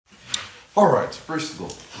All right, praise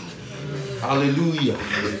God. Hallelujah.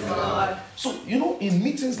 So, in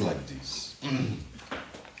meetings like this,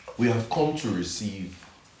 we have come to receive,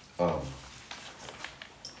 um,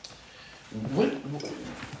 when,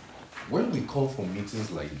 when we come for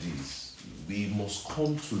meetings like this, we must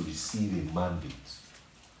come to receive a mandate,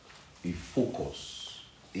 a focus,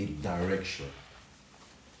 a direction.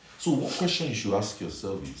 So what question you should ask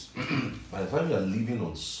yourself is, by the time you are leaving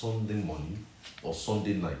on Sunday morning, or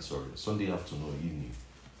Sunday night, Sunday afternoon or evening,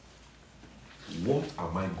 what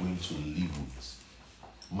am I going to live with?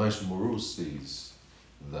 Miles Moreau says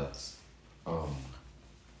that,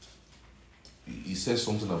 he says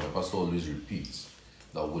something that my pastor always repeats,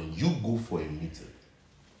 that when you go for a meeting,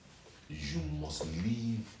 you must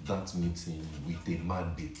leave that meeting with a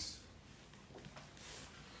mandate.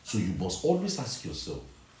 So you must always ask yourself,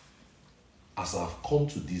 as I've come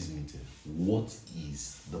to this meeting, what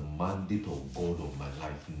is the mandate of God on my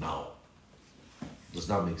life now? Does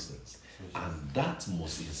that make sense? And that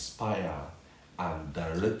must inspire and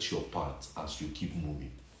direct your path as you keep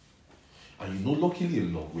moving. And luckily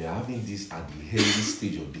enough, we are having this at the early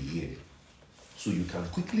stage of the year. So you can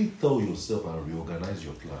quickly tell yourself and reorganize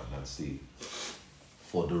your plan and say,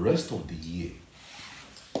 for the rest of the year,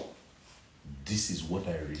 this is what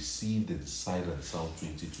I received in Sight and Sound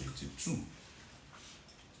 2022.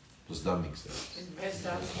 Does that make sense?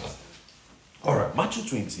 All right, Matthew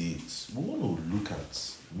 28. We want to look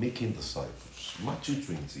at making disciples. Matthew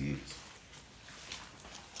 28.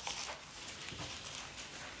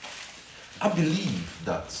 I believe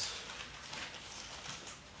that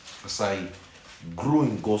as I grow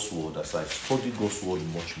in God's word, as I study God's word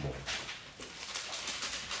much more,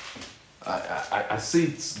 I say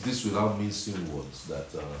this without mincing words, that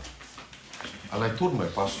and I told my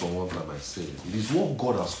pastor one time, I said, it is what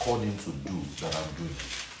God has called him to do that I'm doing.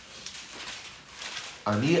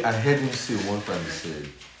 And I heard him say one time, he said,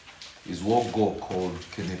 it's what God called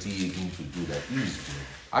Kenneth Hagin to do that he is doing.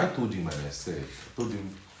 I told him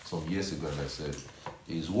some years ago, and I said,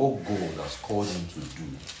 it's what God has called him to do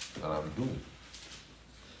that I'm doing.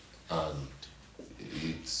 And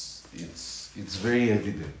it's very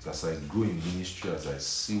evident as I grow in ministry, as I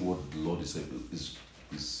see what the Lord is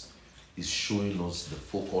showing us, the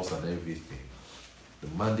focus and everything. The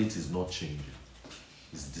mandate is not changing.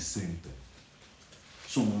 It's the same thing.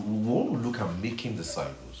 So we want to look at making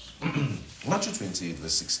disciples. Matthew 28,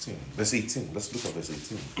 verse 16, verse 18. Let's look at verse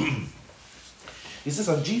 18. It says,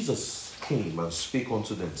 and Jesus came and spake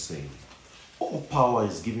unto them, saying, all power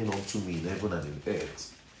is given unto me in heaven and in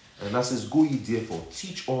earth. And that says, go ye therefore,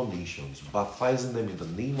 teach all nations, baptizing them in the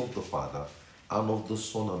name of the Father, and of the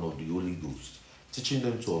Son, and of the Holy Ghost, teaching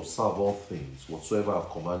them to observe all things, whatsoever I have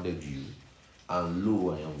commanded you. And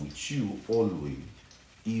lo, I am with you always,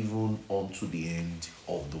 even unto the end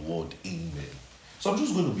of the world. Amen. So I'm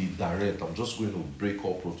just going to be direct. I'm just going to break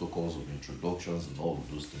all protocols of introductions and all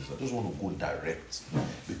of those things. I just want to go direct,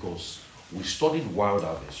 because we studied wild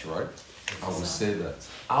harvest, right? And we said that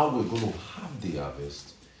how we're going to have the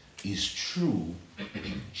harvest is through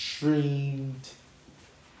trained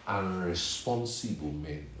and responsible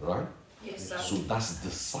men, right? Yes, sir. So that's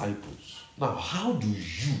disciples. Now, how do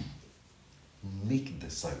you make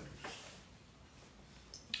disciples?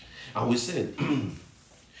 And we said,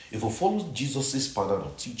 if we follow Jesus' pattern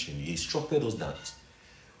of teaching, he instructed us that,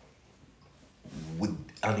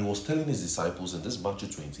 and he was telling his disciples in this Matthew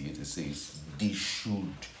 28, it says, they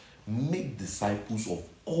should make disciples of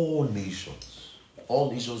all nations.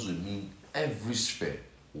 All nations will mean every sphere: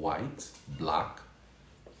 white, black,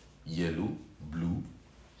 yellow, blue,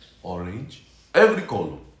 orange, every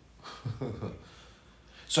color.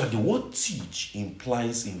 So the word teach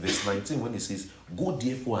implies in verse 19 when it says, go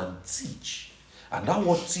therefore and teach. And that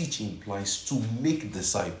word teach implies to make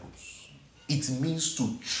disciples. It means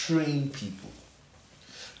to train people,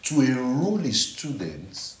 to enroll a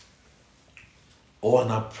student or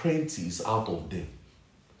an apprentice out of them.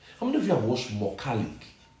 How many of you have watched Mokalik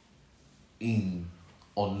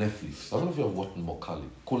on Netflix? How many of you have watched Mokalik?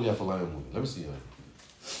 Kole Afolayan movie. Let me see your hand.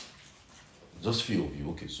 Just few of you.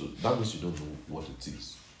 Okay, so that means you don't know what it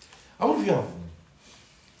is. How many of you have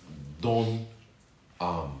done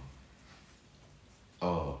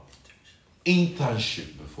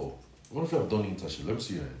internship before? How many of you have done internship? Let me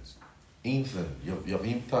see your hands. Intern. You have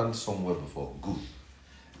interned somewhere before. Good.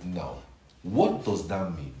 Now, what does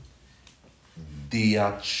that mean? They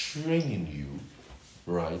are training you,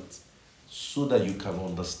 right, so that you can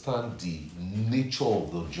understand the nature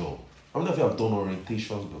of the job. How many of you have done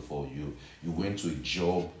orientations before? You went to a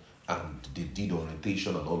job and they did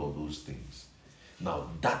orientation and all of those things. Now,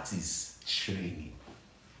 that is training.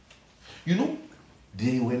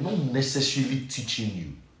 they were not necessarily teaching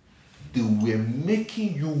you. They were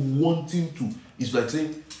making you wanting to. It's like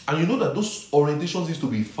saying, and you know that those orientations used to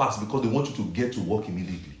be fast because they want you to get to work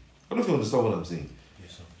immediately. I don't know if you understand what I'm saying.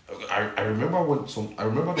 Yes, sir. I remember I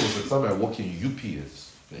remember there was a time I worked in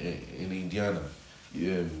UPS in Indiana.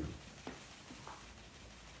 I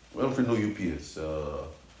don't know if you know UPS.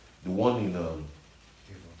 The one in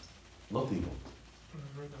not Avon.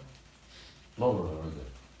 No.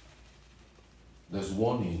 There's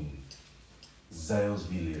one in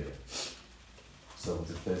Zionsville area,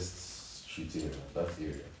 71st Street area, that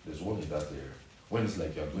area. There's one in that area. When it's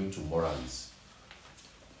like you're going to Morales,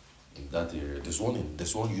 in that area, there's one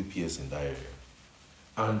UPS in that area.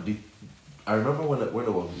 And I remember when it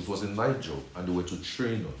was a night job and they were to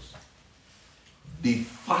train us. They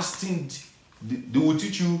will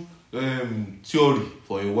teach you theory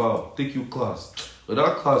for a while, take you class. But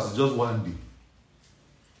that class is just one day.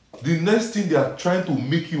 The next thing they are trying to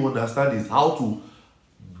make you understand is how to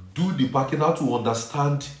do the packing, how to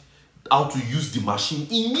understand how to use the machine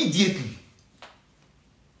immediately.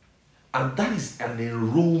 And that is an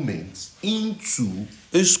enrollment into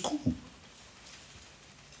a school.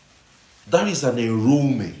 That is an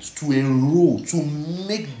enrollment to enroll, to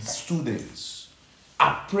make students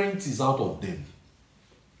apprentices out of them.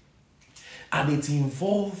 And it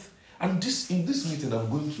involves, and in this meeting I'm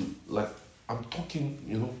going to, I'm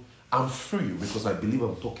talking, I'm free because I believe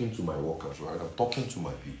I'm talking to my workers, right? I'm talking to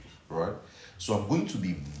my people, right? So I'm going to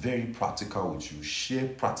be very practical with you, share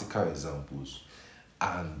practical examples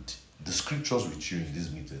and the scriptures with you in this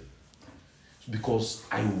meeting. Because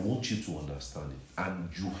I want you to understand it and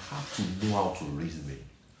you have to know how to raise them.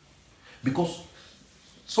 Because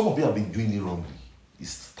some of you have been doing it wrongly.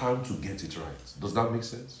 It's time to get it right. Does that make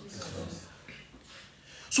sense? Yes.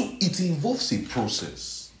 So it involves a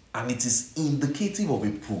process and it is indicative of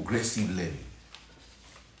a progressive learning.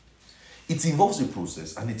 It involves a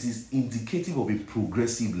process and it is indicative of a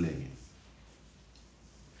progressive learning.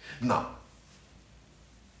 Now,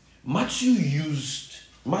 Matthew used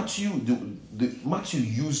the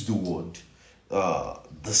word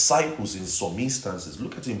disciples in some instances.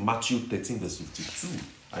 Look at it in Matthew 13 verse 52.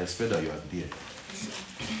 I expect that you are there.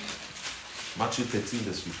 Matthew 13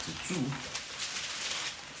 verse 52.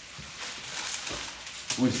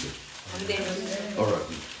 Who is it? All right.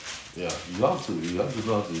 Yeah, you have to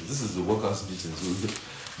know how to. This is the workers' meeting, so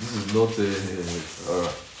this is not. All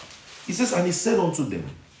right. He says, and he said unto them,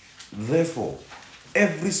 therefore,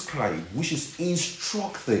 every scribe which is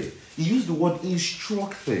instructed, he used the word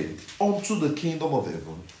instructed unto the kingdom of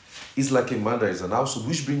heaven, is like a man that is an household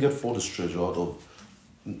which bringeth forth his treasure out of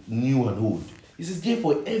new and old. He says,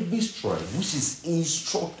 therefore, every scribe which is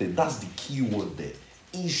instructed, that's the key word there.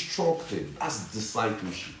 Instructed, that's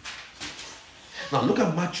discipleship. Now look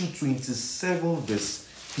at Matthew 27 verse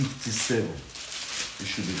 57. It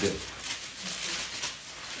should be there.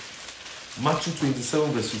 Matthew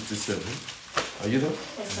 27 verse 57. Are you there?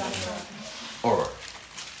 Yes, sir. All right.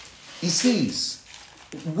 He says,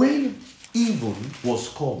 when even was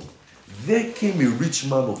come, there came a rich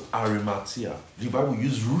man of Arimathea. The Bible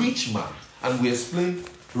used rich man, and we explained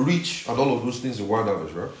rich and all of those things in one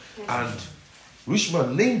hours, right? Yes. And rich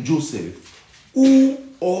man named Joseph, who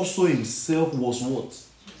also himself was what?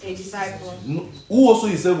 A disciple. No, who also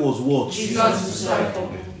himself was what? Jesus'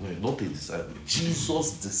 disciple. No, not a disciple.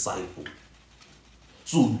 Jesus' disciple.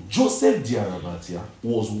 So Joseph de Arimathea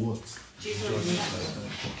was what? Jesus' disciple.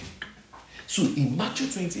 Okay. So in Matthew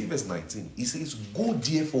 28 verse 19, he says, go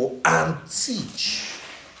therefore and teach.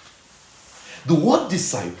 The word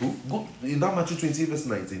disciple, in that Matthew 28 verse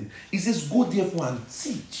 19, he says, go therefore and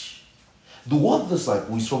teach. The word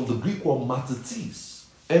disciple is from the Greek word mathetes.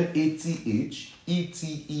 M-A-T-H-E-T-E-S.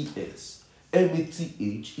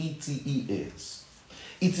 M-A-T-H-E-T-E-S.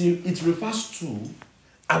 It refers to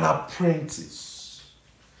an apprentice,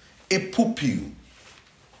 a pupil,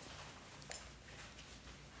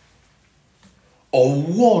 or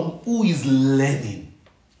one who is learning.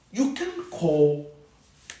 You can't call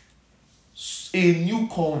a new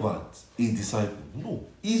convert a disciple. No,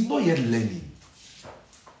 he's not yet learning.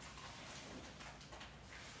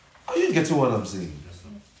 Are you getting what I'm saying?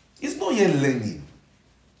 He's not yet learning.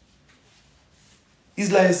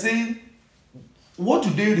 It's like saying, what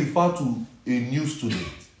do they refer to a new student?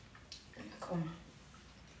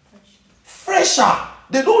 Fresher.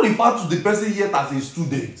 They don't refer to the person yet as a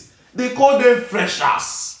student. They call them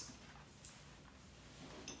freshers.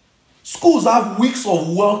 Schools have weeks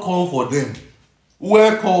of welcome for them.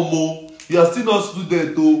 Welcome, oh. You are still not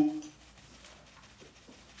student, oh.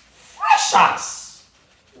 Freshers.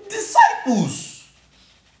 Disciples.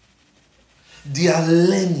 They are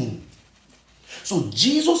learning. So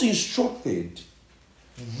Jesus instructed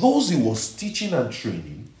those he was teaching and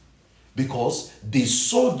training because they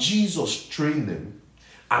saw Jesus train them,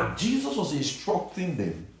 and Jesus was instructing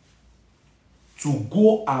them to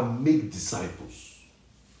go and make disciples.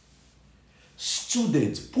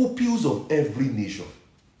 Students, pupils of every nation.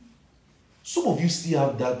 Some of you still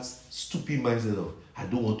have that stupid mindset of, I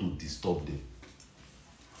don't want to disturb them.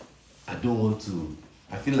 I don't want to,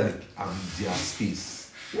 I feel like I'm in their space.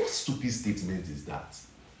 What stupid statement is that?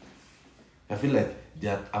 I feel like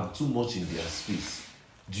I'm too much in their space.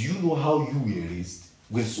 Do you know how you were raised?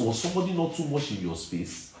 Was somebody not too much in your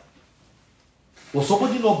space? Was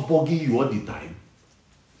somebody not bugging you all the time?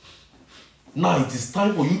 Now it is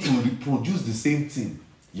time for you to reproduce the same thing.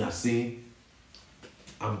 You are saying,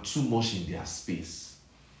 I'm too much in their space.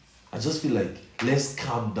 I just feel like, let's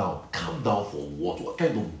calm down. Calm down for what? What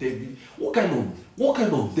kind of devil? What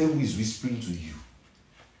kind of devil is whispering to you?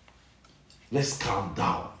 Let's calm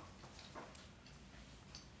down.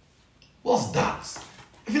 What's that?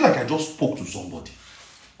 I feel like I just spoke to somebody.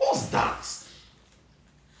 What's that?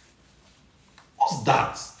 What's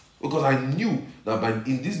that? Because I knew that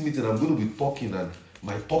in this meeting I'm going to be talking, and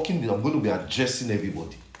my talking, I'm going to be addressing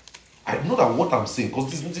everybody. I know that what I'm saying,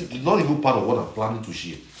 because this meeting is not even part of what I'm planning to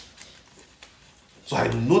share. So I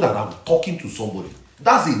know that I'm talking to somebody.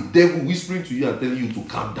 That's a devil whispering to you and telling you to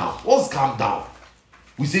calm down. What's calm down?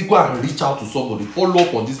 We say go and reach out to somebody, follow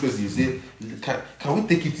up on this person. You say, can we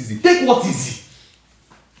take it easy? Take what easy?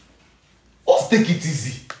 What's take it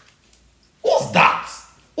easy? What's that?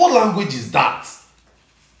 What language is that?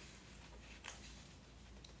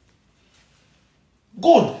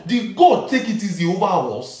 God, did God take it easy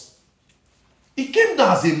over us? He came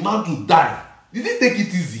down as a man to die. Did he take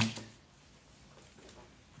it easy?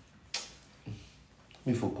 Let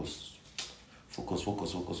me focus. Focus.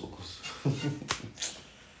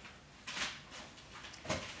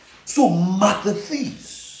 So,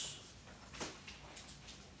 mathetes.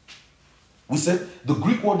 We said the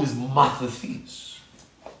Greek word is mathetes.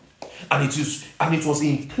 And it was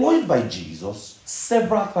employed by Jesus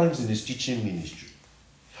several times in his teaching ministry.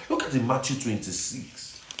 Look at in Matthew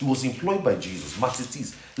 26. It was employed by Jesus.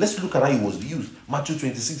 Mathetes. Let's look at how it was used. Matthew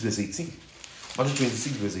 26 verse 18. Matthew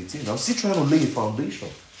 26 verse 18. I'm still trying to lay a foundation.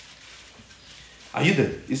 Are you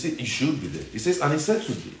there? He said, you should be there. He says, and he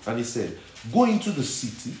said, go into the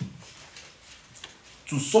city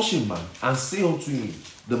to such a man and say unto him,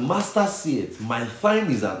 the master saith, my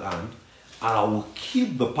time is at hand, and I will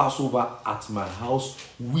keep the Passover at my house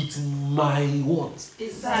with my what?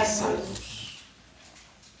 Disciples.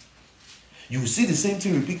 You will see the same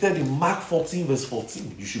thing repeated in Mark 14 verse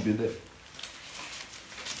 14. You should be there.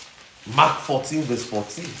 Mark 14 verse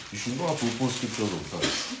 14. You should know how to open scriptures on time.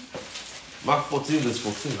 Mark 14 verse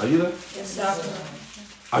 14. Are you there? Yes, sir.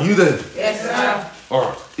 Are you there? Yes, sir.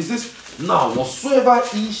 Alright. It says, now whatsoever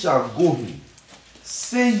ye shall go in,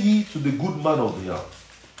 say ye to the good man of the house,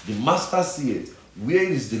 the master saith, where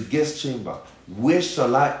is the guest chamber? Where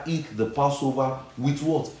shall I eat the Passover with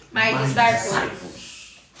what? My disciples.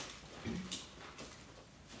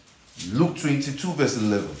 Luke 22 verse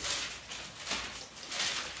 11.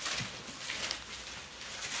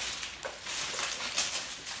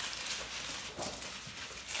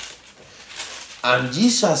 And ye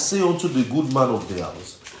shall say unto the good man of the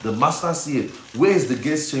house, the master saith, where is the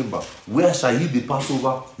guest chamber? Where shall ye the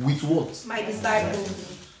Passover with what? My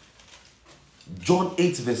disciples. John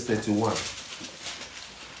 8 verse 31.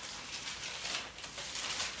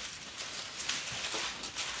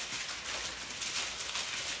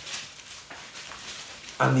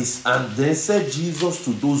 And then said Jesus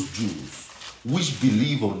to those Jews which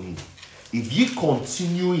believe on him, if ye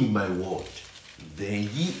continue in my word, then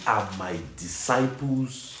ye are my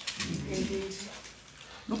disciples indeed.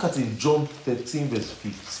 Look at in John 13 verse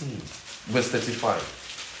 15, verse 35.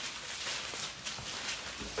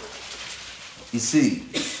 He says,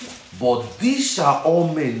 but these shall all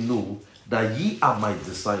men know that ye are my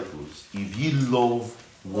disciples, if ye love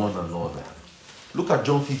one another. Look at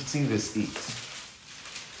John 15 verse 8.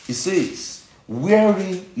 He says,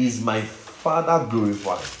 wherein is my Father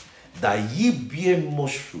glorified, that ye bear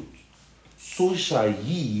much fruit, so shall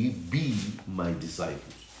ye be my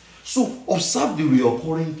disciples. So observe the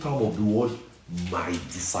recurring term of the word my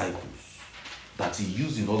disciples that he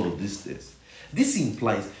used in all of these texts. This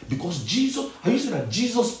implies, because Jesus, are you saying that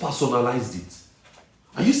Jesus personalized it?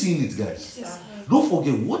 Are you seeing it, guys? Yes. Don't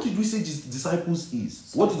forget, what did we say disciples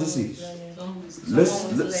is? What did they say?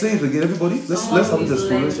 Let's say it again, everybody. Let's have this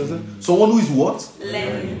exploration. Someone who is what?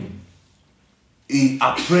 Learning. An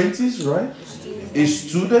apprentice, right? A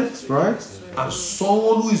student, right? And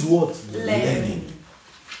someone who is what? Learning.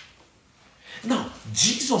 Now,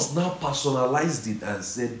 Jesus now personalized it and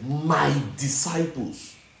said, my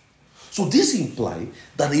disciples. So this implies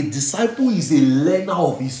that a disciple is a learner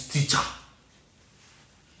of his teacher.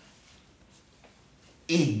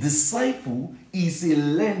 A disciple is a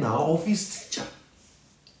learner of his teacher.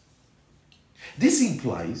 This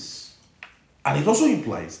implies, and it also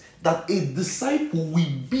implies, that a disciple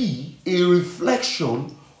will be a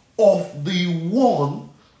reflection of the one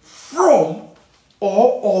from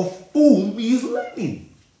or of whom he is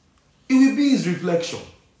learning. It will be his reflection.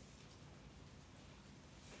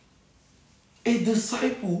 A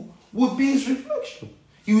disciple will be his reflection.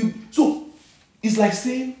 So it's like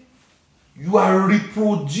saying you are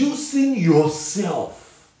reproducing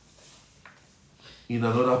yourself in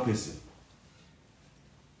another person.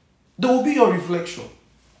 There will be your reflection.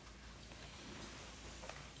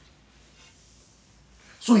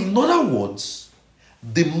 So in other words,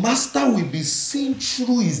 the master will be seen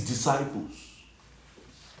through his disciples,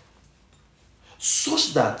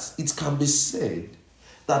 such that it can be said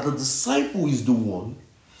that the disciple is the one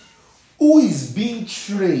who is being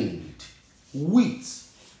trained with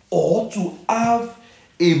or to have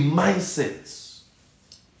a mindset.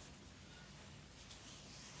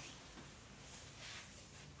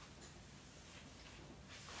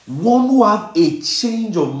 One who have a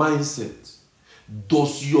change of mindset.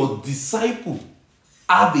 Does your disciple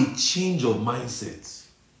have a change of mindset?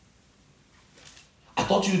 I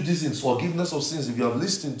taught you this in forgiveness of sins. If you have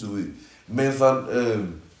listened to it,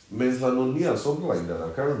 Methanonia, something like that,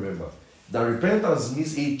 I can't remember. That repentance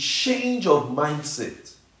means a change of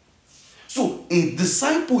mindset. So a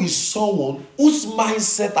disciple is someone whose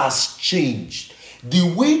mindset has changed.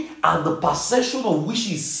 The way and the perception of which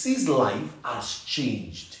he sees life has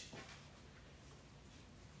changed.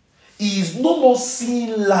 He is no more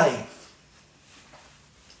seeing life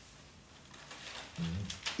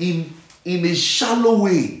in a shallow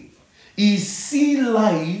way. He is seeing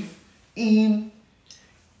life in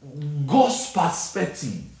God's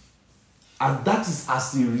perspective. And that is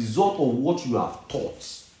as a result of what you have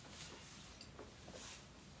taught.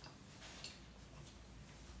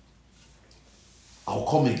 I'll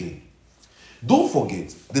come again. Don't forget,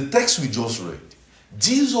 the text we just read,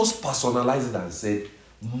 Jesus personalized it and said,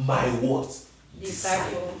 my what?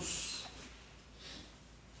 Disciples.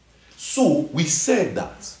 So we said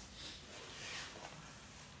that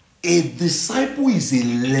a disciple is a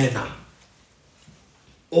learner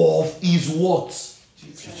of his what?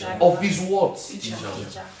 Teacher. Of his what? Teacher.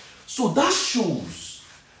 So that shows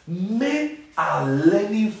men are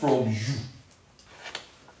learning from you.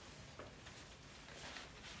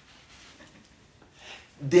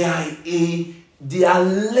 They are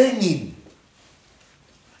learning.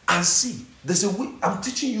 And see, there's a way. I'm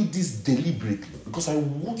teaching you this deliberately because I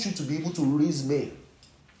want you to be able to raise men.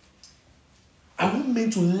 I want men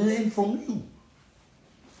to learn from you.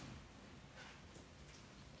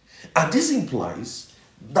 And this implies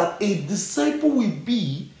that a disciple will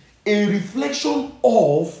be a reflection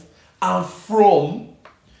of and from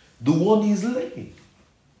the one he's learning.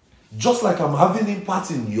 Just like I'm having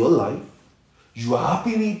impact in your life, you are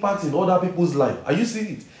having impact in other people's life. Are you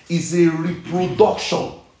seeing it? It's a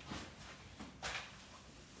reproduction.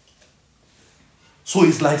 So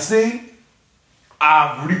it's like saying,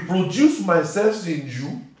 I've reproduced myself in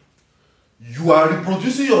you. You are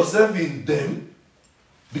reproducing yourself in them.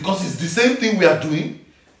 Because it's the same thing we are doing.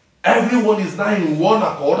 Everyone is now in one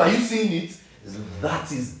accord. Are you seeing it? That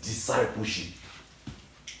is discipleship.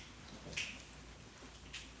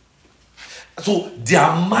 So their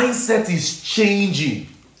mindset is changing.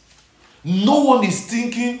 No one is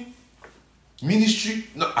thinking ministry.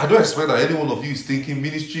 No, I don't expect that any one of you is thinking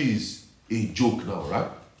ministry is a joke now, right?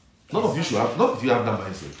 None of you should have, not if you have that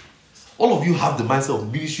mindset. All of you have the mindset of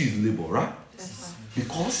ministry is labor, right?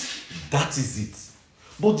 Because that is it.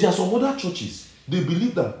 But there are some other churches, they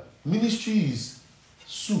believe that ministry is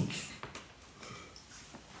suit,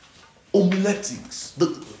 homiletics, the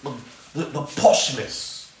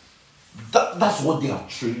poshness. That's what they are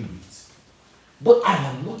trained with. But I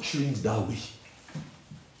am not trained that way.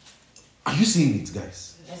 Are you seeing it,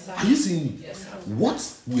 guys? Yes, sir. Are you seeing it? Yes, sir.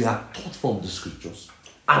 What we are taught from the scriptures,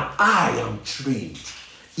 and I am trained,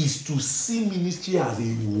 is to see ministry as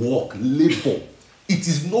a work, labor. It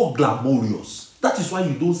is not glamorous. That is why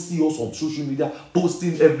you don't see us on social media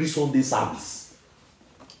posting every Sunday service.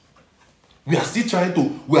 We are still trying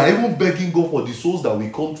to, we are even begging God for the souls that will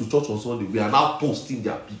come to church on Sunday. We are now posting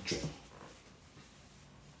their picture.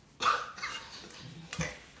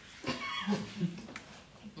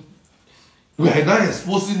 We are now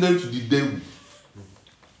exposing them to the devil.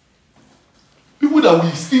 People that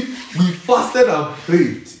we sleep, we fasted and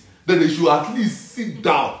prayed. then they should at least sit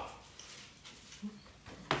down.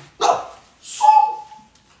 Now, some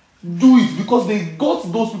do it because they got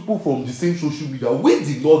those people from the same social media. We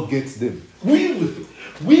did not get them. We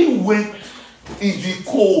went in the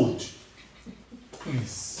cold.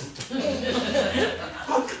 Please.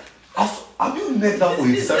 Have you met that for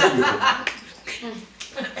a disciple before?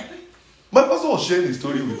 My pastor was sharing a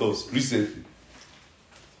story with us recently.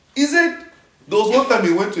 He said there was one time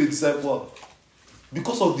he went to a disciple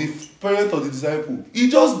because of the parent of the disciple. He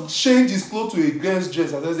just changed his clothes to a girl's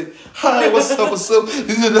dress and said, "Hi, what's up, what's up?"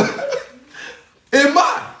 He said, a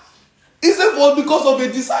man. He said, "Well, because of a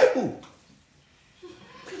disciple."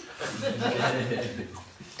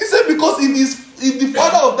 He said, because if the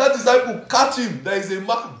father of that disciple catch him, there is a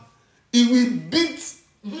man, he will beat.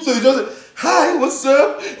 So he just said, "Hi, what's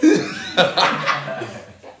up?"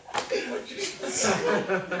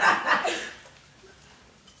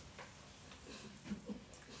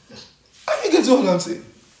 I think that's what I'm saying.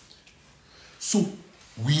 So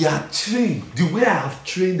we are trained. The way I have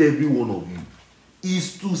trained every one of you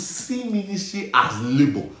is to see ministry as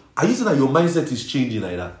labor. Are you saying that your mindset is changing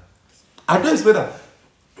like that? I don't expect that.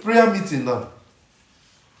 Prayer meeting now.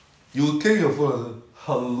 You will carry your phone and say,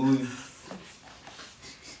 "Hallelujah.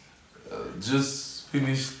 Just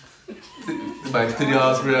finished my 3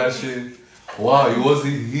 hours prayer shit. Wow, it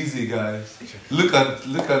wasn't easy, guys. Look at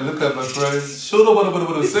my friends. Show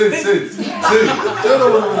them say it. Show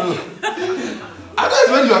them. I don't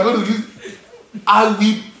expect you are going to use. And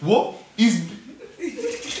we what is?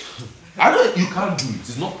 I don't. You can't do it.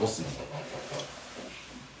 It's not possible.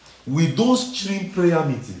 With those stream prayer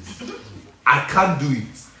meetings, I can't do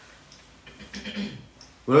it.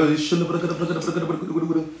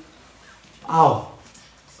 Ow.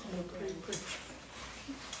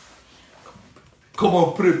 Come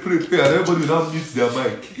on, pray. And everybody will now mute their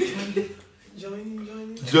mic.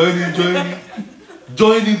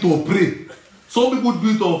 Join in to pray. Some people do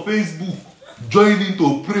it on Facebook. Join in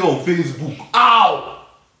to pray on Facebook. Ow!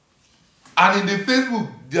 And in the Facebook,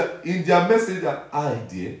 in their message,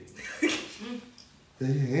 idea.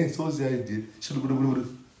 Hey, so what's the idea?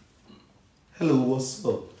 Hello, what's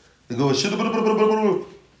up? They go,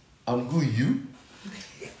 I'm good, you?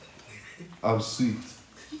 I'm sweet.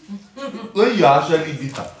 When you're actually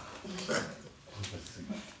bitter.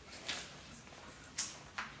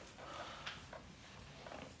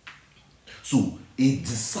 So, a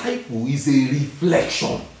disciple is a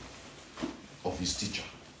reflection of his teacher.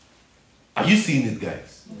 Are you seeing it,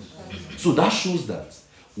 guys? So that shows that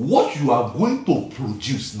what you are going to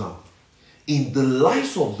produce now in the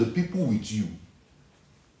lives of the people with you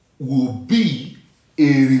will be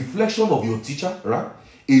a reflection of your teacher, right?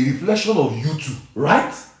 A reflection of you too, right?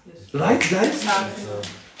 Yes. Right, guys? Yes.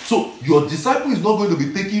 So your disciple is not going to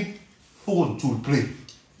be taking phone to pray,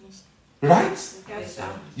 right? Yes.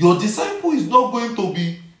 Your disciple is not going to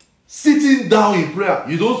be sitting down in prayer.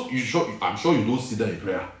 I'm sure you don't sit down in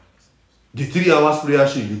prayer. The 3 hours prayer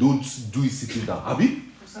sheet, you don't do it sitting down. Abi?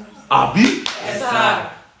 Yes,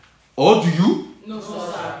 sir. Or do you? No,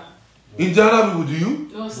 sir. In general, people, do you?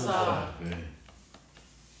 No, sir.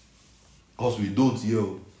 Because we don't hear.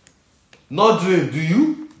 Not dream, do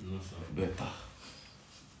you? No, sir. Better.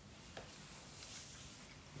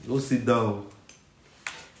 Don't sit down.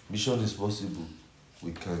 Mission is possible.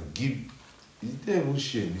 We can give. Is there even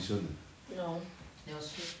share mission? No.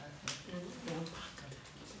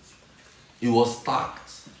 It was stacked.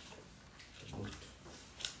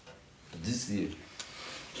 This year,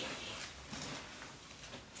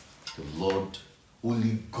 the Lord,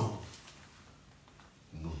 only God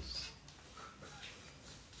knows.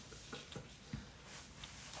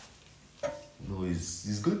 No,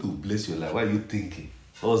 it's going to bless your life. What are you thinking?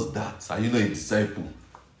 What's that? Are you not a disciple?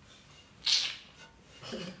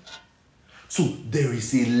 So there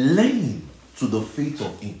is a learning to the faith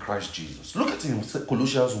in Christ Jesus. Look at it in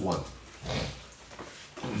Colossians 1.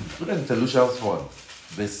 Look at Colossians 1,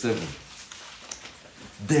 verse 7.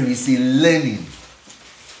 There is a learning.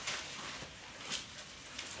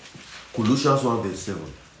 Colossians 1, verse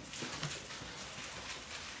 7.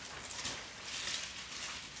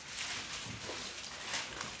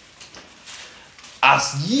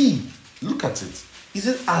 As ye, look at it. He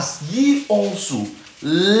said, as ye also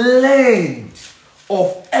learned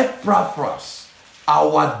of Epaphras,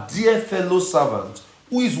 our dear fellow servant,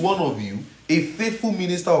 who is one of you, a faithful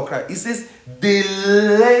minister of Christ. He says, they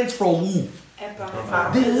learned from who?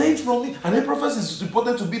 Epaphras. They learned from him. And Epaphras is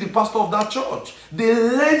reported to be the pastor of that church. They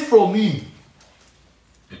learned from him.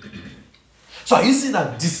 So are you seeing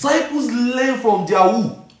that disciples learn from their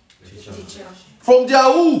who? Teacher. From their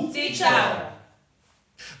who? Teacher.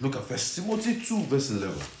 Look at 1 Timothy 2, verse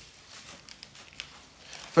 11.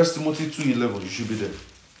 1 Timothy 2:11. You should be there.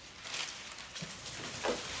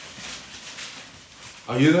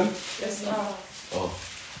 Are you there? Yes, sir. Oh.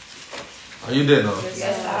 Are you there now?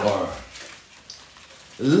 Yes, sir. All right.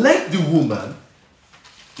 Let the woman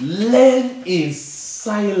learn in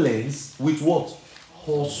silence with what?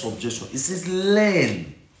 All subjection. It says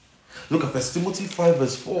learn. Look at 1 Timothy 5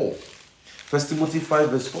 verse 4. 1 Timothy 5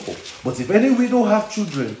 verse 4. But if any widow have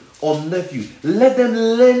children or nephew, let them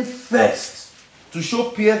learn first to show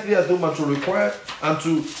piety at home and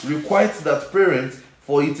to requite that parents,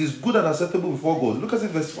 for it is good and acceptable before God. Look at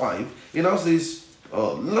it, verse 5. It now says,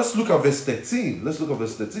 let's look at verse 13. Let's look at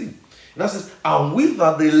verse 13. It now says, and with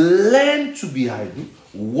that they learn to be idle,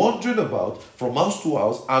 wandering about from house to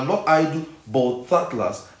house, and not idle, but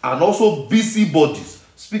thoughtless, and also busybodies,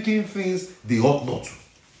 speaking things they ought not to.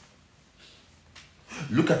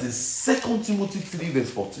 Look at it, 2 Timothy 3 verse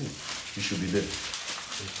 14. You should be there.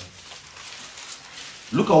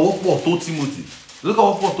 Look at what Paul told Timothy. Look at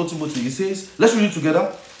what Paul told Timothy. He says, let's read it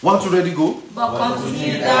together. 1, 2, ready, go. But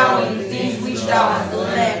continue thou in the things which thou hast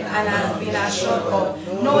learned and hast been assured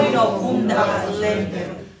of, knowing of whom thou hast learned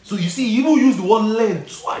them. So you see, he even used the word learn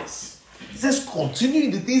twice. He says, continue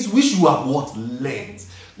in the things which you have what? Learned.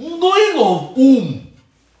 Knowing of whom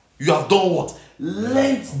you have done what?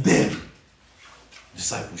 Learned them.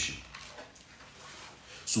 Discipleship.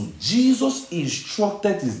 So Jesus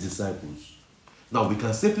instructed his disciples. Now we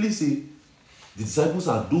can safely say the disciples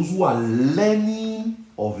are those who are learning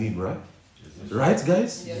of him, right? Yes. Right,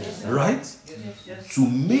 guys? Yes. Right? Yes. So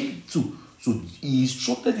he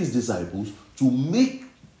instructed his disciples to make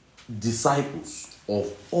disciples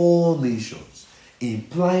of all nations,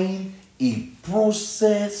 implying a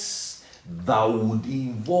process that would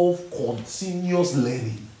involve continuous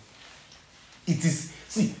learning. It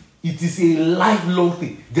is a lifelong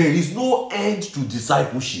thing. There is no end to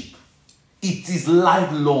discipleship. It is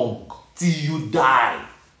lifelong till you die.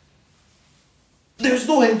 There is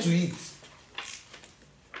no end to it.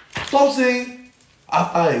 Stop saying,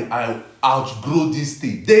 I outgrow this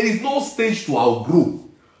stage. There is no stage to outgrow.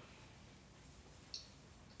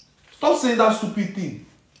 Stop saying that stupid thing.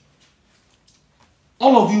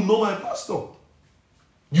 All of you know my pastor.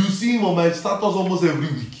 You see him on my status almost every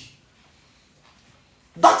week.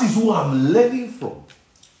 That is who I'm learning from.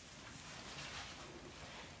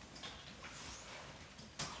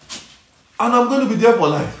 And I'm going to be there for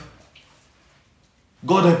life.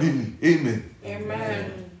 God helping me. Amen.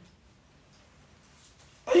 Amen.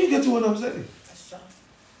 Are you getting what I'm saying?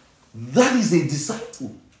 That is a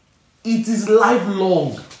disciple. It is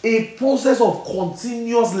lifelong. A process of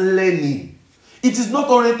continuous learning. It is not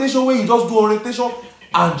orientation where you just do orientation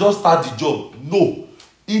and just start the job. No.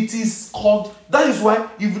 It is called. That is why,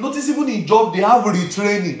 if you notice, even in job, they have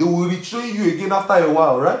retraining. They will retrain you again after a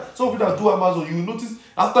while, right? Some people that do Amazon, you will notice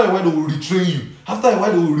after a while they will retrain you. After a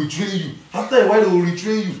while they will retrain you. After a while they will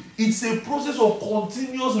retrain you. It's a process of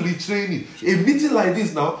continuous retraining. A meeting like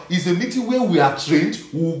this now is a meeting where we are trained.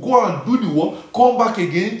 We will go and do the work, come back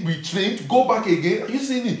again, be trained, go back again. Are you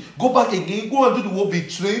seeing it? Go back again, go and do the work, be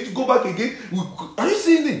trained, go back again. Are you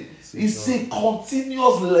seeing it? It's a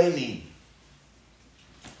continuous learning.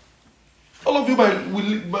 All of you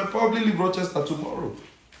might probably leave Rochester tomorrow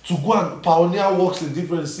to go and pioneer works in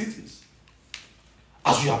different cities.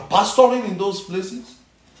 As you are pastoring in those places,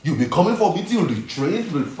 you'll be coming for meeting, retrained,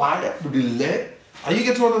 refired, led. Are you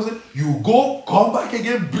getting what I'm saying? You go, come back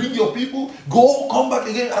again, bring your people, go, come back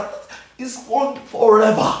again. It's on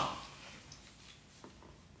forever.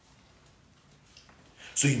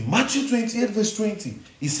 So in Matthew 28 verse 20,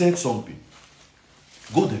 he said something.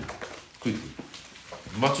 Go there, quickly.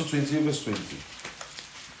 Matthew 28 verse 20.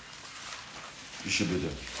 You should be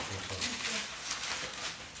there.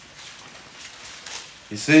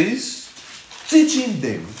 It says, teaching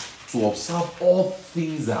them to observe all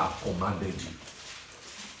things that I have commanded you.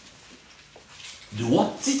 The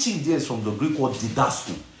word teaching there is from the Greek word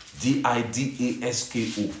didasko.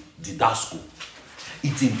 D-I-D-A-S-K-O. Didasko.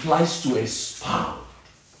 It implies to expound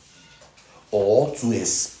or to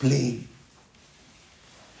explain.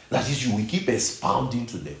 That is, you will keep expounding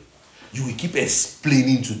to them. You will keep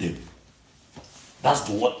explaining to them. That's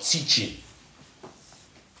the word teaching.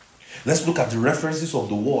 Let's look at the references of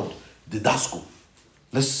the word, didasko.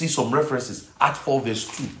 Let's see some references. Acts 4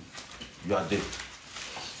 verse 2. You are there.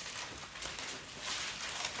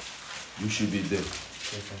 You should be there.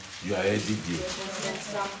 You are already there.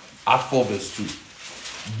 Acts 4 verse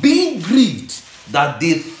 2. Being grieved that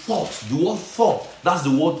they thought, the word thought, that's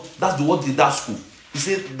the word didasko. He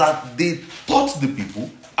said that they taught the people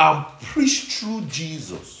and preached through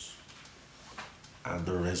Jesus and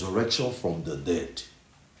the resurrection from the dead.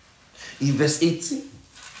 In verse 18,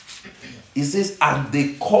 It says, and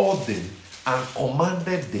they called them and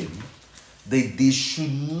commanded them that they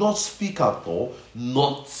should not speak at all,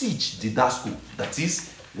 nor teach didasco. That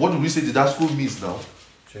is, what do we say didasco means now?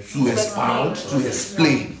 To expound, to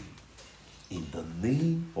explain. In the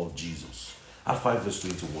name of Jesus. Acts 5 verse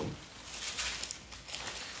 21.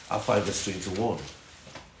 Acts 5 verse 21.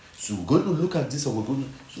 So we're going to look at this and we're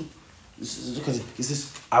going to look at it. It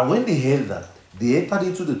says, and when they heard that, they entered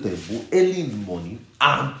into the temple early in the morning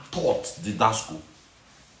and taught the didasco.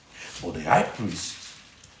 But the high priest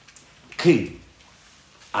came,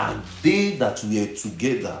 and they that were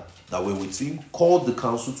together, that were with him, called the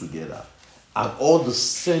council together, and all the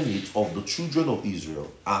senate of the children of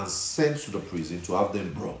Israel, and sent to the prison to have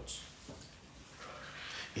them brought.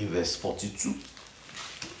 In verse 42,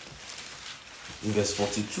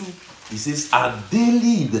 it says, and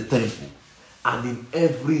daily in the temple and in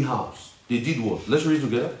every house, they did what? Let's read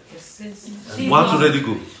together. One to ready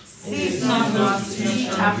go. Cease not to teach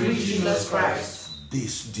and preach Jesus Christ.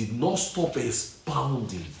 This did not stop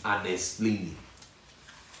expounding and explaining.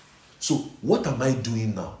 So what am I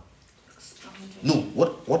doing now? No,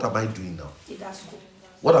 what am I doing now?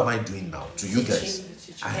 What am I doing now to you guys?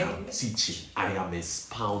 I am teaching, I am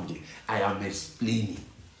expounding, I am explaining.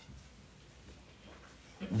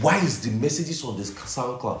 Why is the messages on the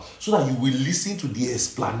SoundCloud? So that you will listen to the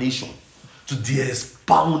explanation, to the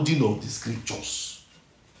expounding of the scriptures.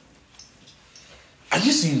 Are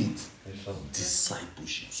you seeing it?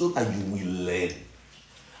 Discipleship. So that you will learn.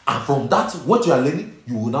 And from that, what you are learning,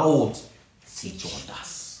 you will now what? Teach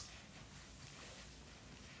others.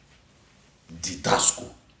 Didasco.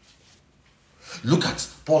 Look at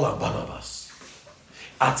Paul and Barnabas.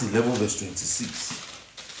 Acts 11 verse 26.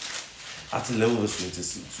 Acts 11 verse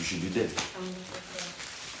 26. You should be there.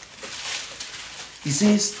 He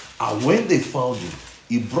says, and when they found him,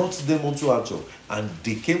 he brought them unto Antioch, and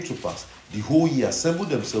they came to pass the whole year, assembled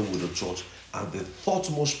themselves with the church, and they taught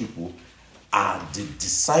much people, and the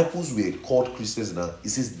disciples were called Christians. Now he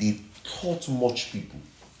says they taught much people.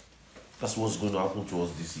 That's what's going to happen to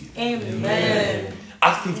us this year. Amen.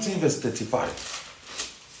 Acts 15 verse 35.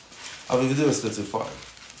 Acts 15 verse 35.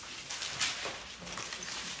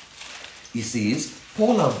 He says,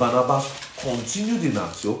 Paul and Barnabas continued in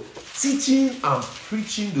Antioch, teaching and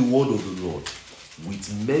preaching the word of the Lord with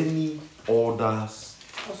many others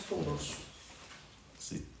also.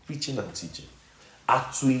 See, preaching and teaching.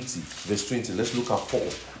 Acts 20 verse 20. Let's look at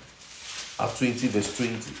Paul. Acts 20 verse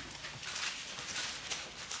 20.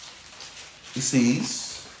 He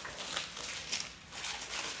says,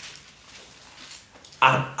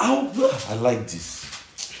 and how, I like this.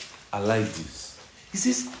 I like this. He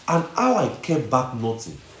says, and how I kept back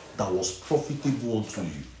nothing that was profitable unto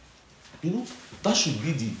you. You know, that should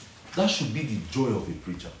be the joy of a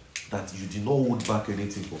preacher, that you did not hold back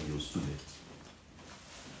anything from your students.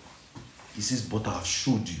 He says, but I have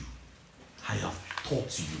showed you, I have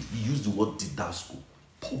taught you. He used the word didasco,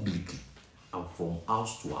 publicly and from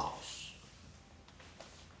house to house.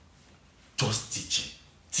 Just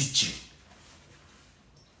teaching.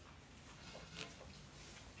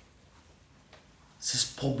 It says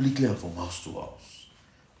publicly and from house to house.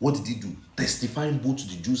 What did he do? Testifying both to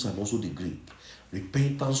the Jews and also the Greek.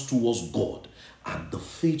 Repentance towards God and the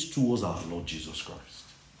faith towards our Lord Jesus Christ.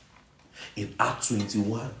 In Acts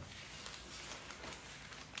 21,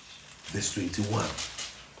 verse 21.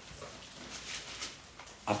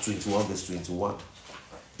 Acts 21, verse 21.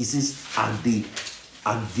 It says,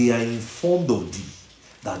 and they are informed of thee,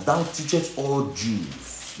 that thou teachest all Jews.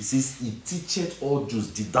 It says, he teacheth all Jews,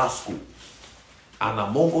 didasco. And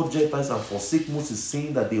among all Gentiles, and forsake Moses,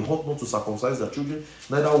 saying that they ought not to circumcise their children,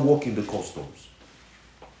 neither walk in the customs.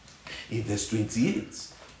 In verse 28,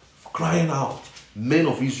 crying out, men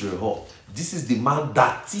of Israel, this is the man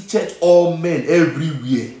that teacheth all men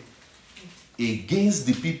everywhere against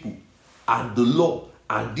the people and the law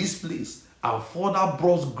and this place, and further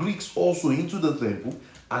brought Greeks also into the temple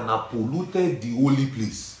and have polluted the holy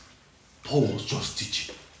place. Paul was just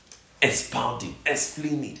teaching, expounding,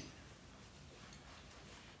 explaining.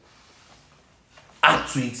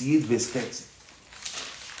 Acts 28 verse 30.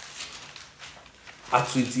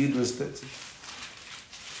 Acts 28 verse 30.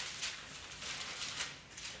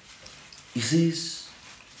 He says,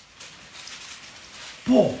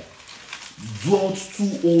 Paul dwelt 2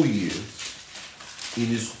 whole years in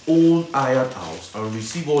his own hired house and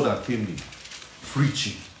received all that came in,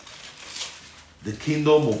 preaching the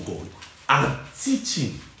kingdom of God and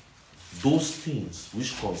teaching those things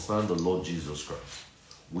which concern the Lord Jesus Christ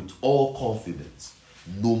with all confidence,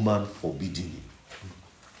 no man forbidding him.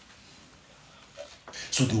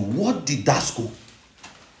 So the word didasco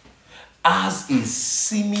has a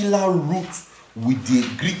similar root with the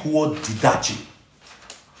Greek word didache.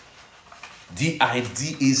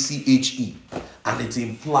 Didache. And it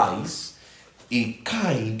implies a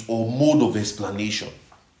kind or mode of explanation.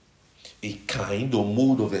 A kind or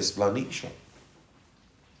mode of explanation.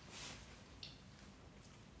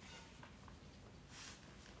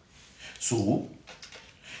 So,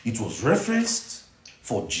 it was referenced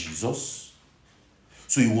for Jesus.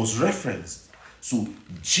 So, it was referenced. So,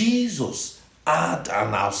 Jesus had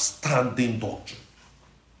an outstanding doctrine.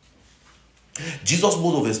 Jesus'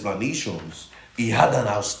 mode of explanations, he had an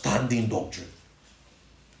outstanding doctrine.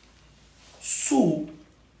 So,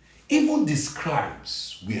 even the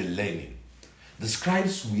scribes were learning. The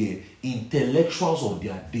scribes were intellectuals of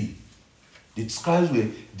their day. The scribes were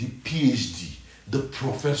the PhD, the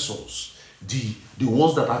professors, the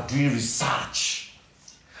ones that are doing research.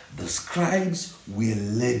 The scribes were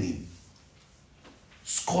learning.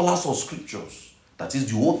 Scholars of scriptures, that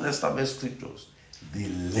is the Old Testament scriptures, they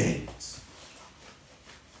learned.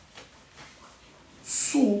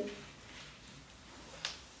 So,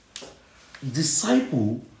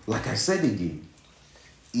 disciple, like I said again,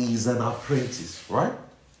 is an apprentice, right?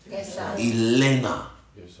 Yes, sir. A learner.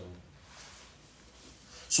 Yes, sir.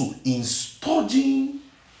 So, in studying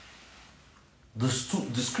the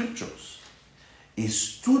scriptures, a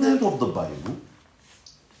student of the Bible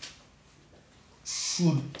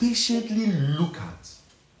should patiently look at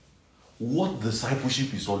what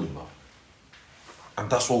discipleship is all about. And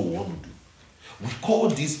that's what we want to do. We call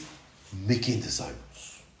this making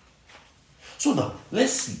disciples. So now,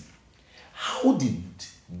 let's see. How did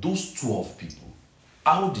those 12 people,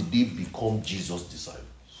 how did they become Jesus' disciples?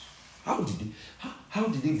 How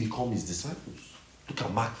did they become his disciples? Look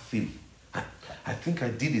at Mark 3. I think I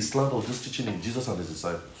did a slant of this teaching in Jesus and his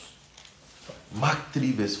disciples. Mark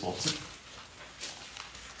 3 verse 14.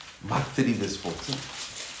 Mark 3 verse 14.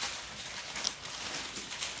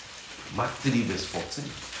 Mark 3 verse 14.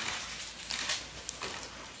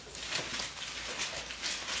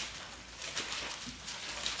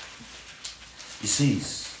 He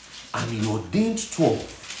says, and he ordained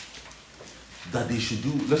 12 that they should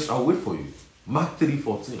do. I'll wait for you. Mark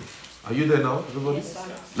 3:14. Are you there now, everybody? Yes, sir.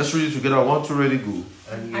 Let's read it together. 1, 2, ready, go.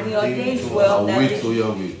 And he ordained 12 that wait, they so you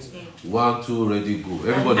wait. 1, 2, ready, go.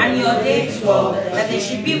 Everybody. And he ordained 12 that they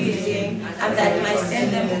should be with him, and that he might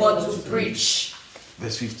send them forth to preach.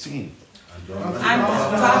 Verse 15. And to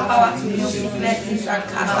have power to heal sicknesses and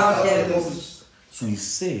cast out devils. So he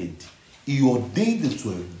said, he ordained the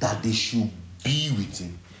 12 that they should be with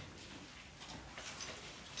him.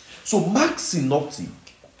 So Mark Synoptic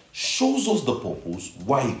shows us the purpose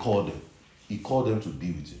why he called them. He called them to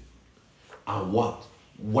be with him. And what?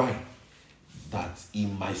 Why? That he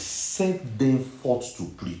might send them forth to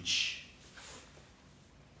preach.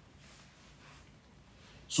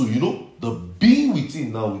 So the being with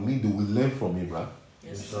him now will mean they will learn from him, right?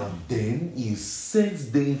 Yes, sir. Then he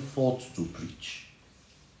sends them forth to preach.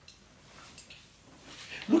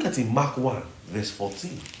 Look at in Mark 1, verse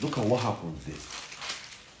 14. Look at what happens there.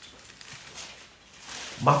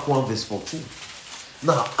 Mark 1, verse 14.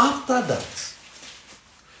 Now, after that,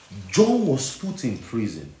 John was put in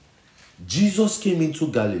prison. Jesus came into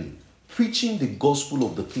Galilee, preaching the gospel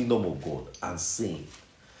of the kingdom of God and saying,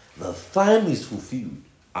 the time is fulfilled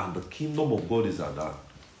and the kingdom of God is at hand.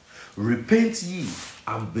 Repent ye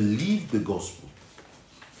and believe the gospel.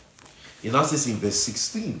 It now says in verse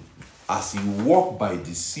 16, as he walked by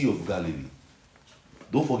the Sea of Galilee.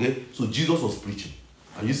 Don't forget, so Jesus was preaching.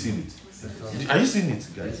 Are you seeing it? Are you seeing it,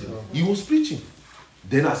 guys? He was preaching.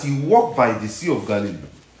 Then as he walked by the Sea of Galilee,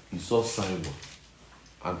 he saw Simon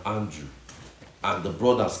and Andrew and the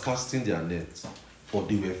brothers casting their nets, for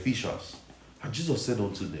they were fishers. And Jesus said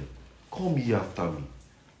unto them, come ye after me.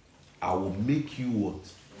 I will make you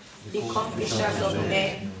what? Become fishers of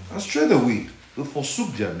men. And straight away, they forsook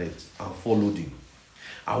their net and followed him.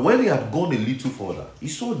 And when he had gone a little further, he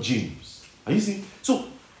saw James. Are you seeing? So,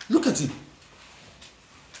 look at it.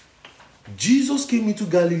 Jesus came into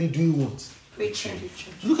Galilee doing what? Preaching.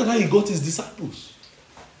 Look at how he got his disciples.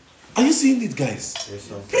 Are you seeing it, guys? Yes,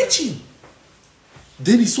 sir. Preaching.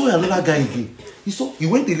 Then he saw another guy again. He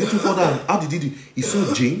went a little further, and how did he do? He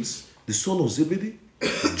saw James, the son of Zebedee,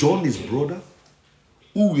 John, his brother,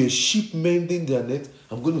 who were sheep mending their net.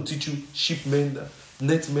 I'm going to teach you sheep mender,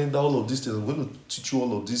 net mender, all of these things. I'm going to teach you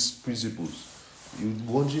all of these principles. You're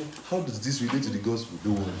wondering, how does this relate to the gospel?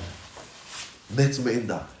 The one. Net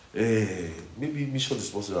mender. Maybe mission is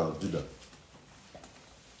possible, I'll do that.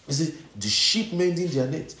 You see, the sheep mending their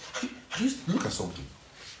net. Look at something.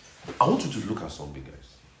 I want you to look at something,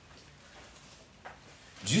 guys.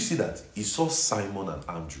 Do you see that? He saw Simon and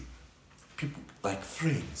Andrew. people, like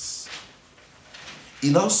friends. He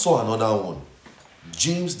now saw another one,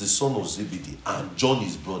 James the son of Zebedee and John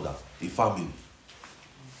his brother, a family.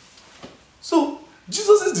 So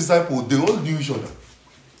Jesus' disciples, they all knew each other.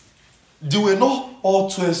 They were not all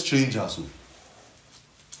 12 strangers.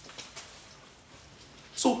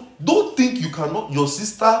 So don't think you cannot, your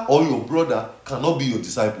sister or your brother cannot be your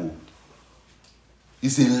disciple.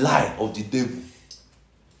 It's a lie of the devil.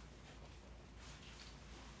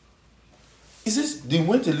 He says they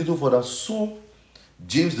went a little further, saw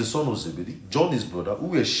James the son of Zebedee, John his brother, who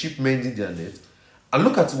were sheep mending their net. And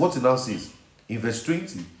look at what he now says in verse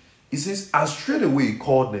 20. He says, and straight away he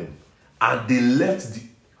called them, and they left the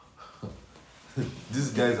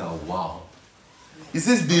these guys are wow. He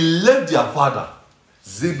says they left their father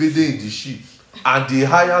Zebedee in the sheep, and the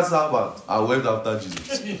hired servant and went after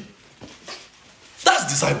Jesus. That's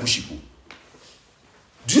discipleship.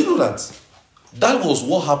 Do you know that? That was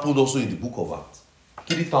what happened also in the book of Acts.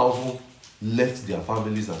 3,000 left their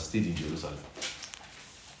families and stayed in Jerusalem.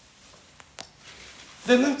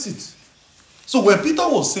 They left it. So when Peter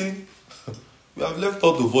was saying, we have left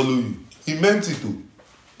out to follow you, he meant it too.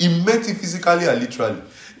 He meant it physically and literally.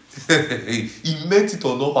 He meant it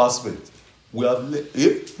on all aspects. We have left.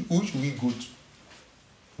 Who should we go to?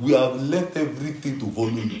 We have left everything to follow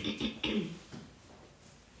you.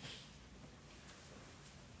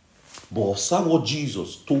 But observe what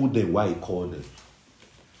Jesus told them while he called them.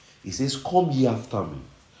 He says, come ye after me.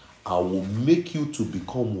 I will make you to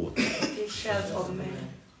become what? Fishers of men.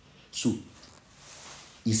 So,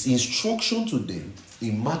 his instruction to them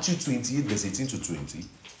in Matthew 28, verse 18 to 20,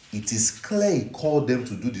 it is clear he called them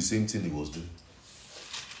to do the same thing he was doing.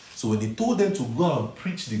 So when he told them to go and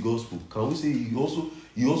preach the gospel, can we say he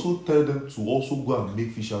also told them to also go and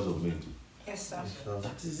make fishers of men too? Yes, sir.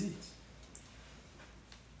 That is it.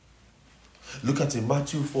 Look at in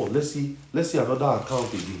Matthew 4. Let's see another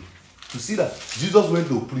account again. To see that Jesus went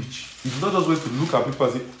to preach. He did not just went to look at people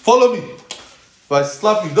and say, follow me. If I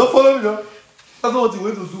slap you, don't follow me now. That's not what he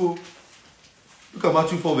went to do. Look at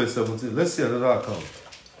Matthew 4 verse 17. Let's see another account.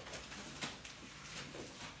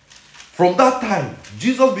 From that time,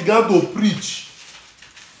 Jesus began to preach.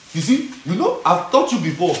 You see, I've taught you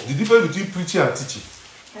before the difference between preaching and teaching.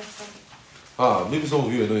 Yes, sir. Maybe some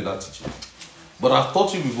of you are knowing that teaching. But I've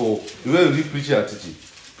taught you before the way you do preaching and teaching.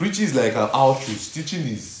 Preaching is like an outreach. Teaching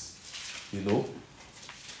is,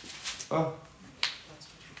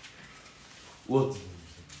 what?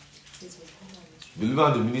 Believer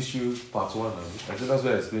and the Ministry, part 1. I think that's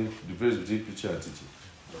why I explained the difference between preaching and teaching.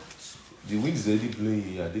 The wind is already blowing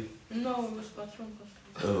here, are they? No, it was part 1.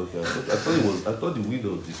 Oh, okay. I thought the wind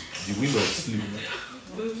of sleep.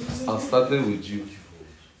 I started with you.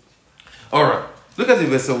 Alright. Look at the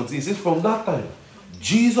verse 17. It says, from that time,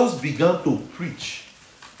 Jesus began to preach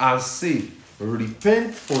and say,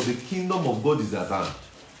 repent, for the kingdom of God is at hand.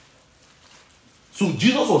 So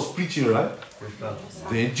Jesus was preaching, right?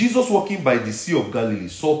 Then Jesus, walking by the Sea of Galilee,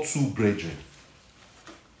 saw two brethren.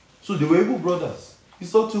 So they were able brothers. He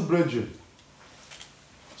saw two brethren.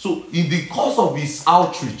 So in the course of his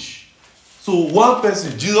outreach, so one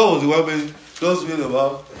person, Jesus was the one person just read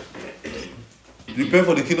about repent,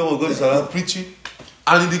 for the kingdom of God is at hand, preaching.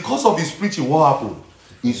 And in the course of his preaching, what happened?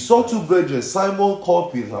 He saw two brethren, Simon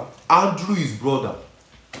called Peter, Andrew his brother,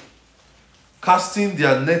 casting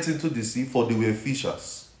their net into the sea, for they were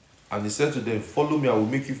fishers. And he said to them, follow me, I will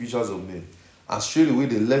make you fishers of men. And straight away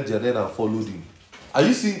they left their net and followed him. Are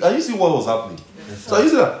you seeing what was happening? Yes, so are you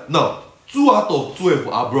seeing that? Now, 2 out of 12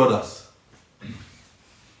 are brothers.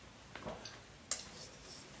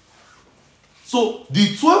 So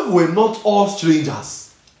the 12 were not all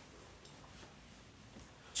strangers.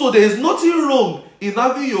 So there is nothing wrong in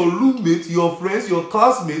having your roommate, your friends, your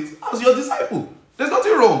classmates as your disciple. There's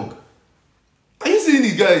nothing wrong. Are you seeing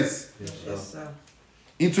it, guys? Yes, sir.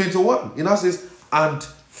 In 21, it now says, and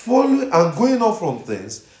following and going on from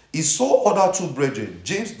thence, he saw other two brethren,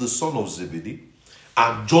 James the son of Zebedee,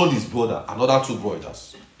 and John his brother, another two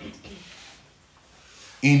brothers,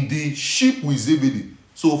 in the ship with Zebedee.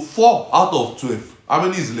 So 4 out of 12. How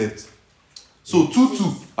many is left? So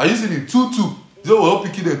 2-2. Are you seeing it? 2-2. They were all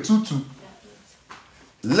picking them 2-2.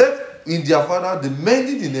 Left in their father, they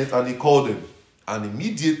mended the net, and he called them. And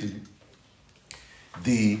immediately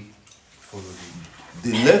they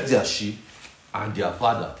left their sheep and their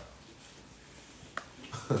father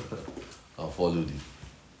and followed him.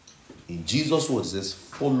 In Jesus' words, it says,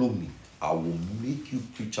 follow me, I will make you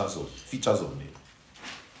fishers of men.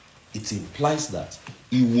 It implies that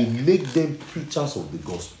he will make them preachers of the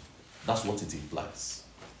gospel. That's what it implies.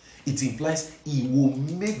 It implies he will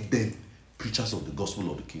make them preachers of the gospel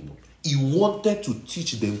of the kingdom. He wanted to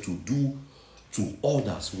teach them to do to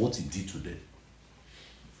others what he did to them.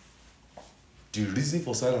 The reason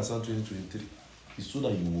for Silent Psalm 2023 is so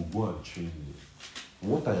that you will go and train them.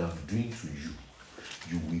 What I am doing to you,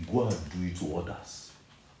 you will go and do it to others.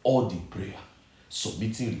 All the prayer,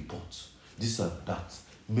 submitting reports, this and that.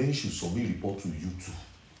 Men should submit report to you too.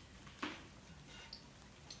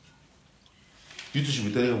 You too should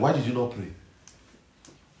be telling, why did you not pray?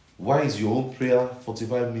 Why is your own prayer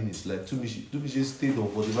 45 minutes? Like Tumiche stayed on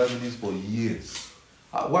 45 minutes for years.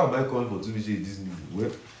 Why am I calling for Tumiche this new?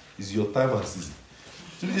 Well, it's your time and season.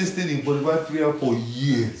 Tumiche stayed in 45 prayer for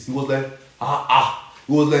years. He was like,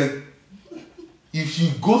 He was like, if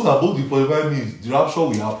she goes above the 45 minutes, the rapture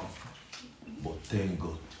will happen. But thank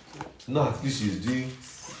God. Now at least she's doing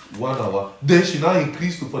 1 hour. Then she now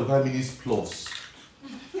increased to 45 minutes plus.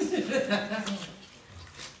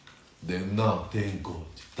 Then now, thank God,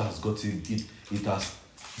 it has gotten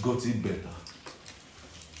better.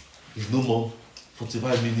 It's no more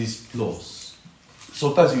 45 minutes plus.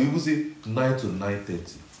 Sometimes you even say 9 to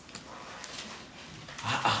 9:30.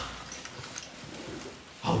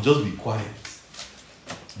 I'll just be quiet.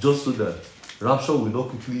 Just so that rapture will not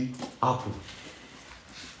quickly happen.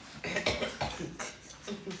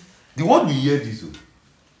 The word we hear this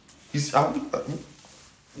is it's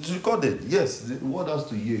recorded. Yes, the word has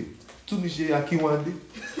to hear. Tumiche Akinwande.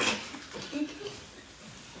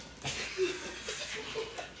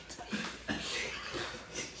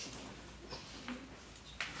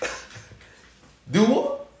 The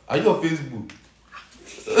word? Are you on Facebook?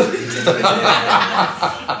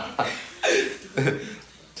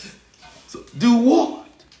 So the word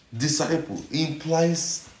disciple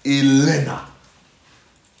implies a learner,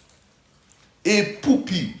 a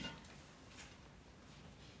pupil,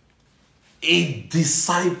 a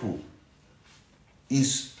disciple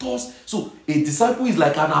is thus. So a disciple is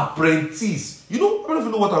like an apprentice. You know, I don't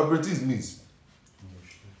even know what apprentice means.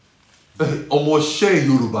 Omoshe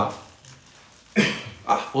Yoruba.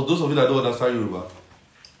 For those of you that don't understand Yoruba,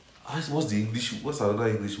 what's the English? What's another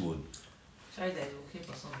English word? Child that is working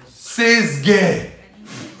for somebody. Says girl.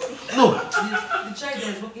 No. The child that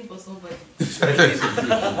is working for somebody.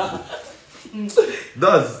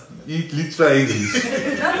 That's literal English.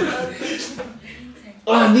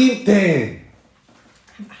 An intern.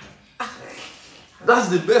 That's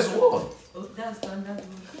the best word. Oh, that's standard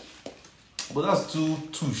word. But that's too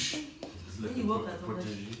touche. When you work as a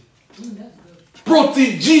protege. That's good.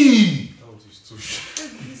 Protégé. That was his touche.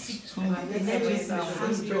 You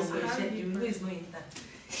know it's not in that.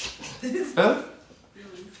 Huh?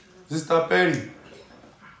 Sister Perry.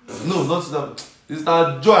 No, not Sister.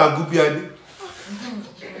 Sister Joy Agubiade.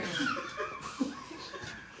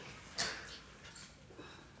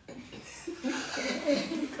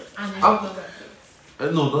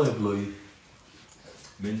 No, not employee.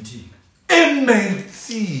 Mentee. A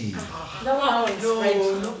mentee. That one is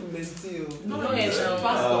French. Not mentee. No, No, it's no.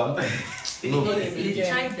 pastor. No. It's the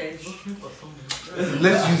child that is working for somebody.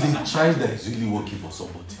 Let's use a child that is really working for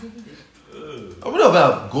somebody. How many of you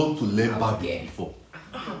have gone to learn Barbie before?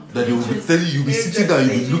 That they will be telling you, you'll be sitting there,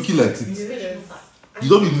 you'll be looking like it. You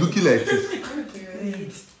don't be looking like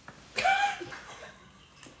it.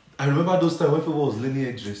 I remember those times when people was learning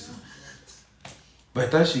hairdressing. By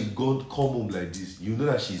the time she come home like this, you know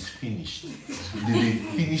that she's finished. They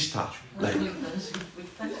finished her.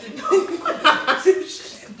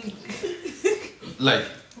 Like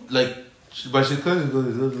but she can't go,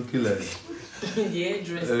 it's not looking like. Yeah,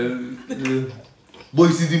 dress. But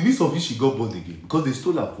it's in the midst of it she got born again because they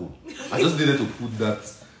stole her phone. I just needed to put that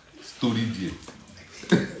story there.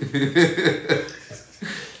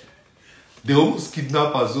 They almost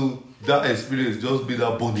kidnapped her, so that experience just made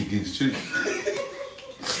her born again straight.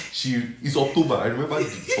 It's October. I remember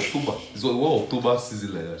October. It's one October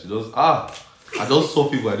season like that. She just I just saw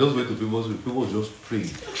people. I just went to people's room. People were just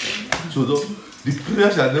praying. So the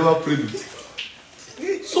prayer she had never prayed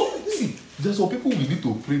before. So see, there's some people we need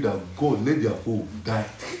to pray that God let their phone die.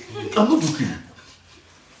 I'm not joking.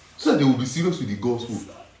 So that they will be serious with the gospel.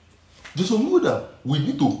 There's some people that we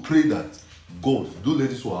need to pray that God don't let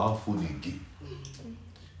this one have phone again.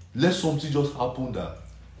 Let something just happen that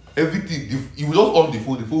everything you will just on the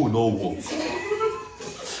phone will not work.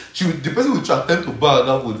 The person will attempt to buy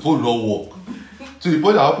that phone, the phone will not work. To the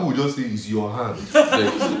point that Apple will just say it's your hand.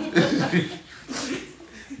 Like,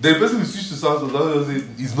 the person will switch to Samsung, that will say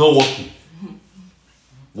it's not working.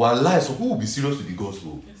 Wallahi, some people will be serious with the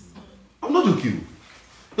gospel. I'm not joking.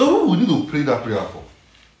 No, we need to pray that prayer for.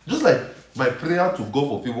 Just like my prayer to God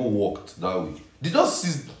for favor worked that way. They just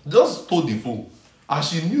stole the phone. And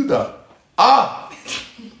she knew that,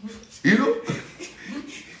 you know,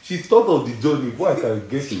 she thought of the journey before I can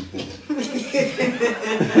get the phone.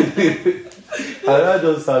 And I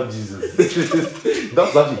just serve Jesus.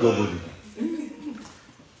 That's how she got money.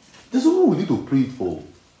 There's someone we need to pray for,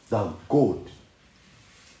 that God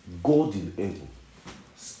in heaven,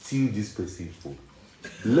 steal this person's phone.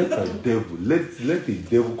 Let the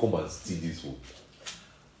devil come and steal this phone.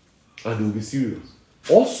 And they'll be serious.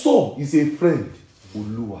 Also, he's a friend.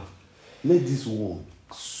 Oluwa, let this one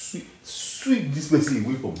sweep this person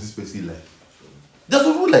away from this person's life. There's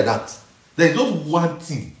people like that. There's just one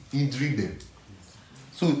thing hindering them.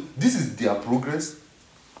 So this is their progress.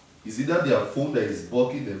 It's either their phone that is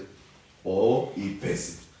blocking them or a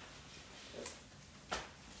person.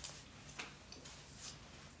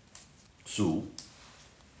 So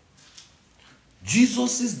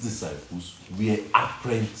Jesus' disciples were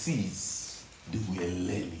apprentices. They were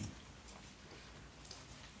learning.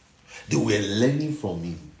 They were learning from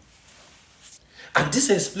him. And this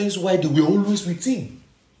explains why they were always with him.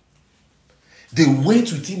 They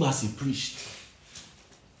went with him as he preached.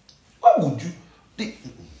 Why would you?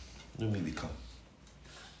 Let me be calm.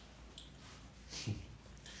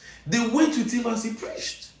 They went with him as he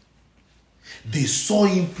preached. They saw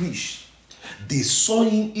him preach. They saw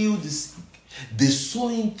him heal the sick. They saw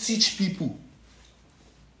him teach people.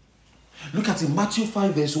 Look at it, Matthew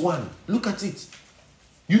 5 verse 1. Look at it.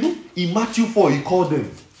 You know, in Matthew 4, he called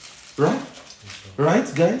them. Right?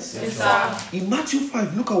 Right, guys? Yes, sir. In Matthew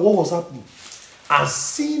 5, look at what was happening. And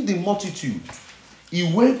seeing the multitude,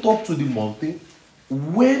 he went up to the mountain.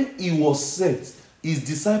 When he was set, his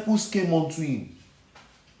disciples came unto him.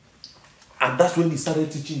 And that's when he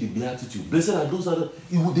started teaching the Beatitude. Blessed are those that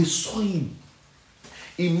they saw him.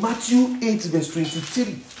 In Matthew 8 verse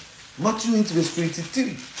 23. Matthew 8 verse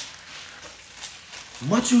 23.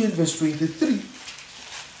 Matthew 8 verse 23.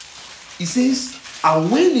 He says,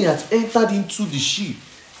 and when he had entered into the ship,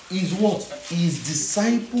 his what? His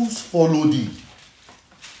disciples followed him.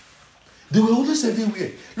 They were always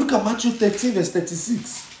everywhere. Look at Matthew 13 verse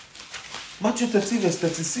 36. Matthew 13 verse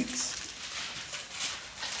 36.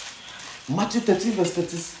 Matthew 13 verse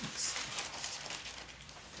 36.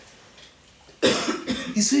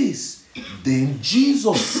 He says, then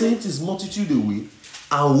Jesus sent his multitude away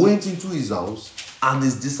and went into his house, and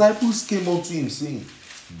his disciples came unto him, saying,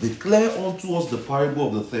 declare unto us the parable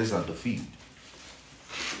of the tares and the field.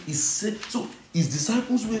 He said, so his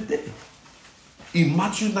disciples were there. In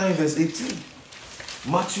Matthew 9 verse 18.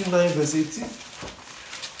 Matthew 9 verse 18.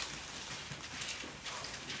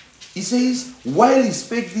 He says, while he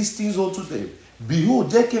spake these things unto them,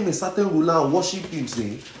 behold, there came a certain ruler and worshipped him,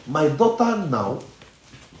 saying, my daughter now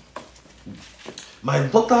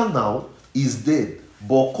is dead,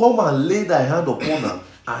 but come and lay thy hand upon her,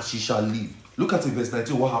 and she shall live. Look at it, verse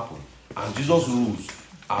 19, what happened? And Jesus rose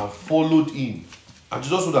and followed him. And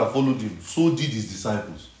Jesus would have followed him. So did his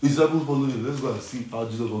disciples. His disciples followed him. Let's go and see how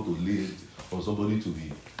Jesus want to lay it on somebody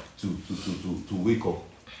to wake up.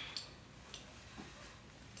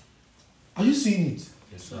 Are you seeing it?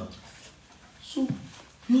 Yes, sir. So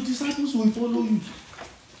your disciples will follow you.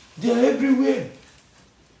 They are everywhere.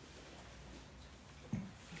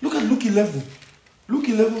 Look at Luke 11. Luke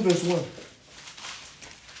 11 verse 1.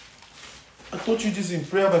 I taught you this in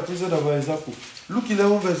prayer by President of example. Luke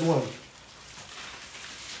 11 verse 1.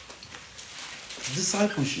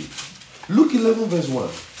 Discipleship. Luke 11 verse 1.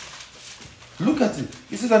 Look at it.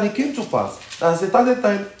 It says, and it came to pass that at a certain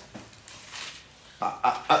time,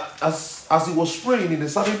 as he was praying in a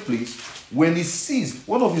certain place, when he ceased,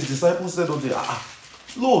 one of his disciples said unto him,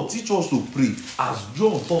 Lord, teach us to pray as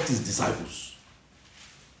John taught his disciples.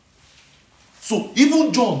 So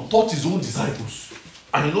even John taught his own disciples.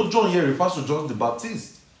 And you know John here refers to John the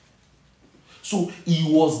Baptist. So he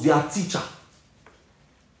was their teacher.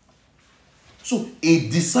 So a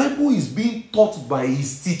disciple is being taught by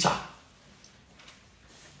his teacher.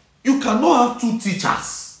 You cannot have two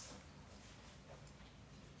teachers.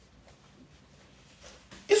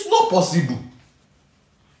 It's not possible.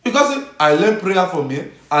 You can say, I learn prayer from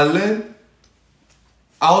here. I learn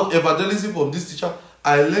out evangelism from this teacher.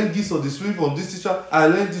 I learn gifts of the Spirit from this teacher. I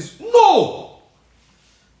learn this. No!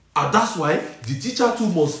 And that's why the teacher too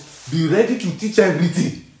must be ready to teach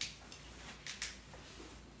everything.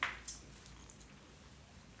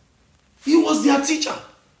 He was their teacher.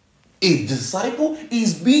 A disciple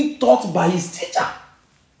is being taught by his teacher.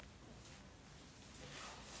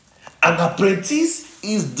 An apprentice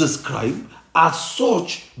is described as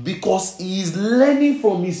such because he is learning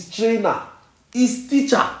from his trainer, his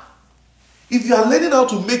teacher. If you are learning how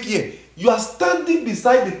to make hair, you are standing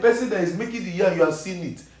beside the person that is making the hair, you are seeing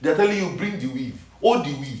it. They are telling you, bring the weave. Hold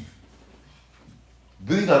the weave.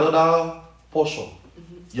 Bring another portion.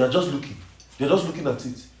 You are just looking. They are just looking at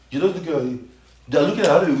it. You're not looking at it. They're looking at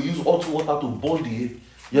how they will use hot water to burn the hair.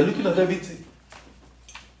 You're looking at everything.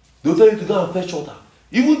 They'll tell you to go and fetch water.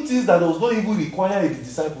 Even things that was not even required in the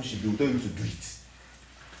discipleship, they will tell you to do it.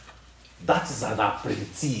 That is an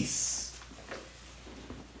apprentice.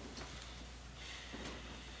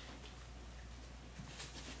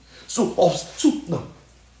 So now,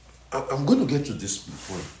 I'm going to get to this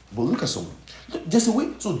point, but look at something. There's a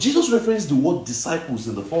way. So Jesus referenced the word disciples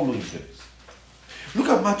in the following verse. Look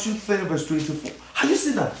at Matthew 10, verse 24. Are you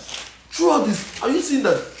seeing that? Throughout this, are you seeing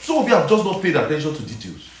that some of you have just not paid attention to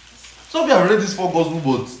details? Some of you have read these 4 gospel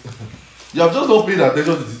books. You have just not paid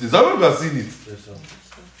attention to details. How many of you have seen it? Yes, sir.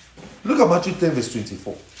 Look at Matthew 10, verse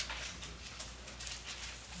 24.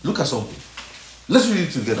 Look at something. Let's read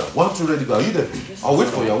it together. 1, 2, ready, go. Are you there? I'll wait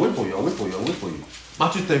for you.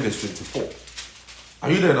 Matthew 10, verse 24. Are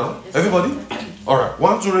you there now? Yes, everybody? Alright.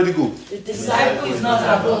 1, 2, ready, go. The disciple is not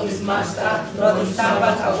above his master, nor the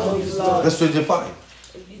servant above his Lord. Verse 25.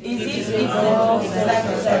 Is it reasonable the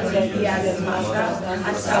disciple said he as his master,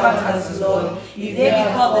 and servant as his Lord? If they be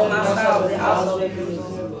called the master of the house of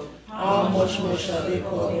Israel, how much more shall they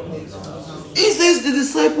call him his Lord? He says the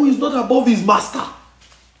disciple is not above his master.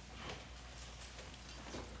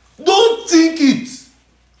 Don't think it.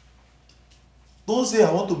 Don't say, I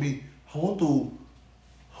don't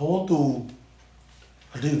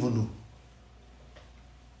even know.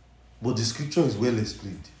 But the scripture is well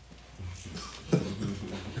explained.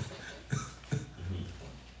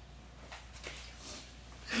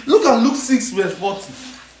 Look at Luke 6, verse 40.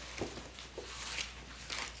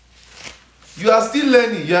 You are still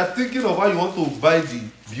learning. You are thinking of how you want to buy the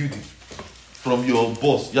building from your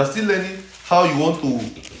boss. You are still learning how you want to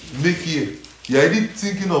make here. You are already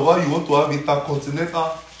thinking of how you want to have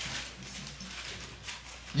intercontinental.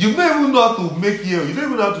 You don't even know how to make here. You don't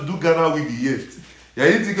even know how to do Ghana with yet. You are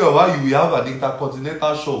already thinking of how you will have an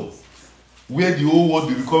intercontinental shop where the whole world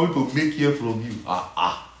will be coming to make here from you.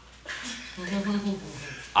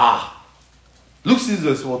 Luke 6,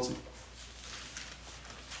 verse 40.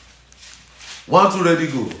 1, 2, ready,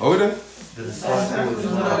 go. Are we there? The disciple is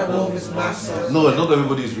not above his master. No, not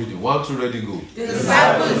everybody is reading. 1, 2, ready, go. The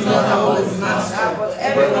disciple is not above his master, but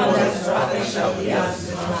everyone that is instructed shall be as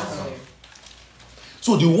his master.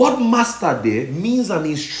 So the word master there means an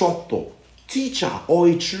instructor, teacher, or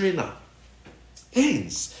a trainer.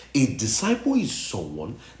 Hence, a disciple is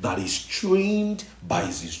someone that is trained by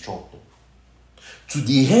his instructor to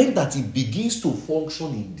the end that he begins to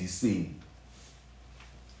function in the same.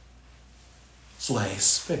 So I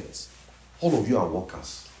expect all of you are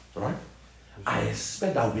workers, right? I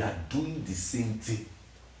expect that we are doing the same thing.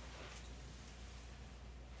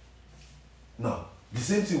 Now, the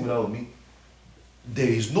same thing without me. There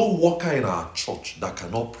is no worker in our church that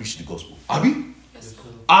cannot preach the gospel. Abi? Yes, sir.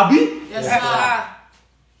 Abi? Yes, sir.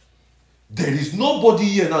 There is nobody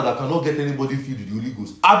here now that cannot get anybody filled with the Holy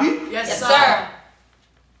Ghost. Abi? Yes, sir.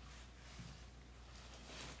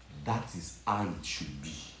 That is how it should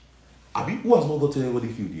be. Abi, who has not gotten anybody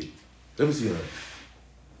filled yet? Let me see your hand.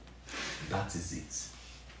 That is it.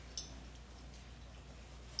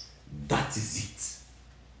 That is it.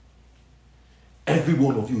 Every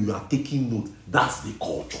one of you are taking note. That's the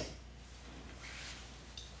culture.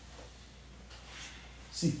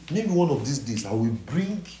 See, maybe one of these days I will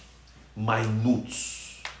bring my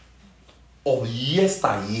notes of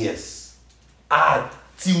yesteryears. And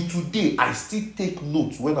till today, I still take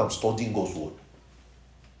notes when I'm studying God's word.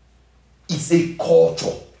 It's a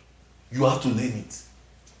culture. You have to learn it.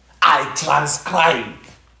 I transcribe.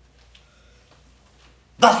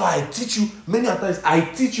 That's why I teach you many times. I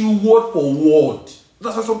teach you word for word.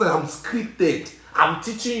 That's why sometimes I'm scripted. I'm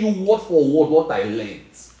teaching you word for word what I learned.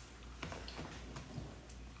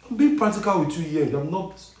 I'm being practical with you here.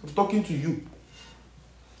 I'm talking to you.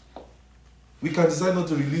 We can decide not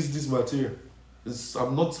to release this material.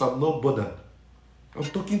 I'm not bothered. I'm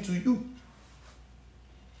talking to you.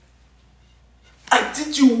 I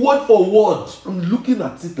teach you word for word. I'm looking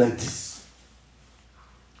at it like this.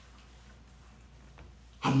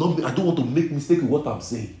 I don't want to make mistake with what I'm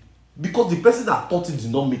saying. Because the person that taught it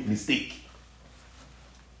did not make mistake.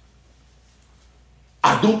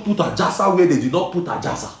 I don't put Ajasa where they did not put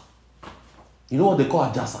Ajasa. You know what they call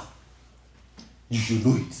Ajasa? You should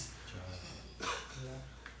know it.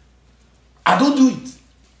 I don't do it.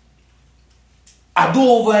 I don't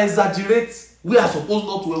over-exaggerate. We are supposed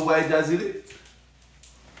not to over-exaggerate.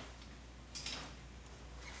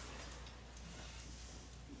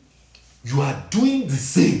 You are doing the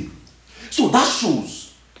same. So that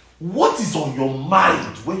shows what is on your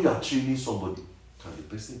mind when you are training somebody. Can the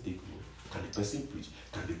person take note? Can the person preach?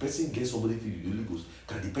 Can the person get somebody filled with the Holy Ghost?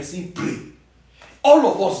 Can the person pray? All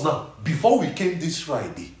of us now, before we came this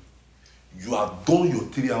Friday, you have done your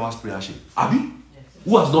 3 hours prayer shape. Have you? Yes.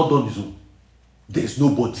 Who has not done his own? There is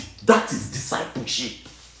nobody. That is discipleship.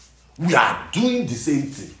 We are doing the same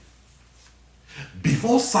thing.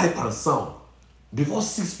 Before sight and sound, before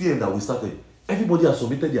 6 p.m. that we started, everybody has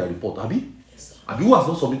submitted their report. Have you? Yes, Have you who has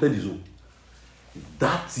not submitted his own?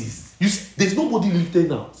 That is, you see, there's nobody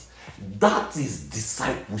lifting out. That is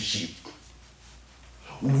discipleship.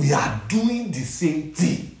 We are doing the same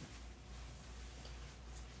thing.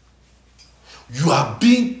 You are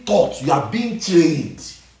being taught, you are being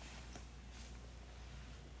trained.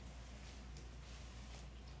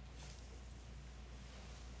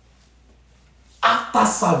 After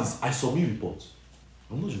service, I submit report.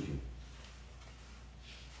 I'm not joking.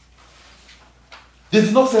 They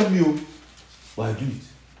did not send me, but I do it.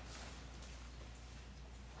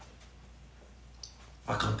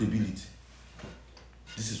 Accountability.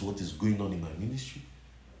 This is what is going on in my ministry.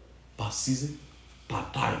 Per season, per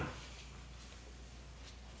time.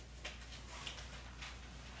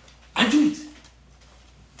 I do it.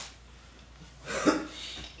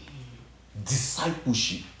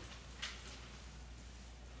 Discipleship.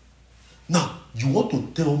 Now, you want to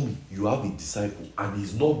tell me you have a disciple and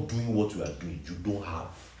he's not doing what you are doing, you don't have.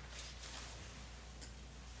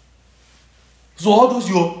 So all those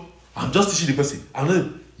I'm just teaching the person, and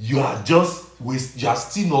then you are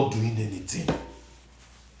still not doing anything.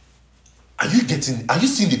 Are you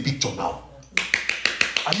seeing the picture now?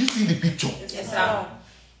 Are you seeing the picture? Yes, sir.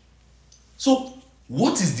 So,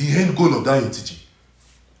 what is the end goal of that you're teaching?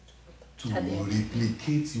 To At the end.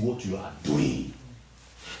 replicate what you are doing.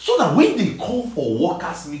 So that when they come for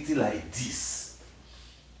workers' meeting like this,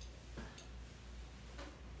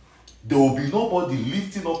 there will be nobody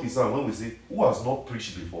lifting up his hand when we say, who has not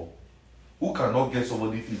preached before? Who cannot get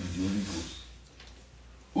somebody filled with the Holy Ghost?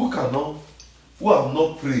 Who have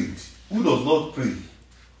not prayed? Who does not pray?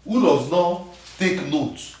 Who does not take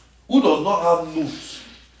notes? Who does not have notes?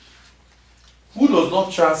 Who does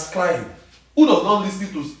not transcribe? Who does not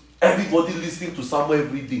listen to everybody listening to Samuel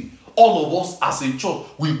every day? All of us as a church,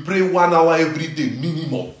 we pray 1 hour every day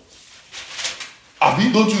minimum.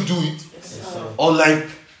 Abi, don't you do it? Yes, sir. Unlike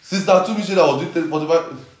Sister Tumi said I was doing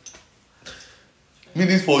 45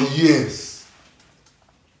 minutes for years.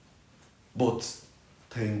 But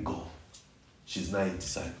thank God, she's not a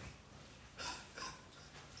disciple.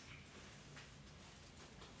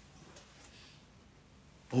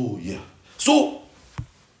 Oh yeah. So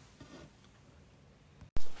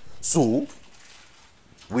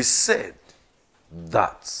we said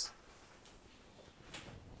that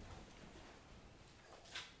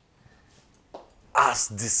as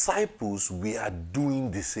disciples, we are doing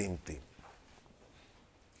the same thing.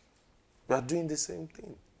 We are doing the same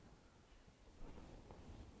thing.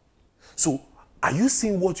 So, are you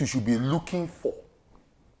seeing what you should be looking for?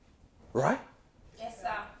 Right? Yes,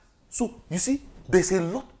 sir. So, you see, there's a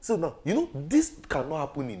lot. So now, this cannot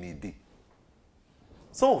happen in a day.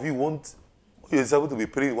 Some of you want your disciple to be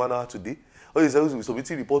praying 1 hour today, or your disciple to be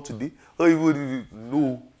submitting report today, or even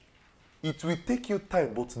no. It will take you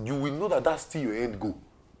time, but you will know that that's still your end goal.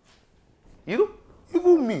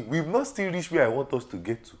 Even me, we've not still reached where I want us to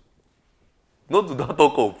get to. Not to that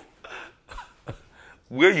talk of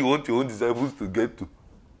where you want your own disciples to get to.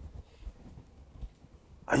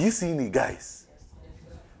 Are you seeing it, guys?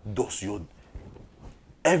 Does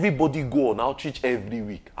everybody go on outreach every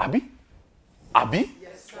week? Abi?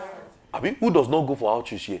 Yes, sir. Abi? Who does not go for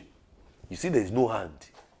outreach here? You see, there is no hand.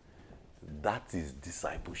 That is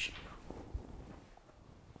discipleship.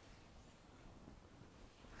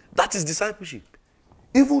 That is discipleship.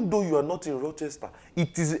 Even though you are not in Rochester,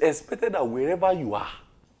 it is expected that wherever you are,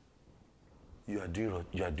 you are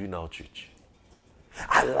doing outreach.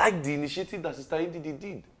 I like the initiative that Sister Indy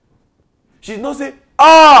did. She did not say,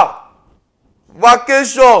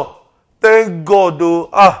 vacation. Thank God, though.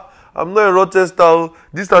 I'm not in Rochester.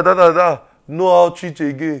 This, that. No outreach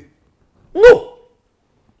again. No.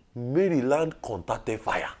 Maryland contacted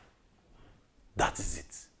fire. That is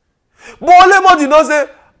it. But Olemo did not say,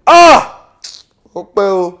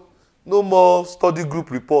 no more study group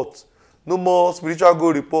report. No more spiritual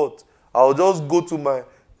goal report. I'll just go to my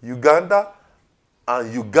Uganda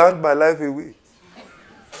and Uganda my life away.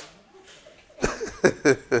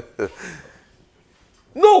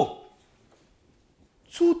 No.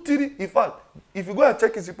 2, 3. In fact, if you go and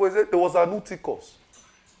check his report, there was an Uticos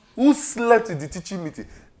who slept in the teaching meeting.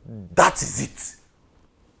 That is it.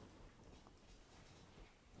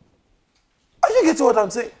 Are you getting what I'm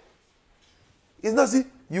saying? It's not see,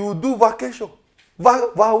 you do vacation.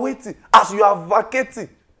 Vacating. As you are vacating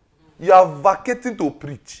to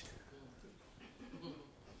preach.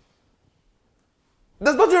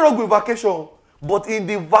 There's nothing wrong with vacation. But in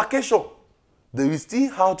the vacation, there is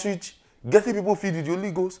still outreach, getting people filled with the Holy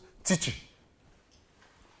Ghost, teaching.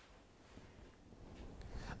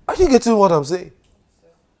 Are you getting what I'm saying?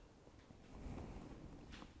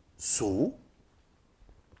 So,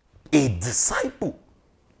 a disciple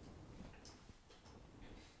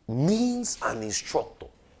means an instructor,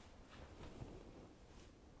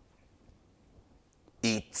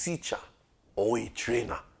 a teacher, or a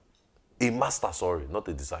trainer. A master, sorry, not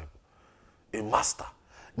a disciple. A master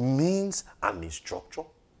means an instructor,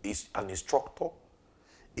 a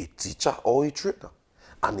teacher, or a trainer.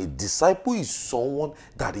 And a disciple is someone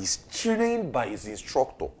that is trained by his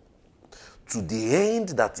instructor to the end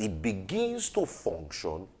that he begins to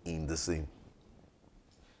function in the same.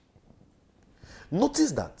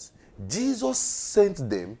 Notice that Jesus sent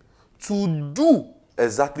them to do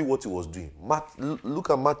exactly what he was doing.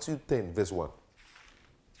 Look at Matthew 10, verse 1.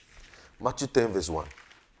 Matthew 10, verse 1.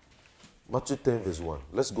 Matthew 10, verse 1.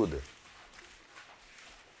 Let's go there.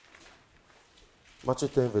 Matthew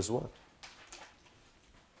 10, verse 1.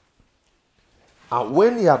 And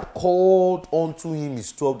when he had called unto him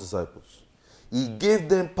his 12 disciples, he gave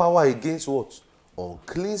them power against what?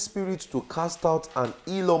 Unclean spirits, to cast out and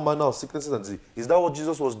heal all manner of sicknesses and disease. Is that what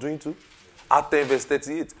Jesus was doing too? Act 10, verse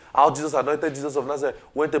 38. How Jesus anointed Jesus of Nazareth,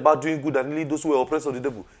 went about doing good and healing those who were oppressed of the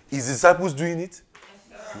devil. His disciples doing it?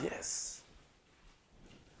 Yes.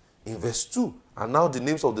 In verse 2, and now the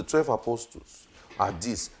names of the 12 apostles are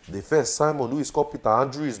these: the first, Simon, who is called Peter;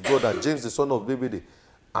 Andrew his brother; James the son of Zebedee,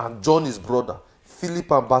 and John his brother;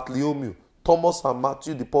 Philip and Bartholomew; Thomas and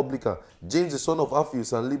Matthew the publican; James the son of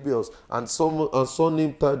Alphaeus and Lebbaeus, and son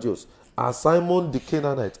named Thaddeus; and Simon the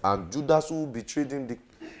Canaanite; and Judas, who betrayed him,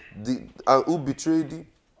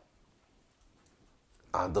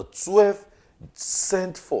 and the 12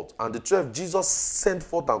 sent forth, and the 12 Jesus sent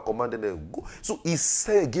forth and commanded them, go. So he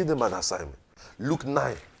said, give them an assignment. Luke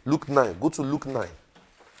 9. Go to Luke 9.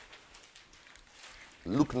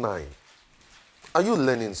 Luke 9. Are you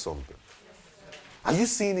learning something? Are you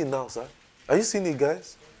seeing it now, sir? Are you seeing it,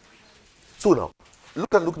 guys? So now,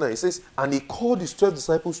 look at Luke 9. It says, and he called his 12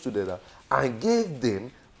 disciples together and gave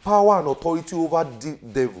them power and authority over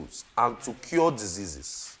devils and to cure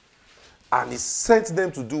diseases. And he sent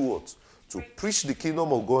them to do what? To preach the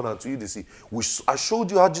kingdom of God and to heal the sick. I showed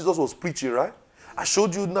you how Jesus was preaching, right? I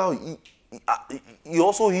showed you now he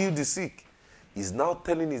also healed the sick. He's now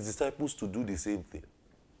telling his disciples to do the same thing.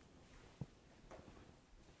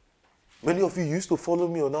 Many of you used to follow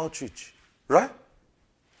me on outreach, right?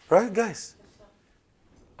 Right, guys?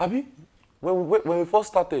 Abi, when we first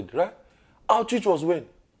started, right? Outreach was when?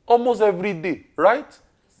 Almost every day, right?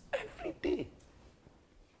 Every day.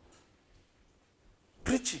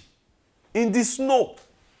 Preaching. In the snow.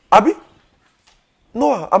 Abi?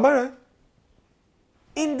 Noah, am I right?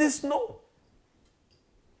 In the snow.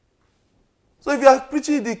 So if you are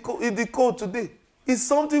preaching in the cold today, it's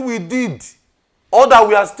something we did, or that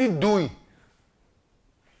we are still doing.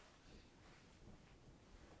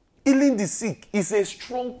 Healing the sick is a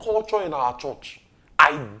strong culture in our church.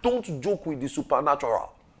 I don't joke with the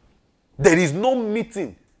supernatural. There is no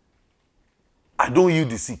meeting I don't heal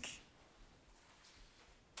the sick.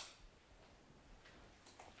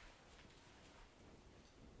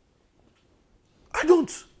 I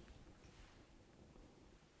don't.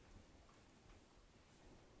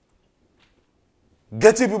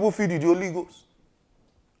 Getting people filled with the Holy Ghost.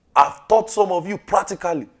 I've taught some of you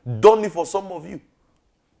practically, done it for some of you.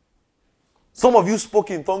 Some of you spoke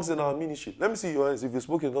in tongues in our ministry. Let me see your hands. If you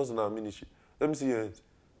spoke in tongues in our ministry, let me see your hands.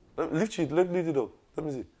 Lift it up. Let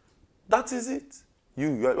me see. That is it.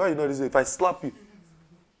 Why are you not raising it? If I slap you,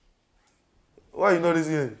 why are you not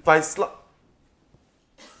raising it? If I slap,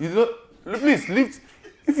 you don't. Please lift.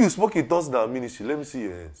 If you spoke in tongues in our ministry, let me see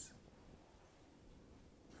your hands.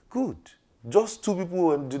 Good. Just 2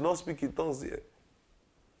 people who did not speak in tongues here.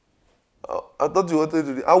 I thought you wanted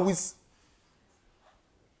to do. I wish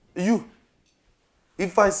you.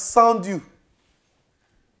 If I sound you,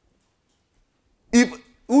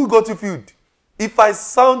 who got you filled? If I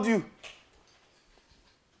sound you,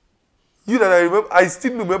 you that I remember, I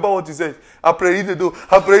still remember what you said. I pray the door.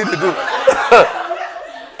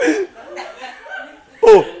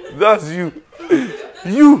 Oh, that's you.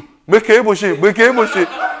 You make a motion.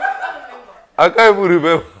 I can't even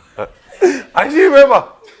remember. I still remember.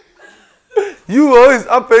 You always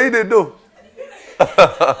are paying the door.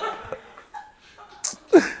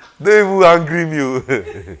 They will angry me.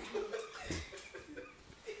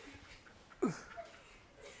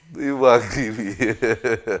 They will angry me.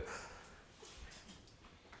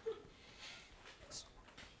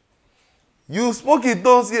 You spoke in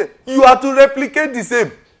tongues here. You are to replicate the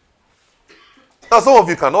same. Now, some of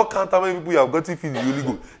you cannot count how many people you have gotten filled with the Holy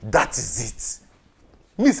Ghost. That is it.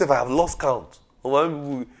 Me, if I have lost count of how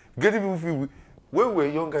many people, getting people filled with. When we were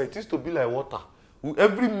younger, it used to be like water.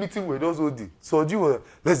 Every meeting we were just holding. So you were,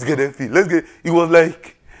 let's get them filled. Let's get. It was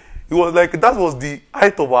like that was the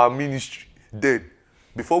height of our ministry then.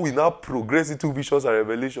 Before we now progress into visions and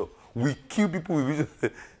revelation, we kill people with visions.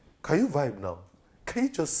 Can you vibe now? Can you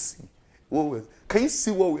just see what we're? Can you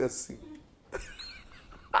see what we are seeing?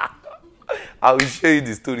 I will share you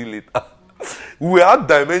the story later. We had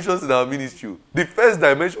dimensions in our ministry. The first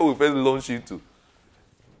dimension we first launched into.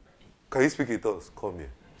 Can you speak it to us? Come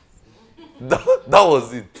here. That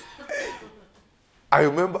was it. I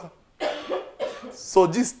remember.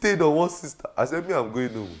 Soji stayed on one sister. I said, me, I'm going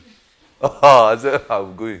home. I said,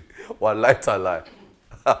 I'm going. One light a lie.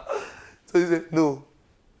 So he said, no.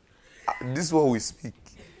 This one we speak.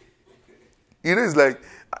 You know, it's like,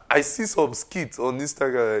 I see some skits on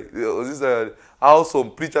Instagram, how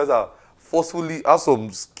some preachers are forcefully, how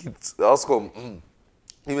some skits, how some,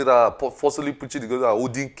 even that are forcefully preaching the gospel are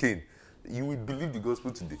holding cane. You will believe the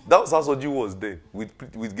gospel today. That was how Soji was then, with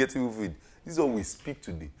getting people filled. This is what we speak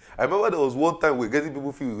today. I remember there was one time we were getting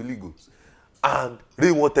people filled with Holy Ghost, and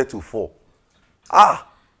rain wanted to fall.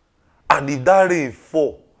 And if that rain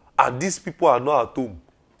fall, and these people are not at home,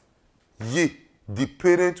 the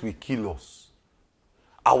parents will kill us.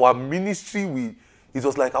 Our ministry, it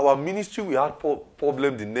was like our ministry, we had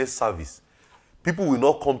problem the next service. People will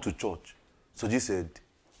not come to church. So he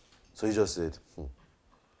just said,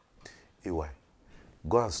 AY,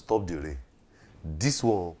 go and stop the rain. This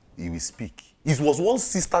one, he will speak. It was one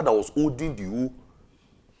sister that was holding the whole,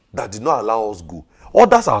 that did not allow us go.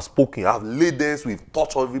 Others have spoken, have laid hands, we've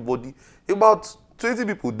touched everybody. About 20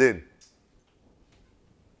 people then.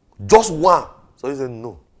 Just one. So he said,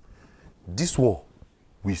 no. This one,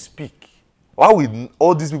 we speak. Why will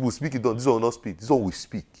all these people speak it on? This one will not speak. This one will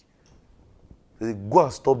speak. He said, go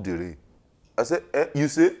and stop the rain. I said, you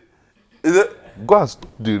say? He said, go and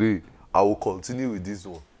stop the rain. I will continue with this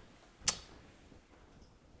one.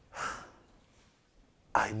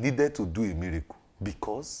 I needed to do a miracle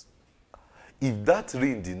because if that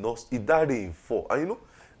rain fall, and you know,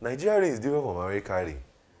 Nigeria rain is different from American rain.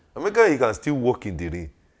 American rain, you can still walk in the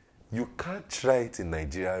rain. You can't try it in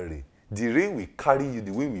Nigeria rain. The rain will carry you,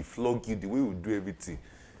 the way we flog you, the way we do everything.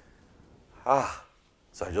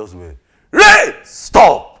 So I just went, rain,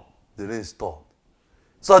 stop! The rain stopped.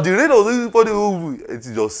 So the rain was for the whole, it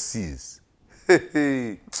just ceased.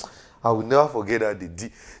 I will never forget that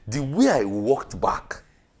day. The way I walked back,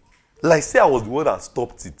 like say I was the one that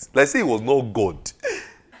stopped it. Like say it was not God.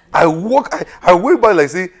 I went back like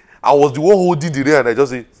say I was the one holding the rain and I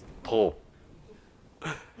just say, stop.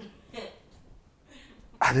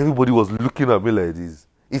 And everybody was looking at me like this.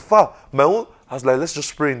 In fact, my own, I was like, let's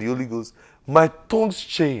just pray in the Holy Ghost. My tongues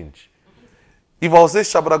change. If I was say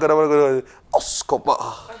Shabbat,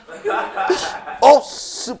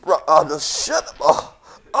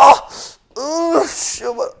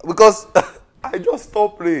 because I just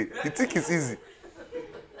stopped praying. You think it's easy.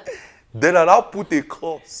 Then I now put a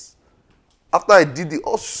clause. After I did the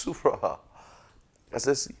I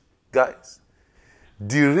said, see, guys,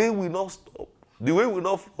 the rain will not stop. The rain will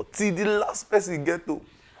not fall till the last person get to.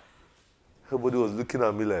 Everybody was looking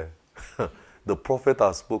at me like, the prophet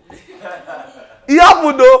has spoken. It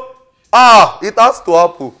happened though. It has to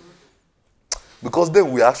happen. Because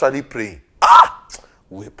then we're actually praying.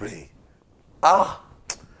 We're praying.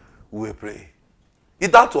 We're praying.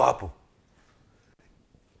 It had to happen.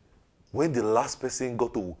 When the last person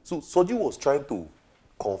got to, so Soji was trying to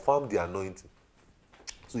confirm the anointing.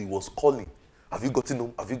 So he was calling. Have you gotten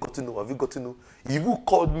home? Have you gotten home? Have you gotten home? He even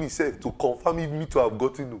called me, said, to confirm if me to have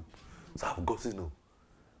gotten home. So I've gotten home.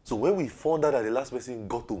 So when we found out that the last person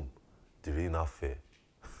got home, the rain fell.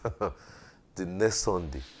 The next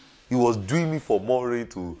Sunday, he was doing me for more rain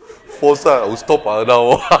to force her. I would stop another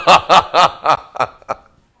one.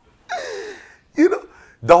 You know,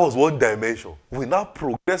 that was one dimension. We now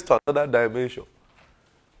progress to another dimension.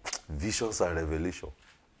 Visions and revelation.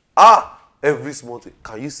 Every small thing.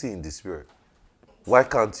 Can you see in the spirit? Why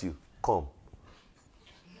can't you? Come.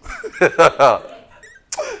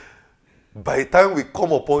 By the time we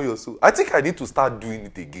come upon your soul, I think I need to start doing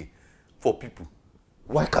it again for people.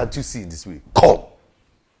 Why can't you see in this way? Come.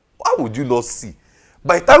 Why would you not see?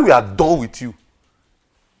 By the time we are done with you,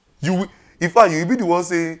 in fact, you will be the one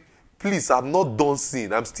saying, please, I'm not done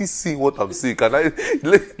seeing. I'm still seeing what I'm seeing.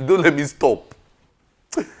 Don't let me stop.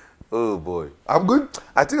 Oh boy. I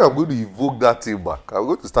think I'm going to evoke that thing back. I'm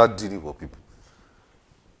going to start doing it for people.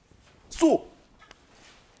 So,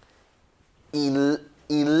 in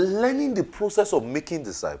learning the process of making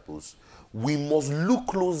disciples, we must look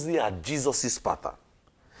closely at Jesus' pattern.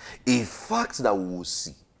 A fact that we will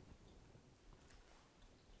see.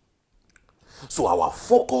 So our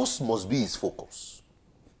focus must be his focus.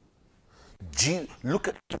 Look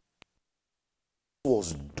at what he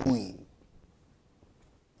was doing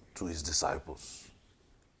to his disciples.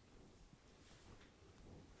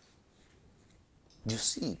 You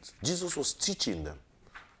see it. Jesus was teaching them.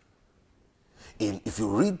 If you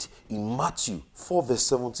read in Matthew 4 verse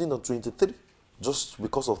 17 and 23, just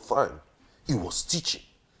because of time, he was teaching.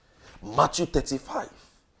 Matthew 35,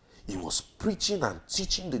 he was preaching and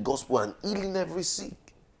teaching the gospel and healing every sick.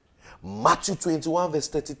 Matthew 21 verse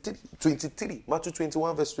 23, Matthew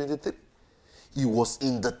 21 verse 23, he was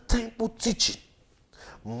in the temple teaching.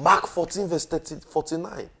 Mark 14 verse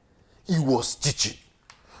 49, he was teaching.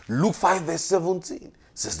 Luke 5 verse 17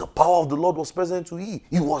 says the power of the Lord was present to heal.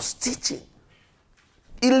 He was teaching,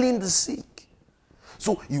 healing the sick.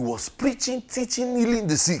 So he was preaching, teaching, healing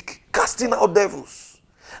the sick, casting out devils.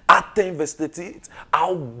 Acts 10 verse 38,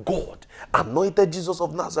 how God anointed Jesus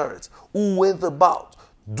of Nazareth, who went about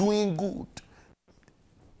doing good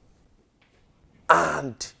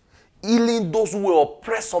and healing those who were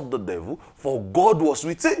oppressed of the devil, for God was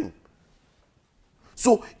with him.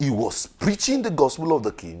 So he was preaching the gospel of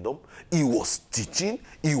the kingdom, he was teaching,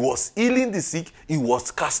 he was healing the sick, he was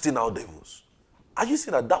casting out devils. Are you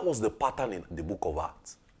seeing that was the pattern in the book of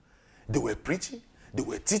Acts? They were preaching, they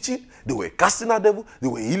were teaching, they were casting out devils, they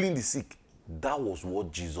were healing the sick. That was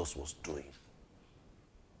what Jesus was doing.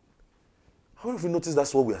 How many of you notice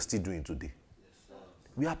that's what we are still doing today? Yes,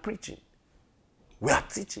 we are preaching, we are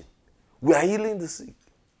teaching, we are healing the sick.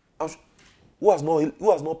 Who has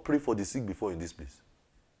not prayed for the sick before in this place?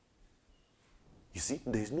 You see,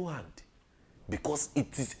 there is no hand. Because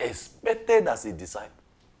it is expected as a disciple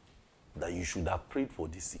that you should have prayed for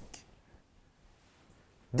the sick.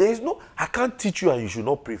 There is no, I can't teach you and you should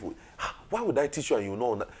not pray for it. Why would I teach you and you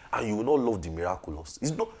will not love the miraculous?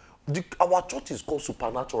 It's not, our church is called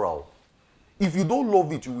supernatural. If you don't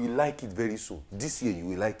love it, you will like it very soon. This year you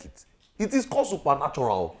will like it. It is called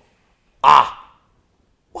supernatural. Why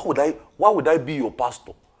would I be your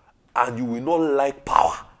pastor and you will not like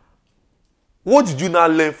power? What did you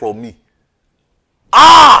not learn from me?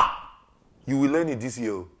 You will learn it this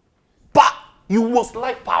year. You must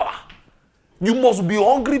like power. You must be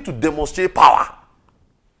hungry to demonstrate power.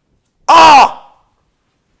 I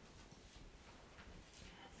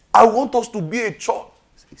want us to be a church.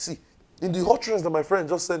 See, in the utterance that my friend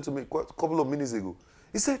just sent to me a couple of minutes ago,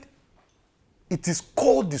 he said, it is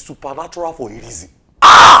called the supernatural for a reason.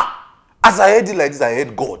 As I heard it like this, I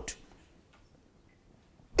heard God.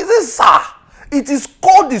 He said, sir, it is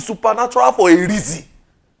called the supernatural for a reason.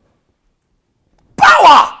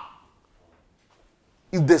 Power!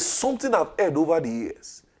 If there's something I've heard over the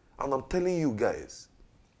years, and I'm telling you guys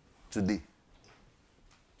today,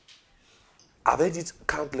 I've heard it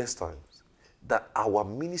countless times, that our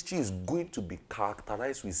ministry is going to be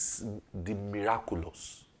characterized with the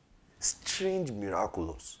miraculous. Strange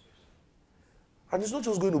miraculous. And it's not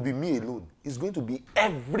just going to be me alone. It's going to be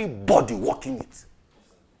everybody walking it.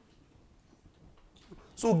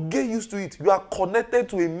 So get used to it. You are connected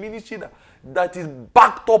to a ministry that is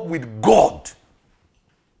backed up with God.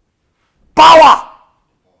 Power.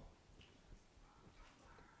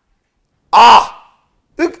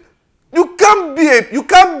 You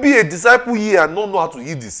can't be a disciple here and not know how to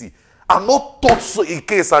heal the sick, and not touch a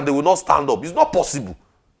case and they will not stand up. It's not possible.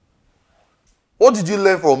 What did you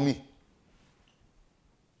learn from me?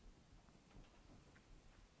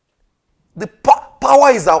 The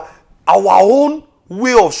power is our own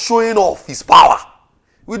way of showing off his power.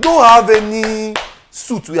 We don't have any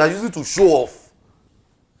suit we are using to show off.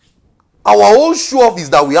 Our own show off is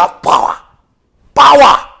that we have power.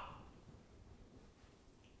 Power.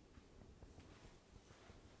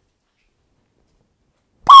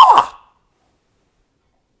 Power.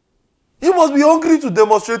 You must be hungry to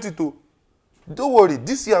demonstrate it too. Don't worry,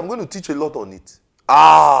 this year I'm going to teach a lot on it.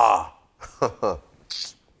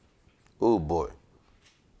 Oh boy.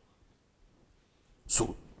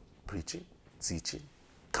 So, preaching, teaching,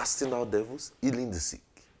 casting out devils, healing the sick.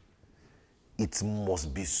 It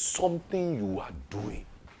must be something you are doing.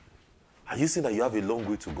 Are you seeing that you have a long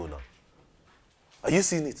way to go now? Are you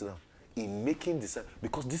seeing it now? In making disciples,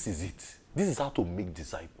 because this is it. This is how to make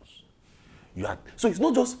disciples. So it's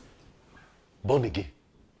not just born again.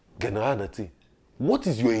 Generality. What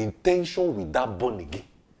is your intention with that born again?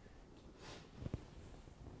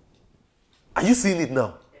 Are you seeing it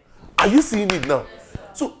now? Are you seeing it now?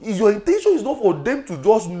 So your intention is not for them to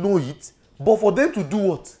just know it, but for them to do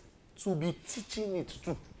what? to be teaching it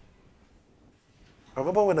too. I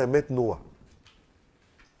remember when I met Noah,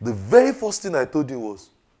 the very first thing I told him was,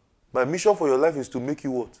 my mission for your life is to make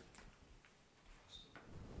you what?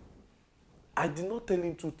 I did not tell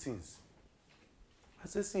him two things. I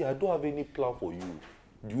said, see, I don't have any plan for you.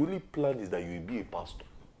 The only plan is that you will be a pastor.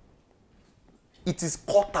 It is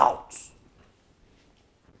cut out.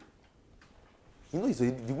 You know, he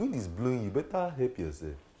said, the wind is blowing, you better help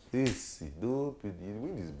yourself. Yes, don't, the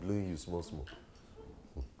wind is blowing you small.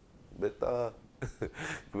 Better,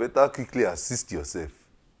 you better quickly assist yourself.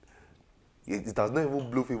 It has not even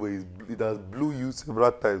blown you, it has blew you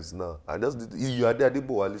several times now. I just did, you are there,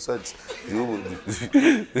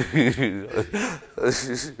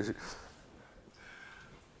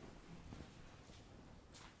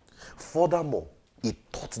 Furthermore, he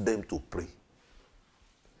taught them to pray.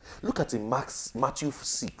 Look at in Matthew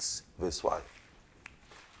 6, verse 5.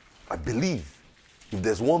 I believe if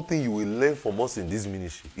there's one thing you will learn from us in this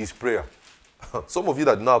ministry, is prayer. Some of you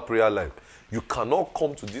that now have prayer life, you cannot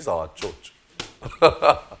come to this our church.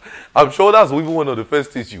 I'm sure that's even one of the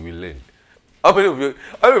first things you will learn. How many of you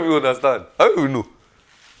understand? How many of you know?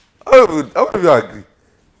 How many of you agree?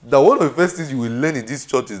 That one of the first things you will learn in this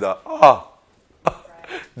church is that,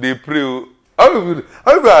 they pray. How many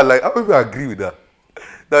of you agree with that?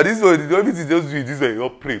 That this one, everything just do it this way. You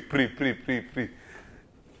pray.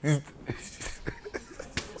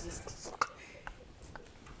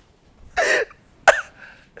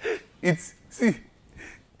 See,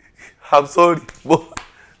 I'm sorry, but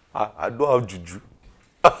I don't have juju.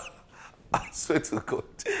 I swear to God,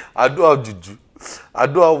 I don't have juju. I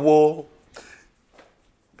don't have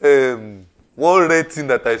one red thing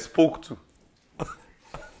that I spoke to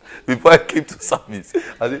before I came to service.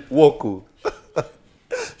 I said, walk, oh.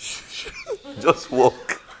 Just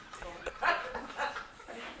walk.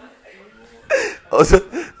 I said,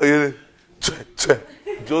 okay,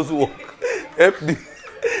 just walk. Help me.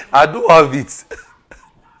 I don't have it.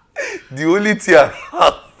 The only thing I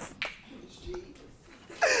have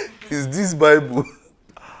is this Bible.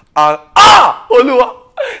 And Oluwa,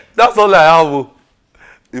 that's all I have.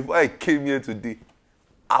 Before I came here today,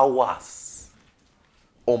 hours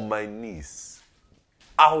on my knees,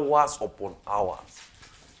 hours upon hours,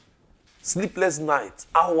 sleepless nights,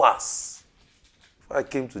 hours. Before I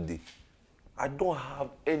came today, I don't have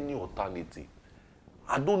any alternative.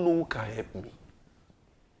 I don't know who can help me.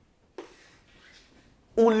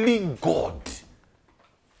 Only God.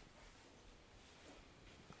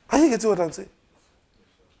 Are you getting what I'm saying?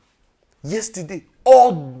 Yesterday,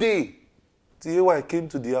 all day, till I came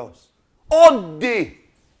to the house, all day,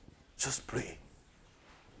 just pray.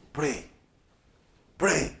 I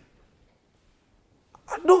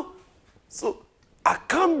know. So, I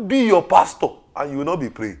can't be your pastor and you will not be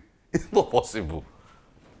praying. It's not possible.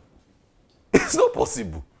 It's not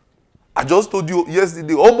possible. I just told you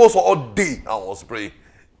yesterday, almost all day I was praying.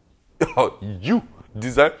 You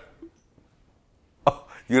desire.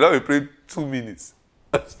 You now be praying 2 minutes.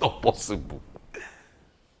 That's not possible.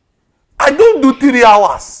 I don't do 3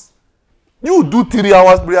 hours. You do 3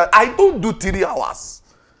 hours prayer. I don't do 3 hours.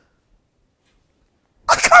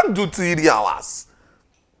 I can't do 3 hours.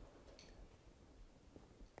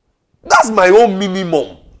 That's my own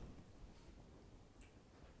minimum.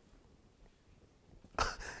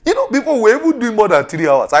 You know, before we were even doing more than 3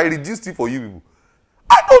 hours. I reduced it for you people.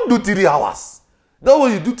 I don't do 3 hours. That's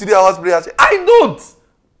when you do 3 hours prayer. I don't.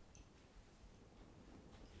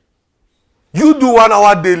 You do 1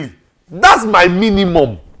 hour daily. That's my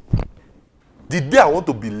minimum. The day I want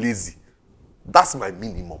to be lazy, that's my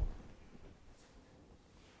minimum.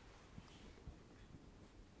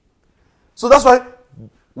 So that's why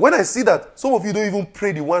when I see that some of you don't even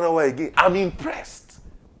pray the 1 hour again, I'm impressed.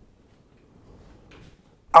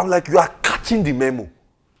 I'm like, you are catching the memo.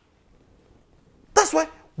 That's why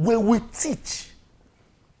when we teach,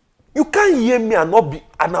 you can't hear me and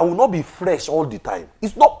I will not be fresh all the time.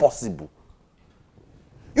 It's not possible.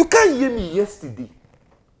 You can't hear me yesterday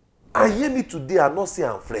and hear me today and not say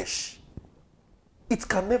I'm fresh. It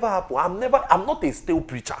can never happen. I'm not a stale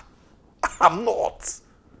preacher. I'm not.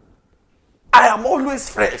 I am always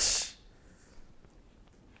fresh.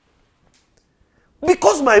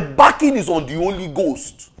 Because my backing is on the Holy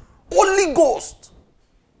Ghost. Holy Ghost.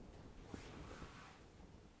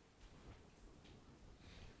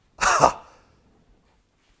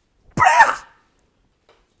 Prayer.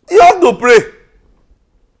 You have to pray.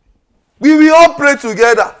 We will all pray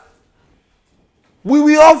together. We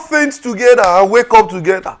will all faint together and wake up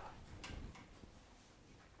together.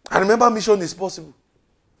 I remember Mission is Possible.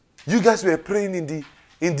 You guys were praying in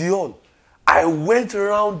the hall. I went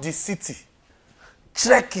around the city.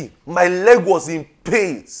 trekking. My leg was in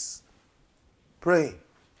pains. Praying.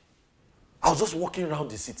 I was just walking around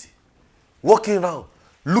the city. Walking around.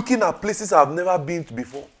 Looking at places I've never been to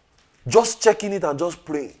before. Just checking it and just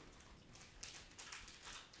praying.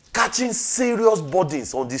 Catching serious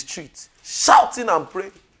burdens on the street. Shouting and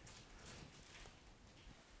praying.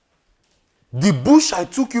 The bush I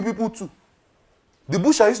took you people to. The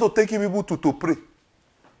bush I used to take you people to pray.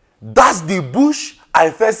 That's the bush I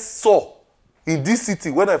first saw in this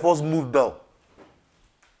city when I first moved down.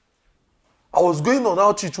 I was going on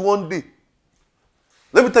outreach one day.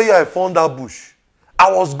 Let me tell you how I found that bush.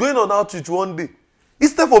 I was going on outreach one day.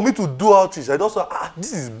 Instead for me to do outreach, I just thought,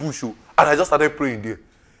 this is bush. And I just started praying there.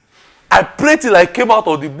 I prayed till I came out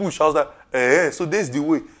of the bush. I was like, so there's the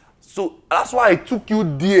way. So that's why I took you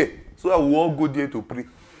there. So that we all go there to pray.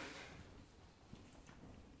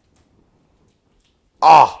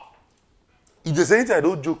 If there's anything I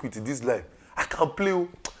don't joke with in this life, I can play.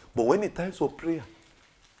 But when it's time for prayer.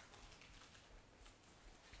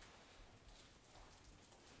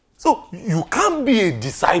 So you can't be a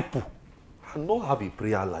disciple and not have a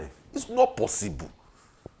prayer life. It's not possible.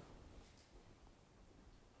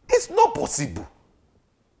 It's not possible.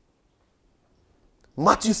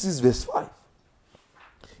 Matthew 6 verse 5.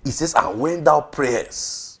 It says, and when thou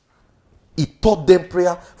prayers. He taught them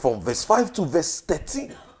prayer from verse 5 to verse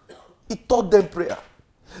 13. He taught them prayer.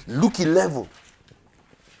 Luke 11.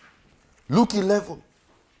 Luke 11.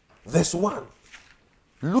 Verse 1.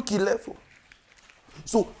 Luke 11.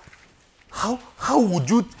 So, how would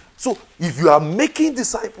you... So, if you are making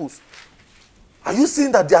disciples, are you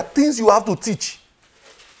saying that there are things you have to teach?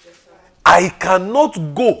 Yes, I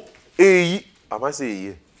cannot go a year. Am I saying a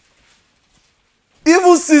year?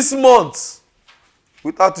 Even 6 months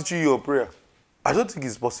without teaching you your prayer. I don't think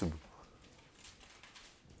it's possible.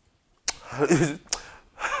 I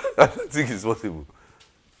don't think it's possible.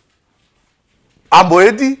 I'm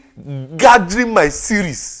already gathering my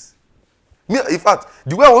series. In fact,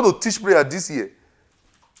 the way I want to teach prayer this year,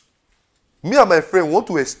 me and my friend want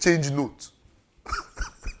to exchange notes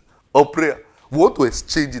on prayer. We want to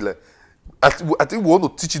exchange it. I think we want to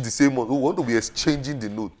teach it the same month. We want to be exchanging the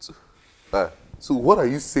notes. So what are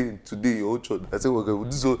you saying today in your own church? I said,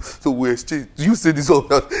 okay, so we exchange. You say this all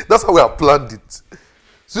that. That's how we have planned it.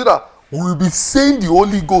 So that we will be saying the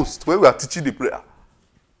Holy Ghost when we are teaching the prayer.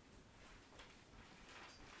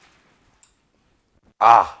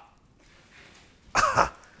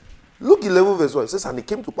 Luke 11 verse 1. It says, and it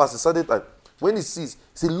came to pass a certain time when he sees, he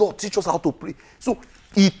said, Lord, teach us how to pray. So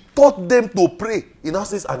he taught them to pray. He now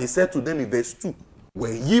says, and he said to them in verse 2,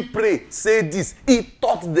 when ye pray, say this. He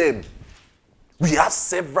taught them. We have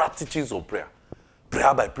several teachings on prayer.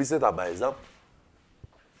 Prayer by precept and by example.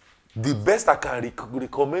 The best I can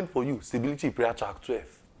recommend for you, Stability Prayer Track 12.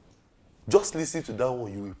 Just listen to that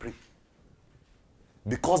one, you will pray.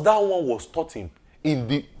 Because that one was taught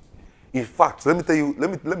in fact, let me tell you,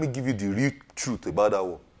 let me give you the real truth about that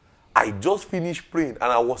one. I just finished praying and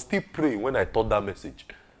I was still praying when I taught that message.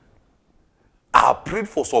 I prayed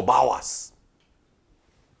for some hours.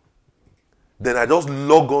 Then I just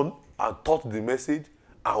logged on and taught the message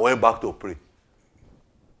and went back to pray.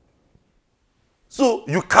 So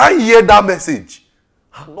you can't hear that message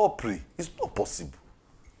and not pray. It's not possible.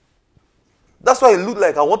 That's why it looked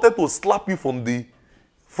like I wanted to slap you from the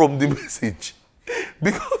message.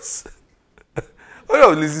 Because when I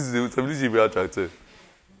was listening to the Stability Prayer Track 12,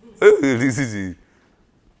 I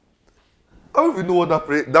don't even know what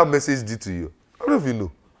that message did to you. I don't even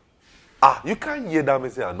know. You can't hear that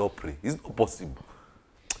message and not pray. It's not possible.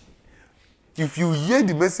 If you hear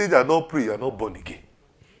the message and not pray, you are not born again.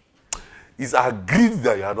 It's agreed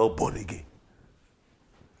that you are not born again.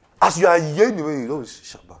 As you are hearing the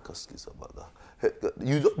message,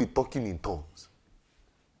 you don't be talking in tongues.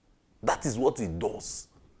 That is what it does.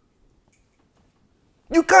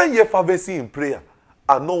 You can't hear fervency in prayer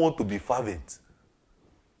and not want to be fervent.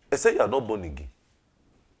 Except you are not born again.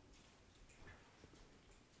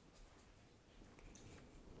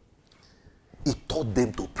 He taught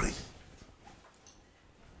them to pray.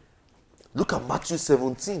 Look at Matthew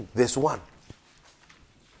 17, verse 1.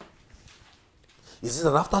 He says,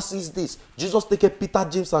 and after 6 days, Jesus taketh Peter,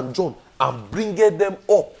 James, and John and bringeth them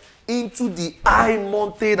up into the high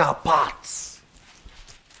mountain apart.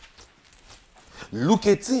 Luke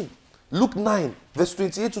 18, Luke 9, verse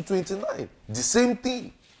 28 to 29. The same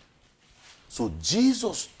thing. So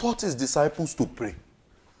Jesus taught his disciples to pray.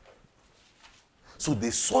 So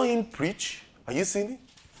they saw him preach. Are you seeing it?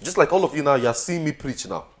 Just like all of you now, you are seeing me preach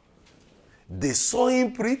now. They saw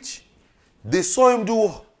him preach. They saw him do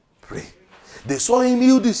what? Pray. They saw him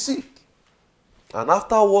heal the sick. And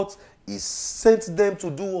afterwards, He sent them to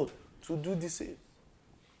do what? To do the same.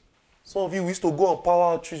 Some of you used to go on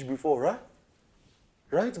power outreach before, right?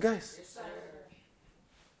 Right, guys? Yes, sir.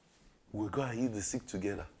 We go and heal the sick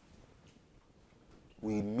together.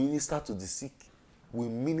 We minister to the sick. We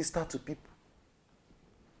minister to people.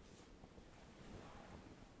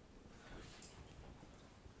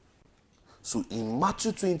 So in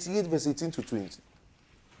Matthew 28, verse 18 to 20,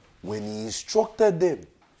 when he instructed them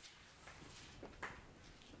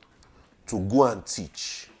to go and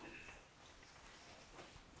teach,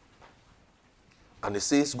 and he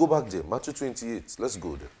says, go back there, Matthew 28, let's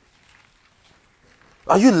go there.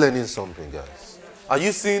 Are you learning something, guys? Are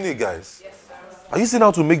you seeing it, guys? Yes, sir. Are you seeing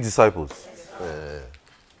how to make disciples?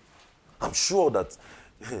 I'm sure that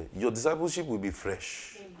your discipleship will be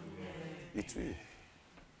fresh. It will.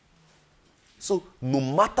 So, no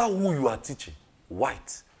matter who you are teaching,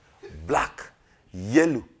 white, black,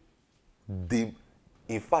 yellow,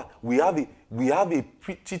 in fact, we have a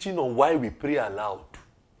teaching on why we pray aloud.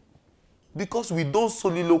 Because we don't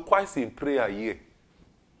soliloquize in prayer here.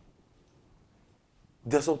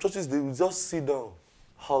 There are some churches, they will just sit down.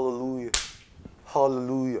 Hallelujah.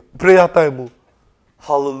 Hallelujah. Prayer time. Oh.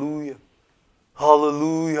 Hallelujah.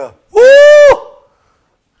 Hallelujah. Oh!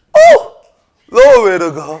 Oh! Glory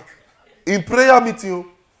to God. In prayer meeting.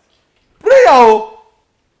 Prayer. Oh!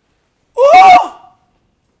 Oh!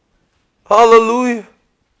 Hallelujah.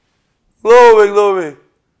 Glory, glory.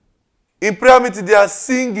 In prayer meeting, they are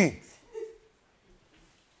singing.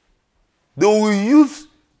 They will use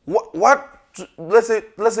let's say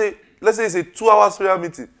it's a 2 hours prayer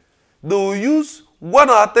meeting. They will use 1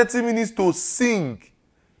 hour 30 minutes to sing.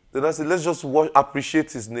 Then I say, let's just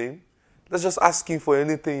appreciate his name. Let's just ask him for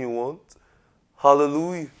anything you want.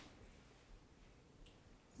 Hallelujah.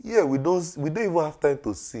 Yeah, we don't even have time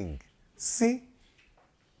to sing. See?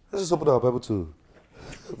 Let's just open our Bible to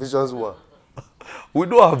Ephesians 1. We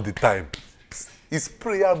don't have the time. It's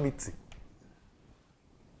prayer meeting.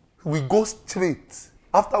 We go straight.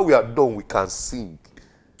 After we are done, we can sing.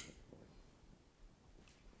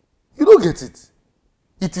 You don't get it.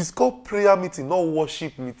 It is called prayer meeting, not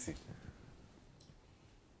worship meeting.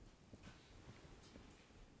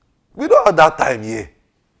 We don't have that time here.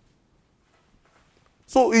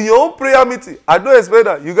 So in your own prayer meeting, I don't expect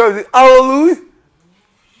that you guys say, hallelujah.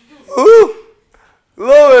 Ooh,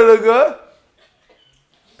 glory to God.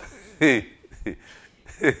 Hey,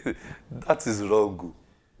 that is wrong.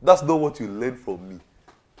 That's not what you learned from me.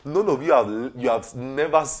 None of you have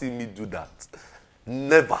never seen me do that.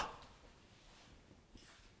 Never.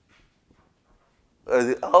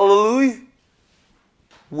 Hallelujah.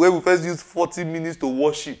 When we first used 40 minutes to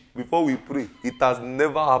worship before we pray, it has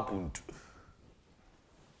never happened.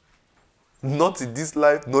 Not in this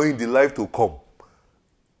life, nor in the life to come.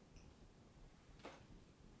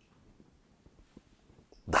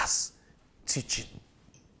 That's teaching.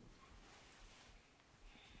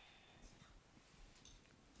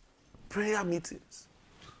 Prayer meetings.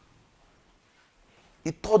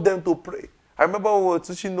 He taught them to pray. I remember when we were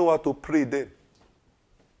teaching Noah to pray then.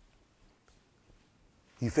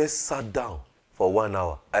 He first sat down for 1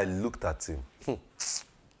 hour. I looked at him.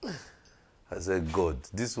 I said, God,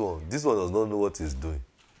 this one does not know what he's doing.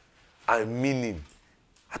 I mean him.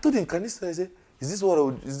 I told him, can you say, I said, is this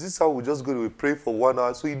how we're just going to pray for 1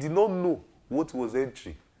 hour? So he did not know what was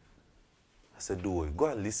entering. I said, don't worry, go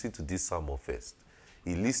and listen to this sermon first.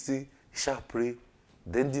 He listened, he shall pray.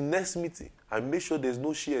 Then the next meeting, I make sure there's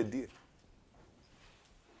no share there.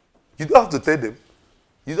 You don't have to tell them.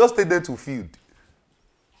 You just take them to field.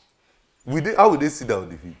 How would they sit down on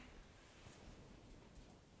the field?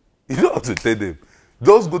 You don't have to tell them.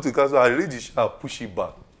 Just go to council and arrange the share and push it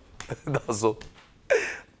back. That's all.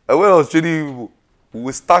 And when I was training people, we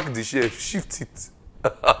will stack the share, shift it.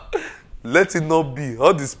 Let it not be.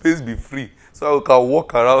 All the space be free. So we can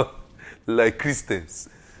walk around like Christians.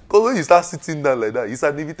 Because when you start sitting down like that, it's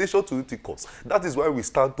an invitation to Eutychus. That is why we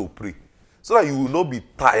stand to pray. So that you will not be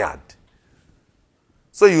tired.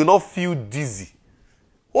 So you will not feel dizzy.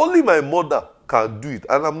 Only my mother can do it.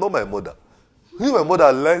 And I'm not my mother. When my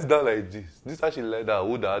mother lies down like this, this is how she lies down,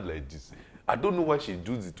 hold her hand like this. I don't know why she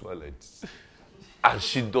does it to her like this. And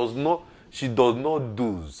she does not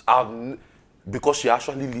doze. Because she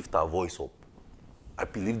actually lifts her voice up. I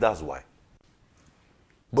believe that's why.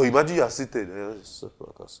 But imagine you are seated.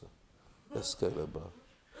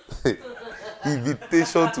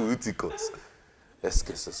 Invitation to Eutychus. It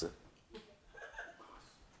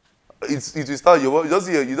will start. You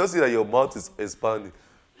just see that your mouth is expanding.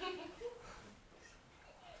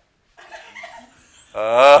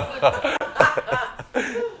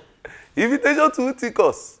 Invitation to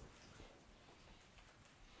Eutychus.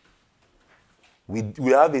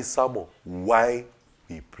 we have a sermon why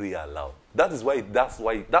we pray aloud. That's why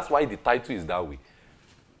the title is that way.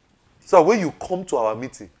 So when you come to our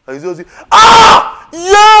meeting and you just say, ah,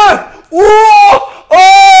 yeah, whoa,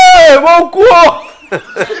 oh,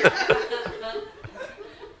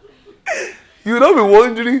 you don't be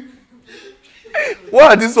wondering, why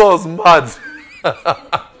are these ones mad?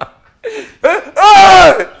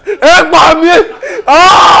 Hey, mommy,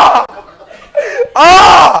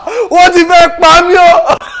 what if I mommy?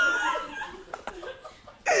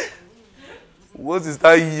 Once you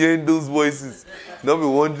start hearing those voices, don't be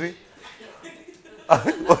wondering.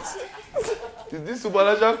 Is this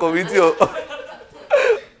supernatural committee or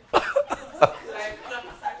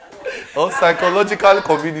psychological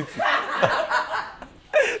community?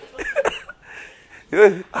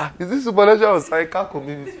 Is this supernatural or psychical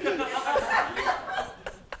community?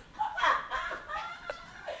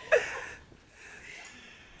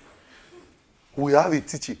 We have a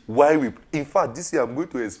teaching why we. In fact, this year I'm going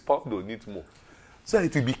to expound on it more, so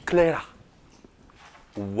it will be clearer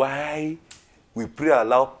why we pray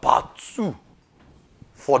aloud. Part 2,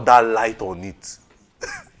 for that light on it.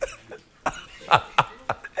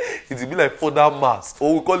 It will be like further mass,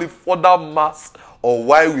 or we call it further mass, or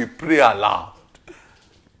why we pray aloud.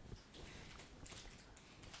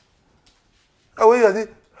 And when you say,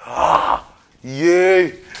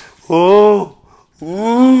 yay, oh,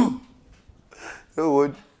 ooh. No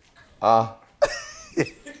one. I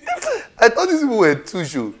thought these people were too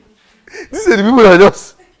sure. These are the people that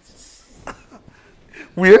just.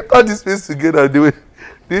 We entered this place together.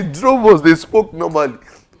 They drove us. They spoke normally.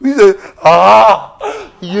 We said,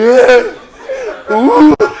 yeah,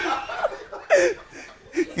 ooh.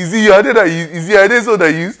 You see, you are there. You see, I did so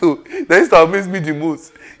that used to amaze me the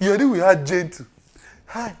most. You are there. We had gentle.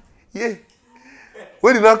 Hi, yeah.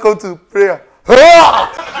 When did I come to prayer?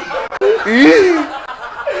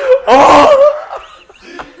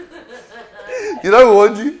 You know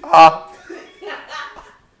what?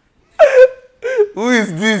 Who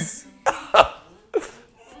is this?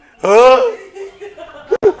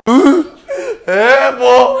 Hey,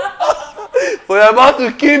 boy. We're about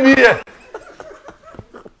to kill me here.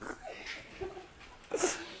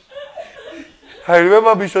 I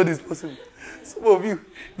remember being sure this possible. Some of you,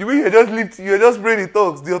 the way you are just praying in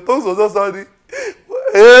tongues. Your tongues was just sounding.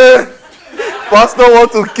 Hey, pastor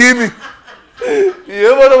want to kill me.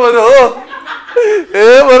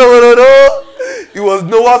 It was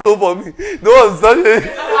Noah's home for me. Noah was standing.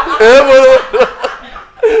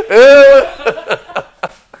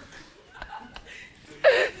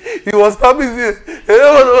 He was stabbing me.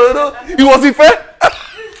 He was in fair.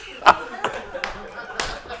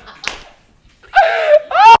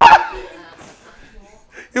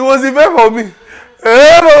 He was in fair for me.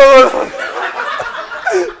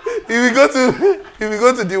 He will go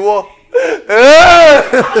to the wall.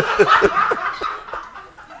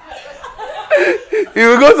 He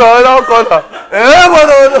will go to another corner.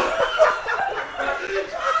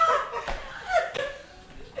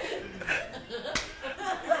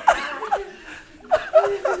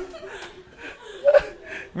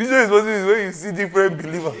 Vision is what it is when you see different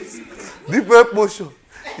believers, different motion.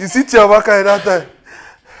 You see Chiamaka at that time.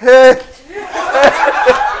 Hey.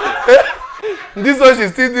 This one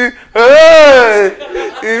she's still doing. Hey!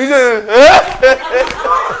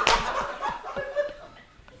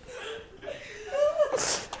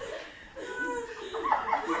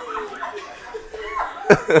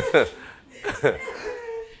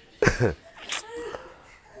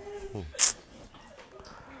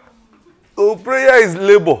 So prayer is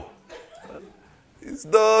labor. It's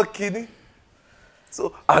not kidding.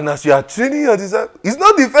 So, and as you are training your disciples, it's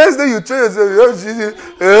not the first day you train yourself.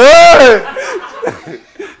 Hey!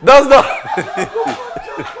 That's not.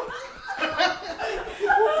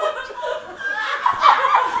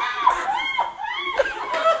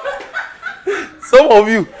 Some of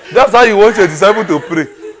you, that's how you want your disciple to pray.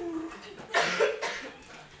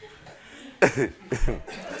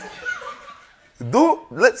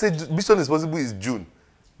 Let's say mission is possible is June.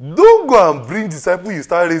 Don't go and bring disciples you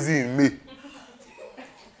start raising in May.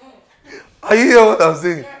 Are you hearing what I'm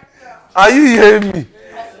saying? Are you hearing me?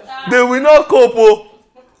 They will not cope.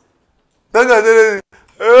 And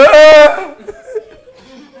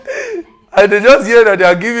they just hear that they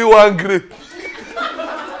are giving one grape.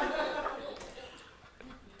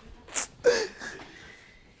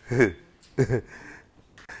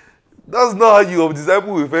 That's not how your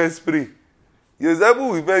disciple will first pray. Your disciple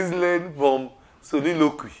will first learn from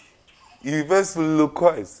soliloquy. He will first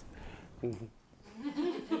soliloquize.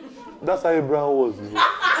 That's how Abraham was.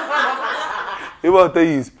 He will tell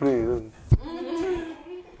you he's praying.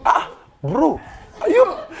 Bro, Are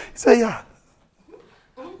you? He said, yeah.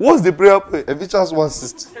 What's the prayer point? Ephesians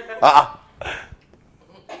 1:60.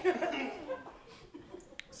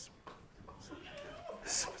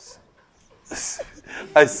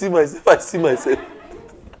 I see myself.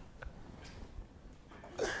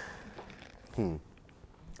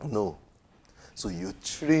 No. So you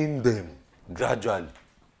train them gradually.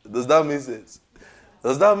 Does that make sense?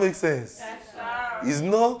 Yes,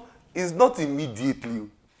 it's not immediately.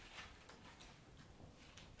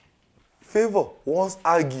 Favor once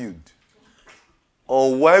argued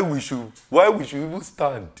on why we should even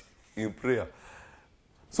stand in prayer.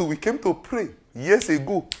 So we came to pray years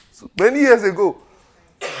ago. So many years ago.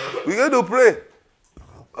 We came to pray.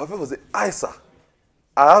 My friend said, Isa,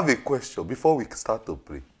 I have a question before we start to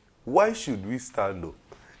pray. Why should we stand up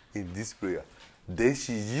in this prayer? Then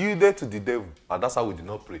she yielded to the devil, and that's how we did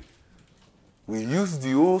not pray. We used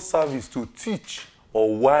the whole service to teach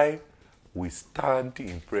on why we stand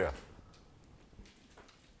in prayer.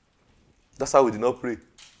 That's how we did not pray.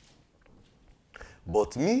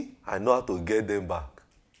 But me, I know how to get them back.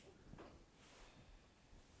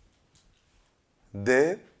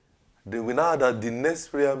 Then we now had at the next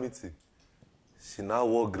prayer meeting. She now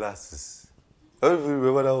wore glasses. Everybody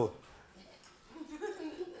remember that one?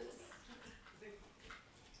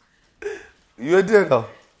 You were there now?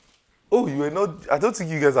 Oh, you were not. I don't think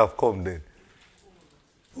you guys have come then.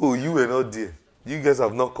 Oh, you were not there. You guys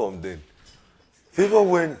have not come then. Favor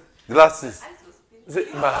when glasses.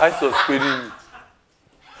 My eyes was paining me.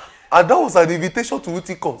 And that was an invitation to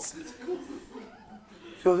Uti concert.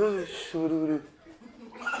 She was just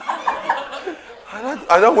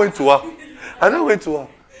I don't went to her.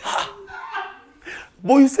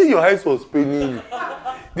 But you say your eyes was paining you.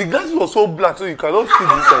 The glasses was so black, so you cannot see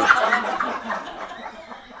this side.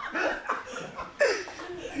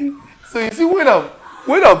 So you see, when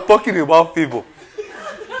I'm talking about favor,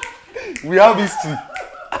 we have history.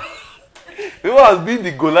 Favor has been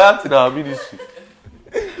the Goliath in our ministry.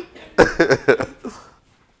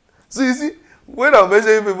 So you see, when I'm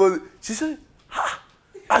mentioning favor, she said,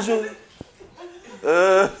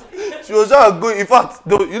 she was just going. In fact,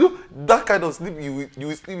 you know, that kind of sleep, you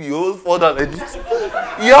will sleep, you always fall down like this.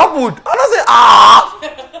 It happened. And I said,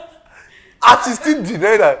 and she still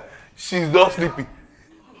denied that she's not sleeping.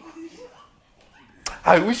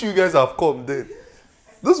 I wish you guys have come then.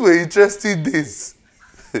 Those were interesting days.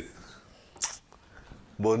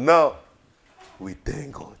 But now, we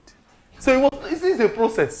thank God. So it's a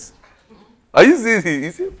process. Are you seeing it?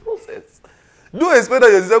 It's a process. Don't expect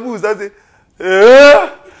that your disciple will start saying,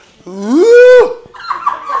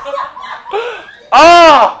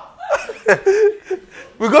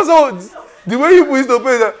 because the way you used to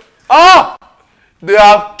pray that, they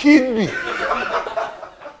have killed me.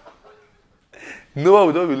 No one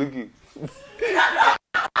would not be looking.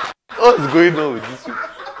 What's going on with this people?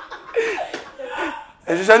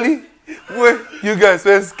 Especially when you guys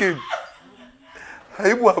first came.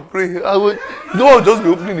 And people are praying. No one will just be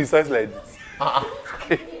opening his eyes like this.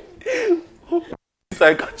 It's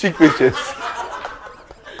like catching patience.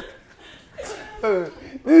 This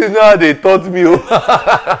is not how they taught me.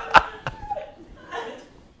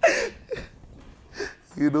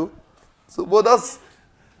 You know? So,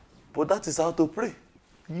 but that is how to pray.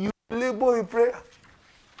 You labor in prayer.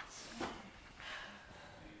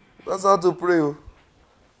 That's how to pray. You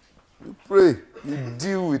pray. You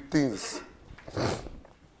deal with things.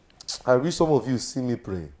 I wish some of you see me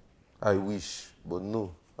pray. I wish, but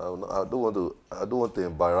no. I don't want to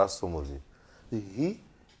embarrass some of you.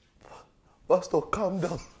 Pastor, calm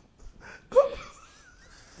down.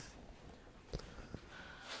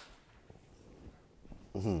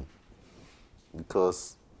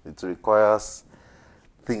 Because it requires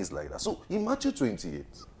things like that. So in Matthew 28,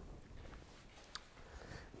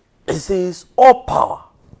 it says, all power.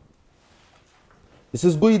 It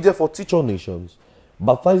says, go ye therefore, teach all nations,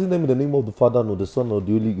 baptizing them in the name of the Father, and of the Son, and of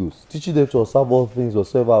the Holy Ghost, teaching them to observe all things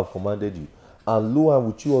whatsoever I have commanded you. And lo, I am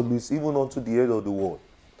with you always, even unto the end of the world.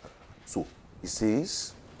 So, it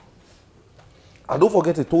says, and don't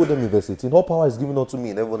forget, he told them in verse 18, all power is given unto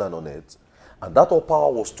me in heaven and on earth. And that all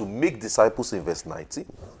power was to make disciples in verse 19.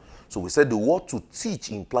 So we said the word to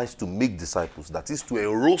teach implies to make disciples. That is to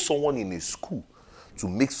enroll someone in a school, to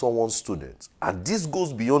make someone student. And this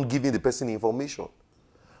goes beyond giving the person information,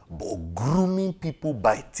 but grooming people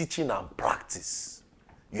by teaching and practice.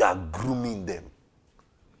 You are grooming them.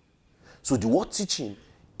 So the word teaching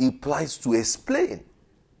implies to explain.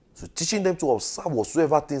 So teaching them to observe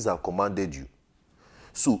whatsoever things I have commanded you.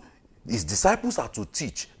 So his disciples are to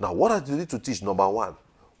teach. Now, what are they to teach? Number one,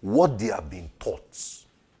 what they have been taught.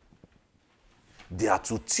 They are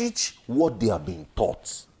to teach what they are being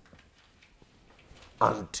taught.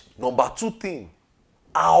 And number 2 thing,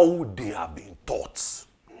 how they are being taught.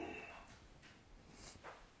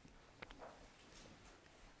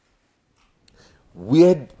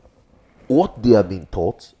 What they are being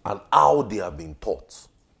taught and how they are being taught.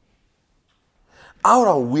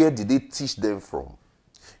 How and where did they teach them from?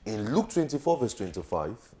 In Luke 24 verse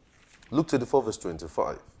 25, Luke 24 verse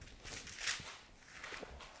 25,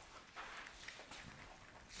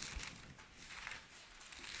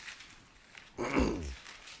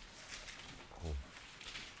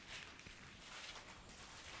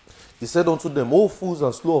 he said unto them, O fools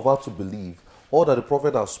and slow of heart to believe all that the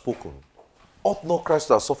prophet has spoken. Ought not Christ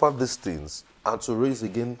to have suffered these things and to rise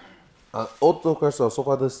again? And ought not Christ to have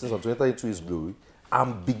suffered these things and to enter into his glory?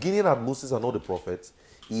 And beginning at Moses and all the prophets,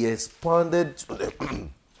 he expanded to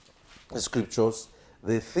the scriptures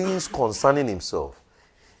the things concerning himself.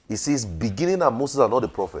 He says, beginning at Moses and all the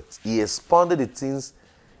prophets, he expanded the things,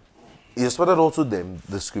 he expanded also them,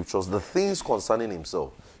 the scriptures, the things concerning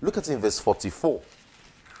himself. Look at it in verse 44.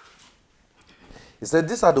 He said,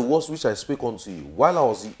 these are the words which I spake unto you while I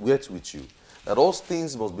was yet with you, that all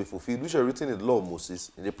things must be fulfilled, which are written in the law of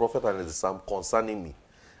Moses, in the prophet and in the psalm concerning me.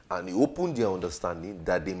 And he opened their understanding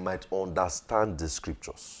that they might understand the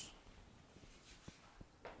scriptures.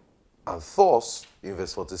 And thus, in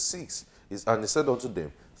verse 46, and he said unto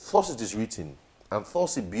them, thus it is written, and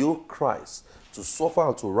thus he beheld Christ to suffer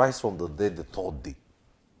and to rise from the dead the 3rd day.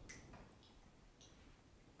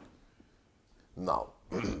 Now,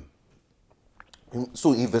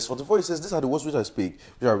 so in verse 44, he says, these are the words which I speak,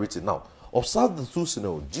 which are written. Now, observe the 2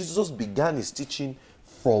 scenarios. Jesus began his teaching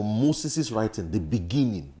from Moses' writing, the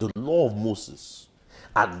beginning, the law of Moses.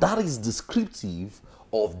 And that is descriptive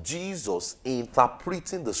of Jesus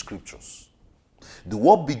interpreting the scriptures. The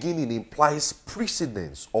word beginning implies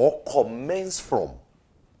precedence or commence from.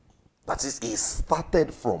 That is, he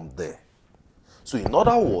started from there. So in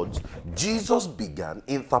other words, Jesus began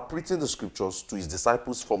interpreting the scriptures to his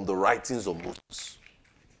disciples from the writings of Moses.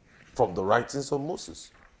 From the writings of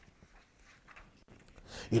Moses.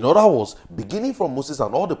 In other words, beginning from Moses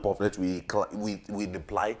and all the prophets, we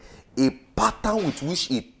imply a pattern with which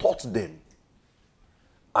he taught them.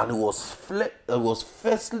 And it was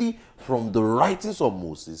firstly from the writings of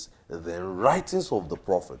Moses, then writings of the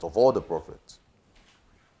prophet, of all the prophets.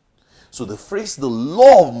 So the phrase, the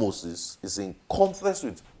law of Moses, is in context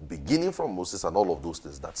with beginning from Moses and all of those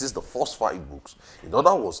things. That is the first 5 books. In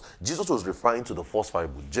other words, Jesus was referring to the first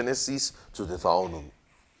 5 books, Genesis to Deuteronomy.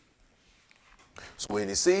 So when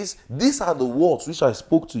he says, these are the words which I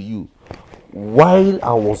spoke to you while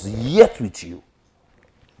I was yet with you.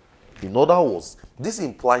 In other words, this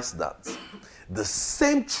implies that the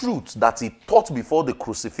same truth that he taught before the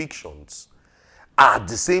crucifixions are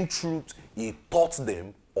the same truth he taught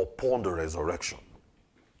them upon the resurrection.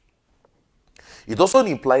 It also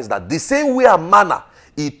implies that the same way and manner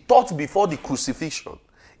he taught before the crucifixion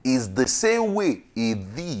is the same way he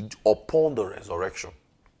did upon the resurrection.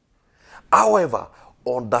 However,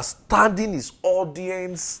 understanding his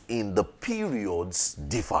audience in the periods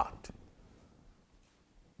differed.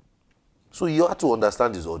 So he had to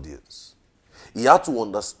understand his audience. He had to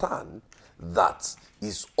understand that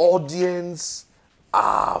his audience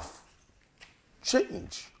have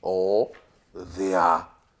changed, or they are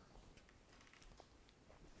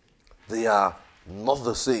not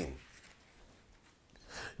the same.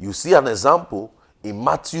 You see an example in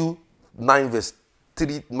Matthew 19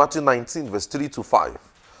 verse 3 to 5,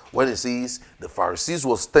 when it says the Pharisees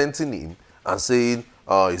was tempting him and saying,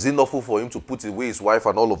 is it lawful for him to put away his wife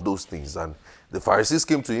and all of those things? And the Pharisees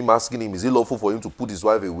came to him asking him, is it lawful for him to put his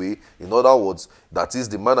wife away? In other words, that is,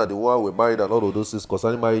 the man and the woman were married and all of those things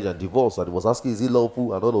concerning marriage and divorce. And he was asking, is it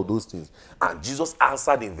lawful and all of those things? And Jesus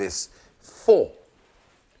answered in verse 4.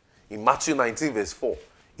 In Matthew 19 verse 4,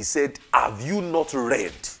 he said, have you not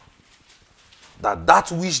read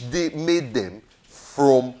that which they made them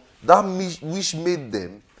from, that which made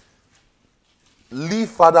them leave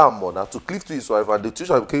father and mother to cleave to his wife, and the two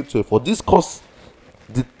shall become two. For this cause,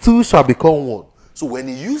 the two shall become one. So when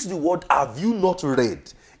he used the word, have you not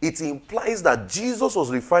read? It implies that Jesus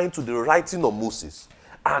was referring to the writing of Moses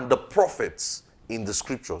and the prophets in the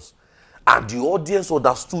scriptures. And the audience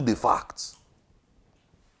understood the facts.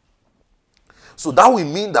 So that will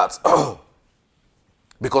mean that,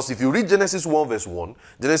 because if you read Genesis 1 verse 1,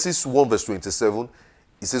 Genesis 1 verse 27,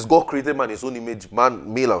 it says God created man in his own image,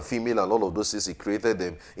 man, male and female, and all of those things, he created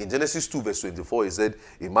them. In Genesis 2 verse 24, he said,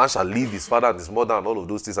 a man shall leave his father and his mother and all of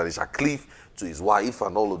those things, and he shall cleave to his wife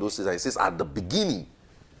and all of those things. And he says at the beginning,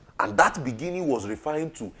 and that beginning was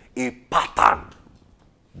referring to a pattern.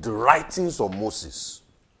 the writings of Moses.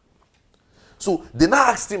 So they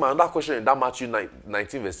now asked him another question in that Matthew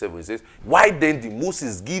 19 verse 7. It says, why then did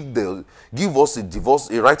Moses give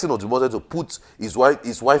us a writing of divorce to put his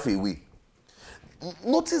wife away?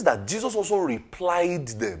 Notice that Jesus also replied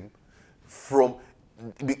them from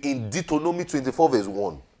in Deuteronomy 24 verse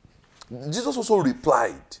 1. Jesus also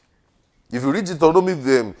replied. If you read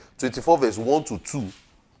Deuteronomy 24 verse 1 to 2,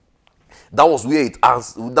 that was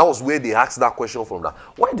where they asked that question from. That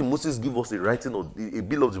why did Moses give us a writing or a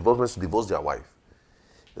bill of divorcement to divorce their wife?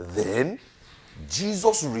 Then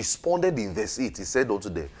Jesus responded in verse 8. He said unto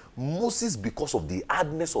them, Moses, because of the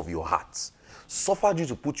hardness of your hearts, suffered you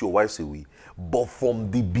to put your wives away, but from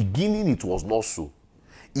the beginning it was not so.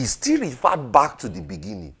 He still referred back to the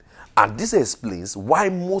beginning, and this explains why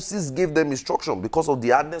Moses gave them instruction, because of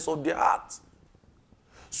the hardness of their hearts.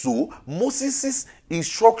 So Moses'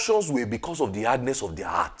 instructions were because of the hardness of their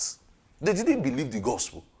hearts. They didn't believe the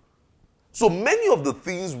gospel. So many of the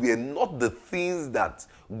things were not the things that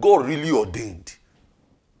God really ordained.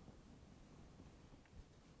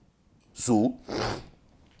 So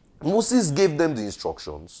Moses gave them the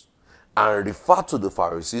instructions and referred to the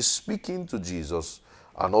Pharisees speaking to Jesus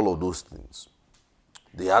and all of those things.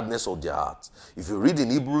 The hardness of their hearts. If you read in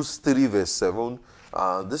Hebrews 3 verse 7,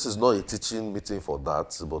 this is not a teaching meeting for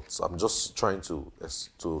that, but I'm just trying to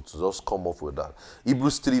just come up with that.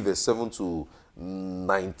 Hebrews 3 verse 7 to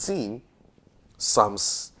 19,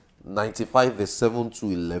 Psalms 95 verse 7 to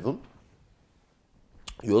 11.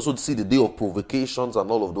 You also see the day of provocations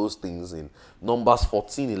and all of those things in Numbers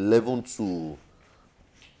 14, 11 to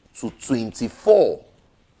 24,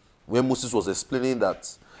 where Moses was explaining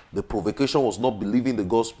that the provocation was not believing the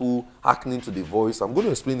gospel, hearkening to the voice. I'm going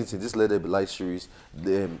to explain it in this Let There Be Light series,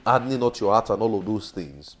 hardening not your heart and all of those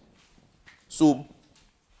things. So,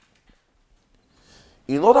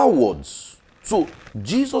 in other words, so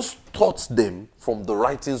Jesus taught them from the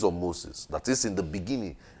writings of Moses, that is in the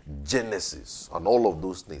beginning, Genesis and all of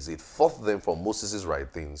those things. It taught them from Moses'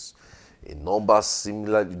 writings in Numbers,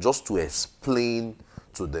 similarly, just to explain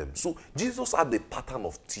to them. So Jesus had a pattern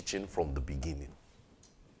of teaching from the beginning.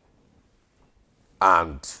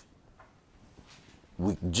 And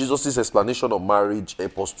with Jesus' explanation of marriage,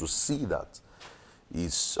 help us to see that.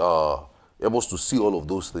 Help us to see all of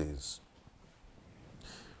those things.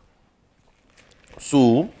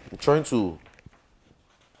 So, I'm trying to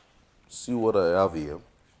see what I have here.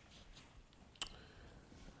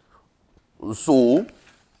 So,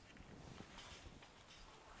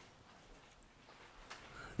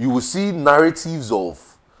 you will see narratives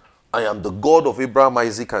of, I am the God of Abraham,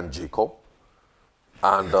 Isaac, and Jacob.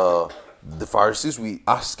 And the Pharisees, we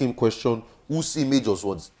ask him question, whose image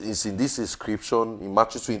is in this inscription in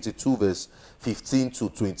Matthew 22 verse 15 to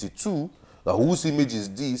 22, whose image is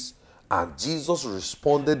this? And Jesus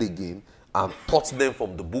responded again and taught them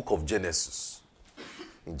from the book of Genesis.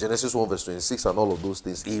 In Genesis 1 verse 26 and all of those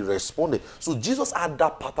things, he responded. So Jesus had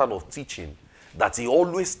that pattern of teaching that he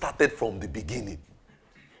always started from the beginning.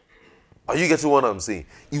 Are you getting what I'm saying?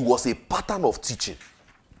 It was a pattern of teaching.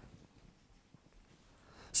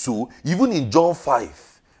 So, even in John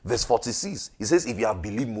 5, verse 46, he says, if you have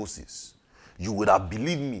believed Moses, you would have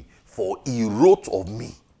believed me, for he wrote of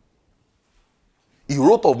me. He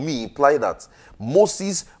wrote of me implied that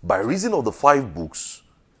Moses, by reason of the 5 books,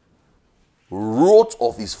 wrote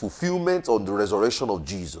of his fulfillment on the resurrection of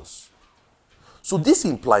Jesus. So this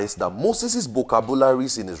implies that Moses'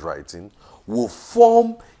 vocabularies in his writing will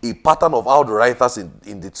form a pattern of how the writers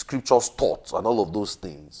in the scriptures taught and all of those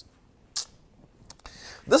things.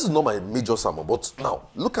 This is not my major sermon, but now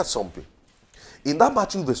look at something. In that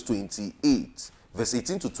Matthew verse 28, verse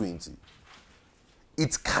 18 to 20,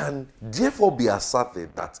 it can therefore be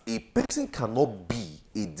asserted that a person cannot be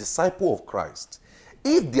a disciple of Christ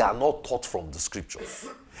if they are not taught from the scriptures.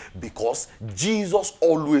 Because Jesus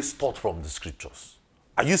always taught from the scriptures.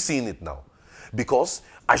 Are you seeing it now? Because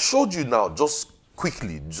I showed you now, just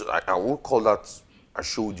quickly, I won't call that I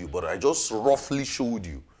showed you, but I just roughly showed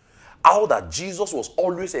you how that Jesus was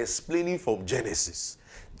always explaining from Genesis,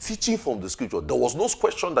 teaching from the scripture. There was no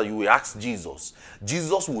question that you will ask Jesus.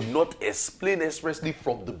 Jesus would not explain expressly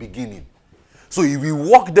from the beginning. So he will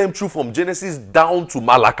walk them through from Genesis down to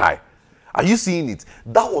Malachi. Are you seeing it?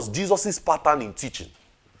 That was Jesus' pattern in teaching.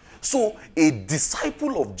 So a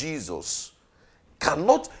disciple of Jesus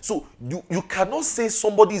cannot, so you cannot say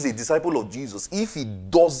somebody is a disciple of Jesus if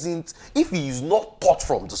he is not taught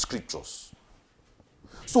from the scriptures.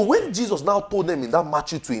 So when Jesus now told them in that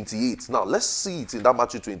Matthew 28, now let's see it in that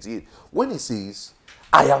Matthew 28, when he says,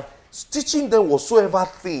 I am teaching them whatsoever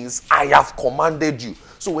things I have commanded you.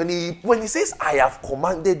 So when he says I have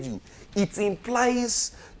commanded you, It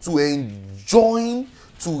implies to enjoin,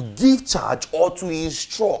 to give charge, or to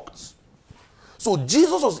instruct. So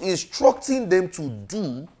Jesus was instructing them to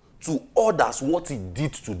do to others what he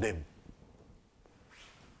did to them.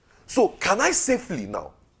 So can I safely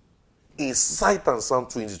now, in sight and Psalm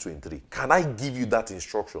 20:23, can I give you that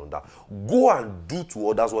instruction that go and do to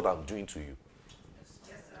others what I'm doing to you?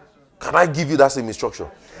 Can I give you that same instruction?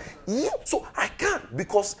 Yeah, so I can't,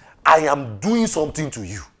 because I am doing something to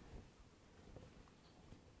you.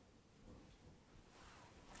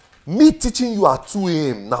 Me teaching you at 2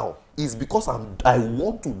 a.m. now is because I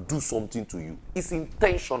want to do something to you. It's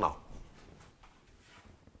intentional.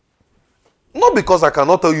 Not because I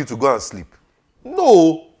cannot tell you to go and sleep.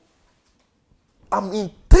 No. I'm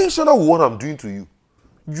intentional with what I'm doing to you.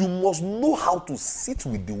 You must know how to sit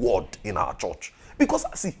with the word in our church. Because,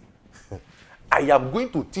 see, I am going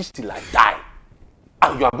to teach till I die.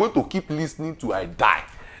 And you are going to keep listening till I die.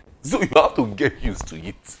 So you have to get used to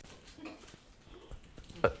it.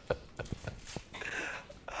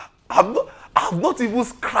 I've not even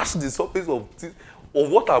scratched the surface of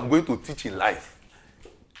what I'm going to teach in life.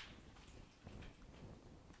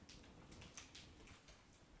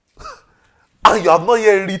 And you have not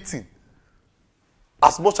yet written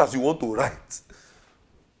as much as you want to write.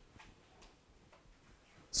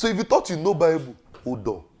 So if you thought you know Bible, hold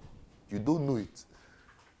on. You don't know it.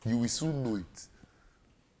 You will soon know it.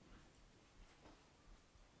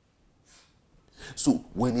 So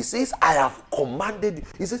when he says, I have commanded you,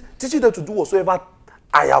 he says, teaching them to do whatsoever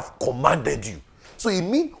I have commanded you. So it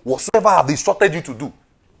means whatsoever I have instructed you to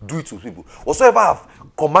do it to people. Whatsoever I have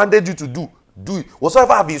commanded you to do it.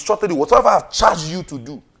 Whatsoever I have instructed you, whatsoever I have charged you to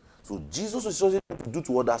do. So Jesus is instructing them to do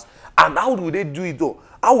to others. And how do they do it though?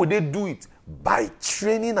 How will they do it? By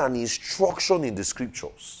training and instruction in the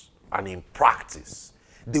scriptures and in practice.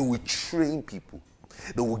 They will train people.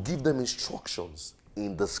 They will give them instructions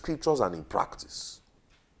in the scriptures and in practice.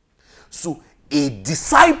 So a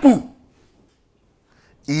disciple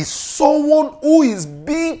is someone who is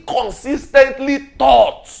being consistently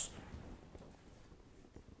taught.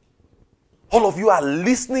 All of you are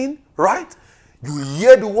listening, right? You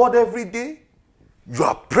hear the word every day. You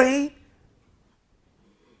are praying.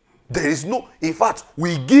 There is no, in fact,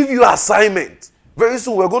 we give you assignment. Very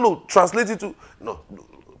soon we're going to translate it to,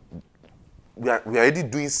 we are already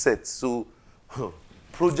doing sets. So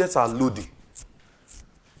projects are loading.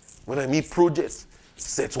 When I mean projects,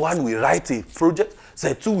 set 1 we write a project,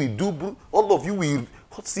 set 2 we do, all of you will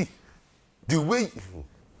see the way.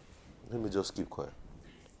 Let me just keep quiet.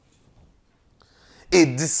 A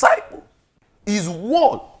disciple is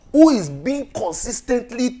one who is being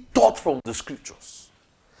consistently taught from the scriptures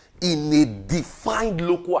in a defined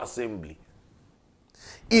local assembly,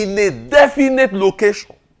 in a definite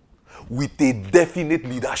location, with a definite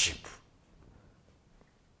leadership.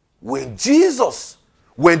 When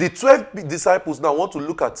the 12 disciples now want to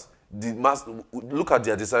look at the master, look at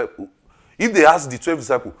their disciple, if they ask the 12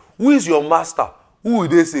 disciples, who is your master? Who will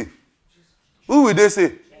they say? Who will they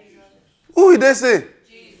say? Who will they say?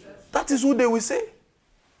 Jesus. That is who they will say.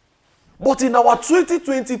 But in our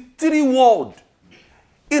 2023 world,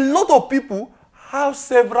 a lot of people have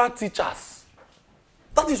several teachers.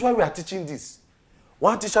 That is why we are teaching this.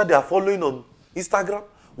 One teacher they are following on Instagram,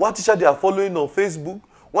 one teacher they are following on Facebook,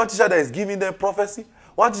 one teacher that is giving them prophecy,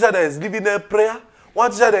 one teacher that is giving them prayer, one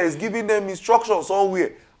teacher that is giving them instruction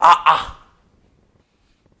somewhere.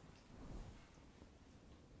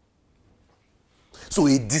 So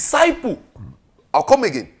a disciple, I'll come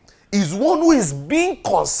again, is one who is being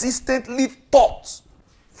consistently taught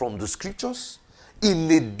from the scriptures in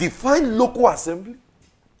a defined local assembly,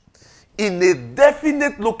 in a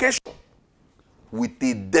definite location, with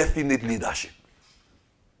a definite leadership.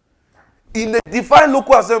 In a defined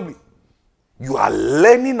local assembly, you are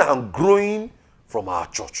learning and growing from our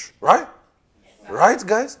church, right? Right,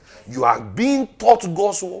 guys? You are being taught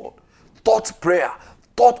God's word, taught prayer,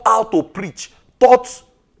 taught how to preach, taught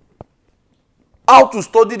how to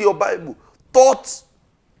study your Bible, taught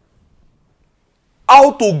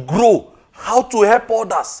how to grow, how to help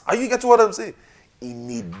others. Are you getting what I'm saying? In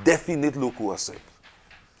a definite local assembly,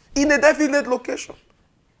 in a definite location.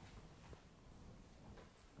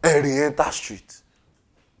 Henrietta Street.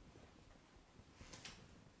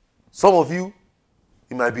 Some of you,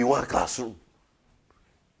 it might be one classroom.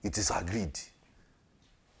 It is agreed.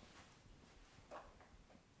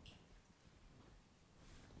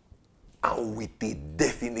 And with a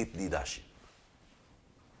definite leadership.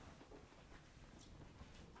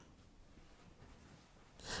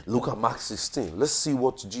 Look at Mark 16. Let's see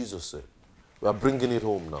what Jesus said. We are bringing it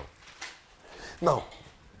home now. Now,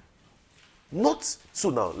 Not so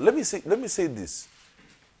now. Let me say this.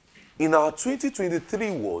 In our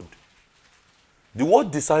 2023 world, the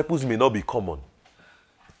word disciples may not be common.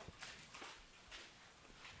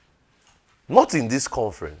 Not in this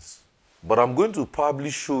conference, but I'm going to probably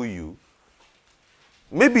show you,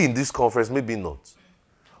 maybe in this conference, maybe not.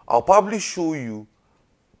 I'll probably show you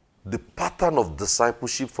the pattern of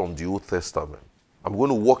discipleship from the Old Testament. I'm going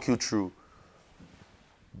to walk you through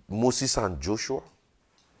Moses and Joshua,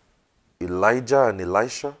 Elijah and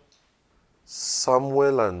Elisha,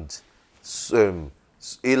 Samuel and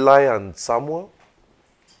Eli and Samuel.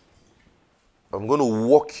 I'm going to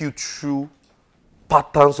walk you through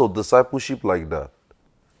patterns of discipleship like that.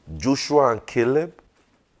 Joshua and Caleb,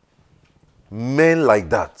 men like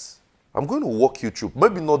that. I'm going to walk you through.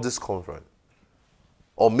 Maybe not this conference.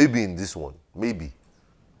 Or maybe in this one. Maybe.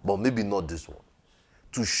 But maybe not this one.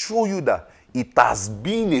 To show you that it has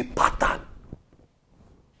been a pattern.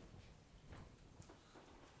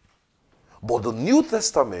 But the New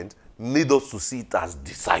Testament made us to see it as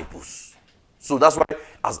disciples. So that's why,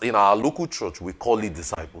 as in our local church, we call it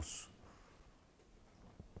disciples.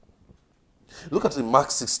 Look at it,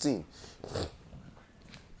 Mark 16.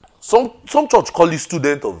 Some church call it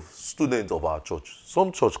student of our church.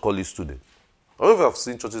 Some church call it student. I don't know if I've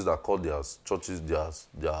seen churches that call their churches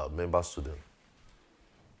their member student.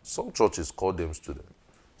 Some churches call them student.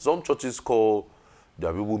 Some churches call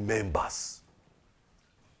their people members.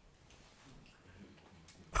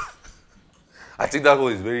 I think that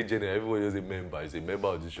one is very general. Everybody is a member. He's a member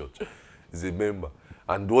of the church. He's a member.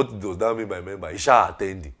 And what does that mean by member? He's just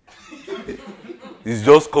attending. He's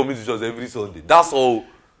just coming to church every Sunday. That's all.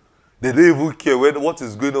 They don't even care what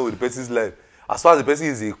is going on with the person's life. As far as the person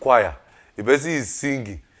is a choir, the person is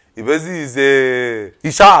singing, the person is he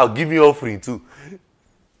shall give me offering too.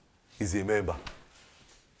 He's a member.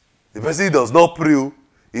 The person does not pray.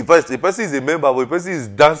 The person is a member, but the person is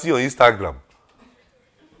dancing on Instagram.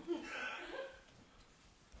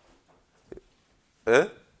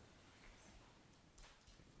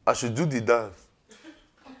 I should do the dance.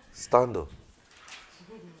 Stand up.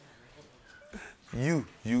 You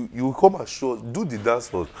come and show us. Do the dance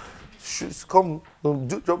for us. Come,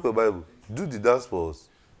 drop the Bible. Do the dance for us.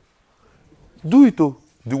 Do it, oh.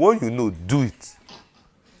 The one you know, do it.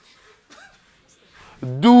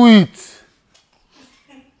 Do it.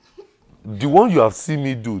 The one you have seen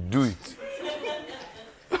me do it.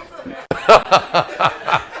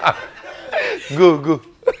 Go.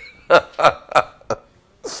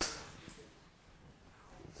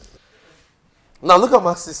 Now look at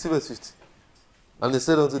Mark 16 verse 50. And they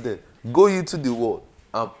said unto them, go ye to the world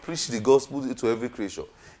and preach the gospel to every creature.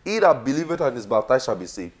 He that believeth and is baptized shall be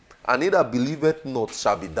saved, and he that believeth not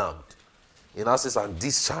shall be damned. In answers, and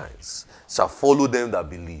these signs shall follow them that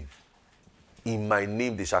believe. In my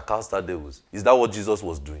name they shall cast out devils. Is that what Jesus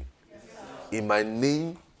was doing? Yes, in my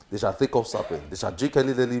name they shall take up serpents. They shall drink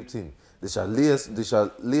any deadly thing. They shall lay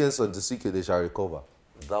hands on the sick, they shall recover.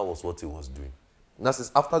 That was what he was doing. And that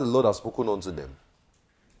says, after the Lord had spoken unto them,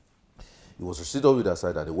 he was received up with their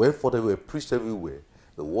side, and they went forth everywhere, preached everywhere,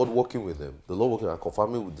 the word working with them, the Lord working and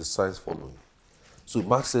confirming with the signs following. So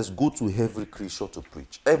Mark says, go to every creature to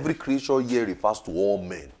preach. Every creature here refers to all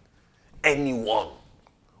men. Anyone,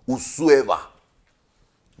 whosoever.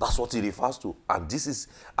 That's what he refers to. And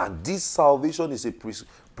this salvation is a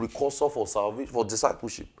precursor for salvation, for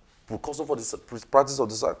discipleship. Precursor for the practice of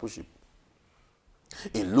discipleship.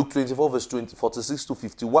 In Luke 24, verse 46 to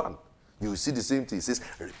 51, you will see the same thing. It says,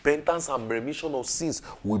 repentance and remission of sins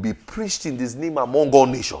will be preached in this name among all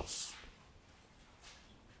nations.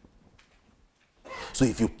 So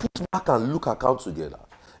if you put Mark and Luke account together,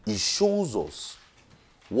 it shows us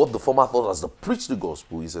what the former thought as the preach the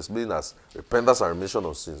gospel is explained as repentance and remission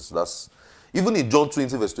of sins. That's even in John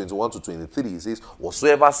 20, verse 21 to 23, it says,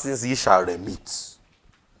 whatsoever sins ye shall remit,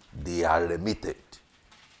 they are remitted.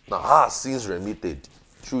 Now, how are sins remitted?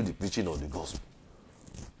 Through the preaching of the gospel.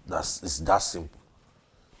 It's that simple.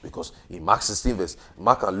 Because in Mark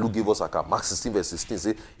and Luke gave us account. Mark 16, verse 16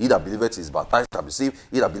 says, he that believeth is baptized shall be saved,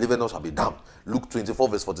 he that believeth not shall be damned. Luke 24,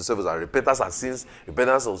 verse 47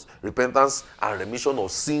 says, repentance and remission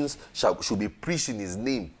of sins should be preached in his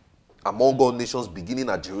name among all nations, beginning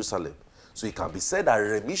at Jerusalem. So it can be said that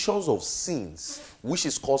remissions of sins, which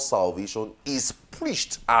is called salvation, is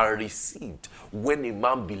preached and received when a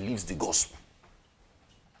man believes the gospel.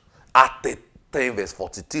 Acts 10, verse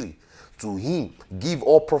 43. To him give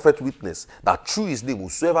all prophet witness that through his name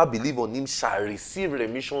whosoever believe on him shall receive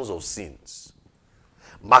remissions of sins.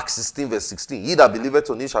 Mark 16, verse 16. He that believeth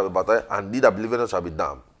on him shall be baptized, and he that believeth not shall be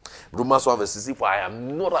damned. Romans 1 verse 16, for I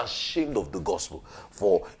am not ashamed of the gospel,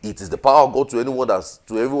 for it is the power of God to everyone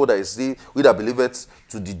that is saved, who that believeth,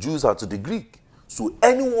 to the Jews and to the Greek. So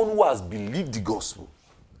anyone who has believed the gospel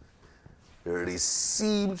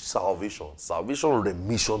receives salvation. Salvation,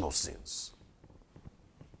 remission of sins.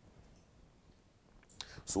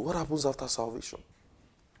 So what happens after salvation?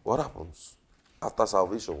 What happens after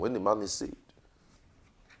salvation when the man is saved?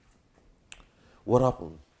 What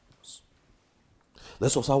happens?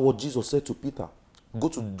 Let's observe what Jesus said to Peter. Go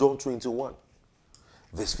to John 21,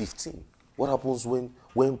 verse 15. What happens when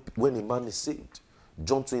a man is saved?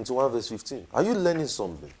 John 21, verse 15. Are you learning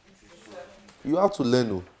something? You have to learn.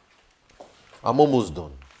 Oh. I'm almost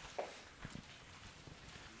done.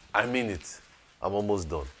 I mean it. I'm almost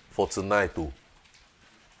done. For tonight, oh.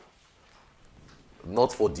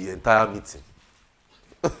 Not for the entire meeting.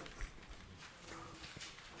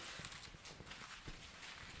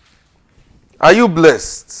 Are you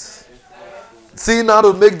blessed? Seeing how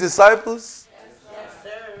to make disciples? Yes,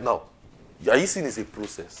 sir. Now, are you seeing it's a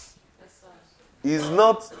process? It's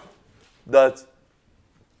not that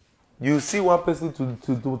you see one person to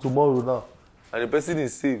tomorrow now, and the person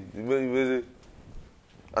is saved. And the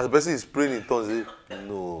person is praying in tongues. You say,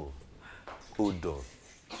 no, hold on.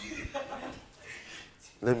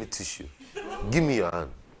 Let me teach you. Give me your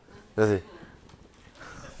hand. I say,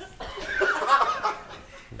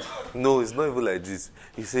 no, it's not even like this.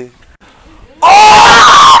 You say,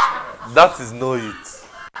 oh! That is not it.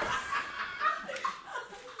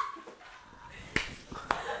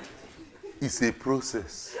 It's a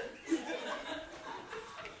process.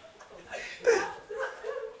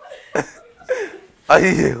 Are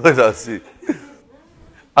you hearing what I'm saying?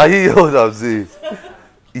 Are you hearing what I'm saying?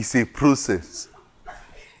 It's a process.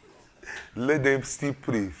 Let them still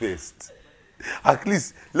pray first. At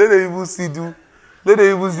least, let them even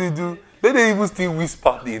still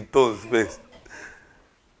whisper in tongues first.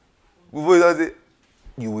 Before you say,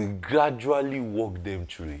 you will gradually walk them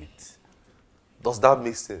through it. Does that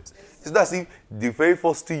make sense? It's not as if the very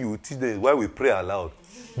first thing you teach them is why we pray aloud.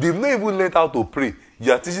 They've not even learned how to pray.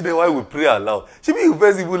 You are teaching them why we pray aloud. Should you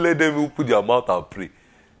first even let them put their mouth and pray?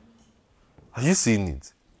 Are you seeing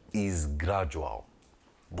it? It's gradual.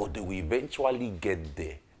 But they will eventually get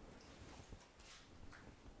there.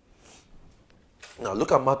 Now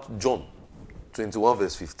look at John 21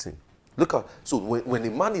 verse 15. Look at, so when a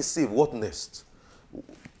man is saved, what next?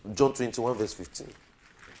 John 21 verse 15.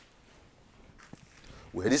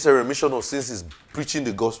 Where this remission of sins is preaching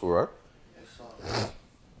the gospel, right? Yes, sir.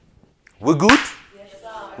 We're good? Yes,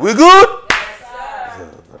 sir. We're good? Yes,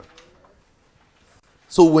 sir.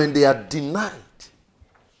 So when they are denied,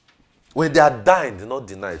 when they are dined, not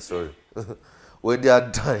denied, sorry. When they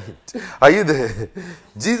are dined, are you there?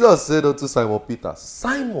 Jesus said unto Simon Peter,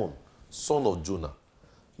 Simon, son of Jonah,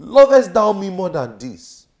 lovest thou me more than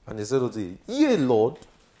this? And he said unto him, Yea, Lord,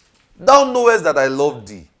 thou knowest that I love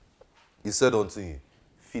thee. He said unto him,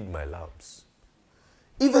 Feed my lambs.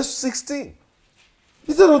 In verse 16,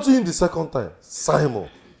 he said unto him the second time, Simon,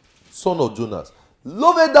 son of Jonas,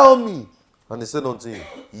 lovest thou me? And he said unto him,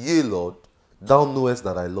 Yea, Lord, thou knowest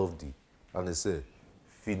that I love thee. And he said,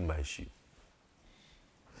 Feed my sheep.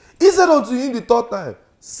 He said unto him the third time,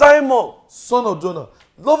 Simon, son of Jonah,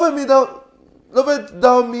 lovest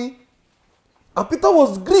thou me? And Peter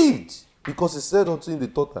was grieved, because he said unto him the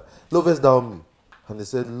third time, Lovest thou me? And he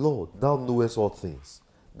said, Lord, thou knowest all things.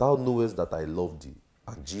 Thou knowest that I love thee.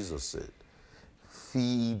 And Jesus said,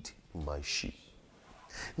 Feed my sheep.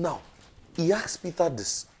 Now, he asked Peter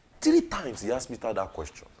this. 3 times he asked Peter that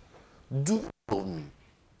question. Do you love me?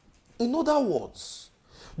 In other words,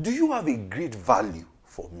 do you have a great value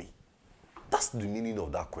for me? That's the meaning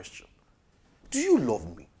of that question. Do you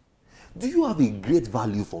love me? Do you have a great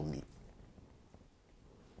value for me?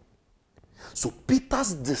 So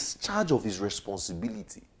Peter's discharge of his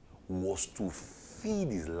responsibility was to feed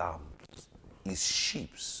his lambs, his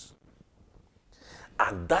sheep.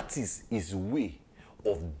 And that is his way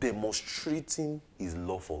of demonstrating his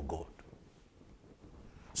love for God.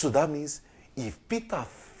 So that means if Peter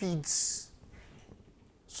feeds,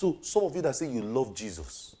 so some of you that say you love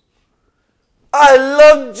Jesus, I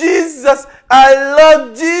love Jesus, I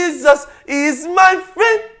love Jesus, he's my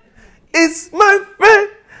friend, he's my friend.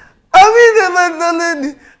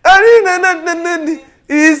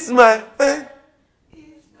 He's my friend.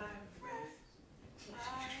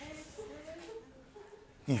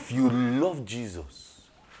 If you love Jesus,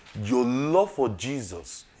 your love for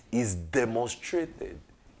Jesus is demonstrated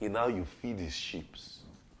in how you feed his sheep.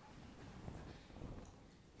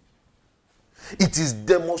 It is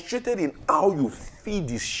demonstrated in how you feed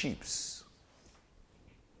his sheep.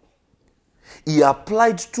 He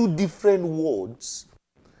applied two different words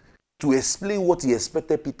to explain what he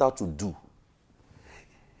expected Peter to do.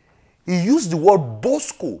 He used the word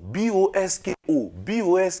bosko, B-O-S-K-O,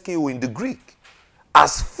 B-O-S-K-O in the Greek,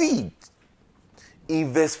 as feed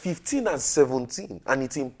in verse 15 and 17, and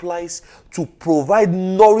it implies to provide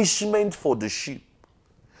nourishment for the sheep.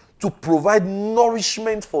 To provide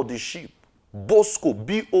nourishment for the sheep. Bosko,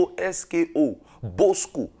 B-O-S-K-O,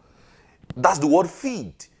 bosko. That's the word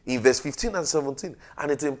feed in verse 15 and 17,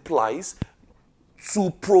 and it implies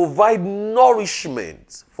to provide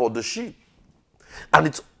nourishment for the sheep. And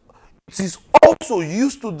it is also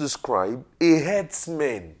used to describe a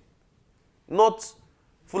herdsman, not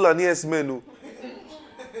Fulani herdsmen. No.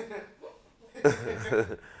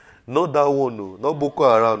 Not that one, no. Not Boko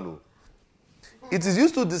Haram. No. It is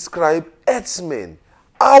used to describe herdsmen,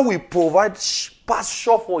 how we provide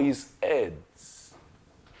pasture for his herds,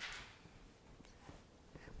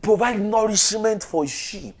 provide nourishment for his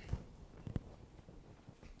sheep.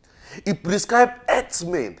 He prescribed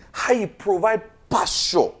herdsmen, how he provide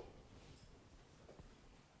pasture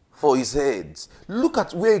for his heads. Look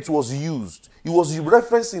at where it was used. It was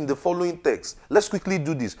referenced in the following text. Let's quickly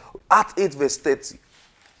do this. Acts 8 verse 30.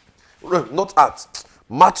 Not Acts.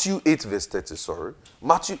 Matthew 8 verse 30, sorry.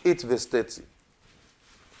 Matthew 8 verse 30.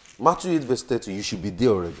 Matthew 8 verse 30. You should be there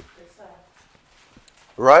already. Yes, sir.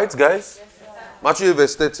 Right, guys? Yes, sir. Matthew 8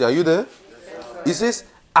 verse 30. Are you there? Yes, sir. It says,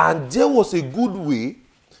 and there was a good way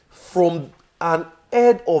from an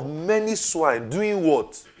herd of many swine doing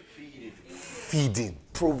what? Feeding.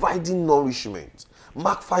 Providing nourishment.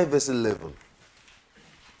 Mark 5 verse 11.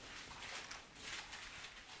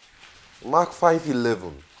 Mark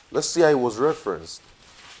 5:11. Let's see how it was referenced.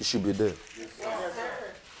 It should be there.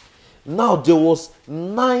 Now there was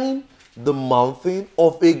nigh the mountain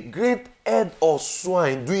of a great herd of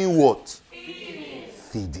swine doing what?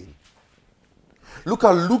 Feeding. Look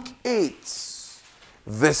at Luke 8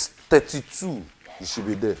 verse 32. It should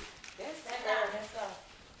be there.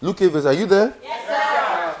 Luke 8 verse, are you there? Yes,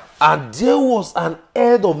 sir. And there was an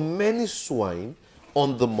herd of many swine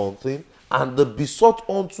on the mountain, and they besought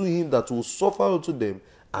unto him that will suffer unto them,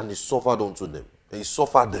 and he suffered unto them. And he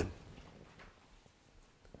suffered them.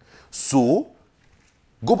 So,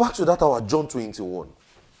 go back to that our John 21.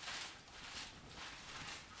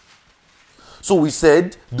 So we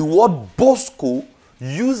said the word bosko,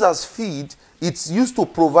 used as feed, it's used to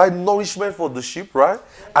provide nourishment for the sheep, right?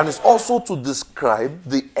 And it's also to describe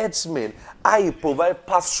the herdsman, how he provide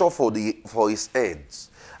pasture for his herds.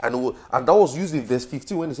 And that was used in verse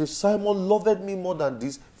 15 when he says, Simon loved me more than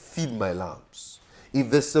this, feed my lambs. In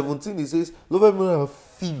verse 17 he says, loved me more than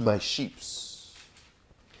feed my sheep.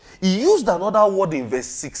 He used another word in verse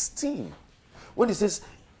 16. When he says,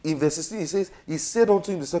 in verse 16 he says, he said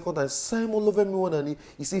unto him the second time, Simon loved me more than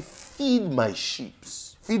he said, feed my sheep.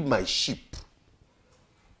 Feed my sheep.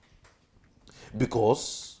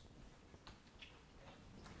 Because,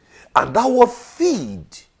 and that word feed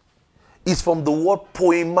is from the word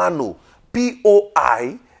poimano.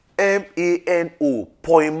 P-O-I-M-A-N-O.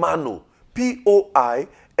 Poimano.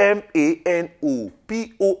 P-O-I-M-A-N-O.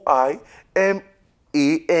 P-O-I-M-A-N-O.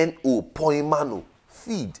 Poimano.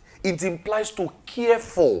 Feed. It implies to care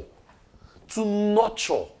for, to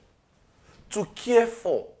nurture, to care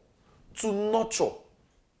for, to nurture,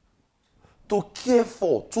 to care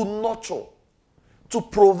for, to nurture, to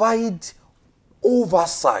provide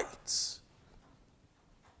oversight,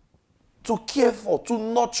 to care for, to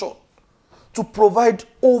nurture, to provide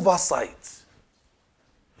oversight.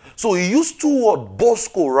 So he used two words,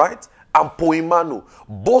 bosko, right? And poimano.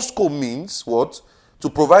 Bosko means what? To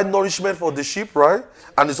provide nourishment for the sheep, right?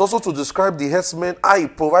 And it's also to describe the herdsmen. I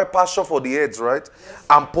provide pasture for the herds, right? Yes.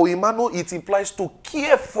 And poimano, it implies to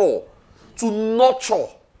care for, to nurture,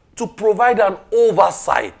 to provide an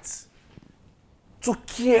oversight, to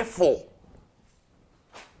care for.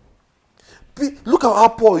 Look at how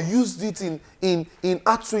Paul used it in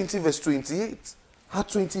Acts 20 verse 28.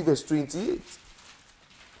 Acts 20 verse 28.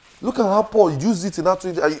 Look at how Paul used it in Acts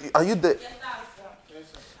 20. Are you there? Yes,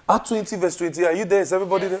 Acts 20 verse 20. Are you there? Is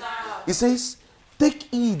everybody there? He says, take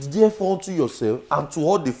heed therefore unto yourself and to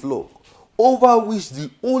all the flock, over which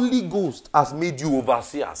the Holy Ghost has made you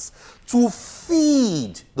overseers, to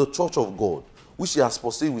feed the church of God, which he has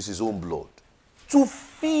purchased with his own blood. To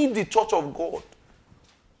feed the church of God.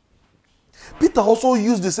 Peter also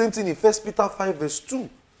used the same thing in 1 Peter 5 verse 2.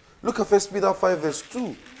 Look at 1 Peter 5 verse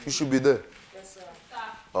 2. You should be there. Yes, sir.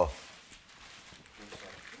 Oh.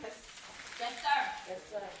 Yes, sir. Yes,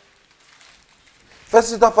 sir.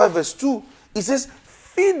 1 Peter 5 verse 2. It says,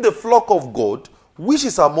 feed the flock of God, which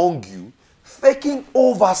is among you, taking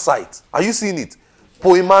oversight. Are you seeing it?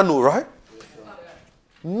 Poimano, right?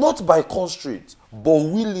 not by constraint, but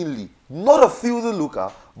willingly, not a filthy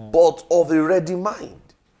lucre, but of a ready mind.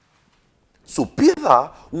 So Peter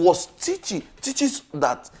was teaches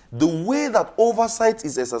that the way that oversight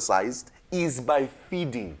is exercised is by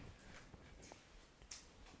feeding.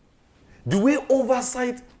 The way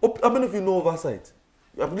oversight, how many of you know oversight?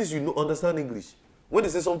 At least you know, understand English. When they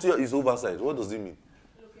say something is oversight, what does it mean?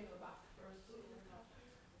 Looking over,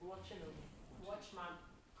 watching over, watchman.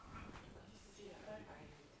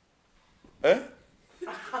 Eh?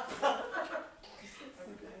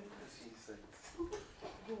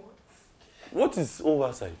 What is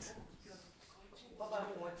oversight?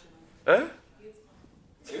 Eh?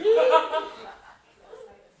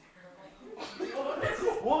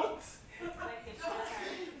 What?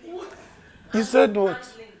 You said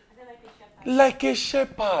what? Like a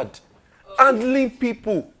shepherd. Handling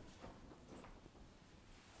people.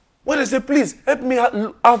 When they say, please, help me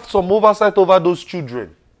have some oversight over those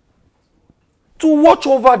children. To watch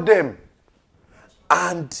over them.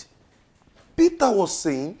 And Peter was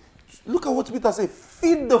saying, look at what Peter said,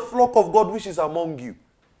 feed the flock of God which is among you.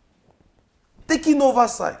 Taking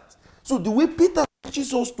oversight. So the way Peter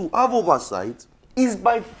teaches us to have oversight is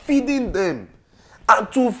by feeding them.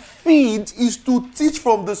 And to feed is to teach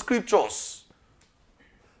from the scriptures.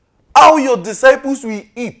 How your disciples will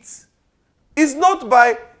eat. It's not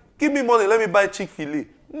by, give me money, let me buy Chick-fil-A.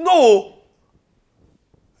 No.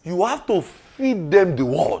 You have to feed them the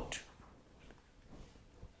word.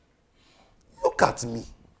 Look at me.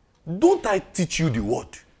 Don't I teach you the word?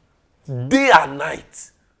 Day and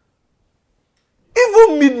night.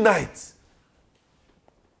 Even midnight.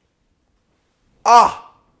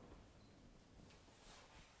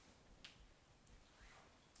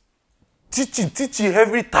 Teaching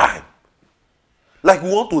every time. Like we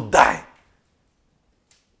want to die.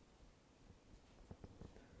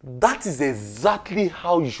 That is exactly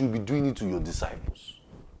how you should be doing it to your disciples.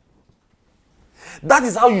 That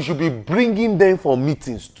is how you should be bringing them for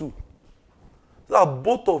meetings too. So that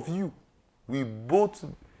both of you, the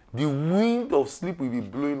wind of sleep will be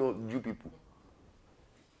blowing on you people.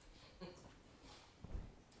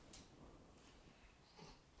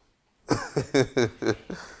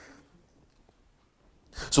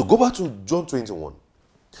 So go back to John 21.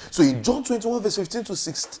 So in John 21 verse 15 to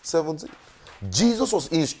 17, Jesus was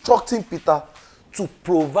instructing Peter to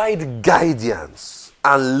provide guidance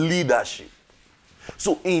and leadership.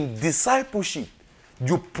 So in discipleship,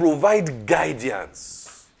 you provide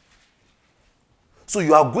guidance. So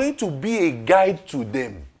you are going to be a guide to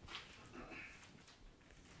them.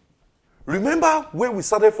 Remember when we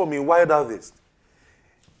started from a wild harvest?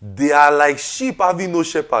 They are like sheep having no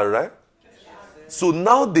shepherd, right? So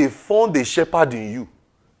now they found a shepherd in you.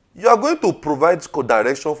 You are going to provide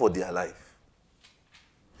direction for their life.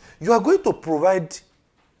 You are going to provide,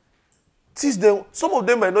 teach them. Some of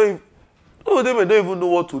them might not even know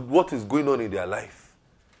what is going on in their life.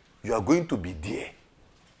 You are going to be there.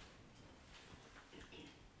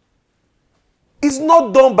 It's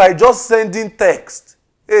not done by just sending text.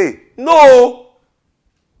 Hey, no.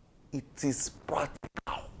 It is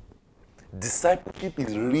practical. Discipleship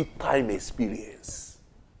is real-time experience.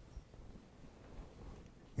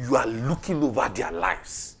 You are looking over their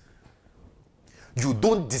lives. You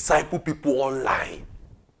don't disciple people online.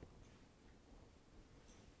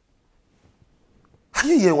 Are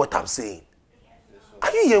you hearing what I'm saying?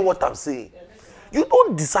 Are you hearing what I'm saying? You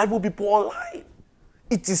don't disciple people online.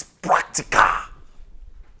 It is practical.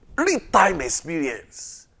 Real-time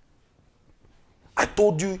experience. I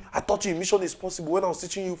taught you mission is possible when I was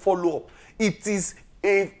teaching you follow-up. It is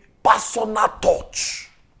a personal touch.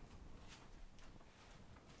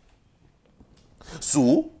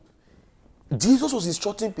 So, Jesus was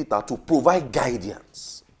instructing Peter to provide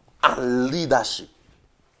guidance and leadership.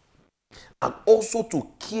 And also to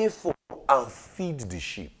care for and feed the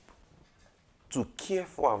sheep. To care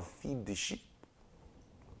for and feed the sheep.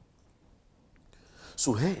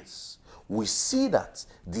 So hence, we see that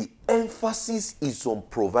the emphasis is on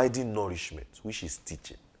providing nourishment, which is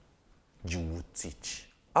teaching. You will teach.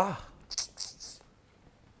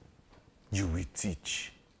 You will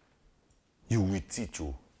teach. You will teach.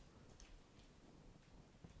 Oh.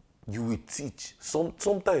 You will teach.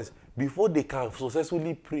 Sometimes, before they can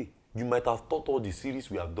successfully pray, you might have taught all the series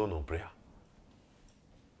we have done on prayer.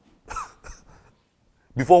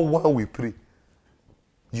 Before one will pray,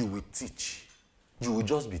 you will teach. You will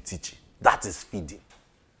just be teaching. That is feeding.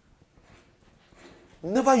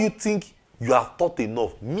 Never you think you have taught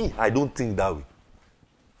enough. Me, I don't think that way.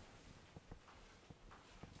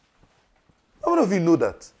 How many of you know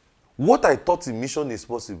that? What I taught in mission is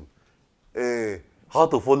possible. How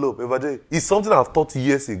to follow up. Evangelism. It's something I've taught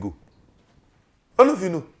years ago. I don't know if you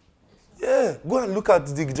know. Yeah, go and look at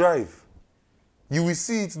the drive. You will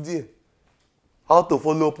see it there. How to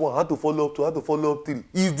follow up 1, how to follow up 2, how to follow up 3.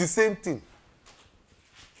 It's the same thing.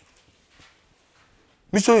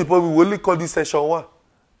 Mission report, we will only call this session 1.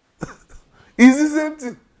 It's the same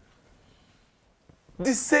thing.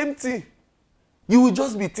 The same thing. You will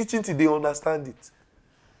just be teaching till they understand it.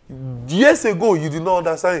 Years ago, you did not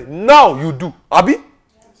understand it. Now you do. Abi?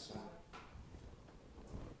 Yes,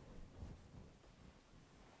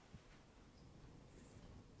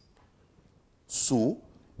 so,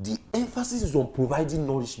 the emphasis is on providing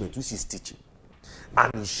nourishment, which is teaching.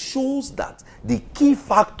 And it shows that the key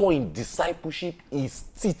factor in discipleship is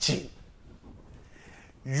teaching.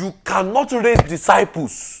 You cannot raise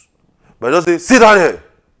disciples by just say, sit down here.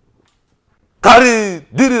 Carry,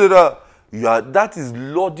 that is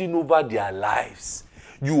lording over their lives.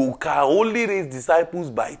 You can only raise disciples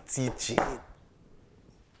by teaching.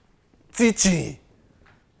 Teaching.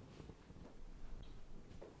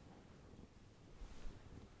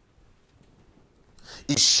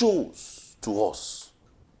 It shows to us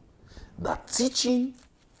that teaching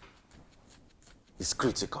is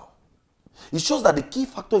critical. It shows that the key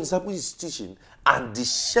factor in discipleship is teaching, and the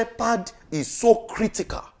shepherd is so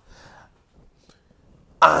critical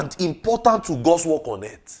and important to God's work on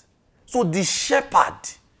earth. So the shepherd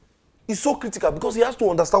is so critical because he has to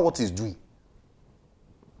understand what he's doing.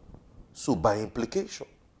 So by implication,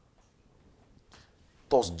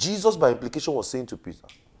 thus Jesus by implication was saying to Peter,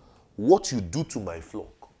 what you do to my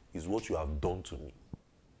flock is what you have done to me.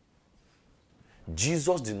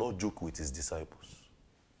 Jesus did not joke with his disciples.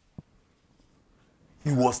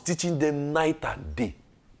 He was teaching them night and day.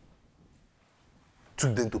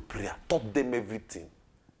 Took them to prayer, taught them everything.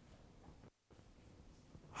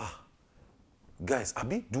 Guys,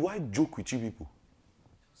 Abi, do I joke with you people?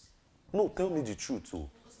 No, tell me the truth. Oh.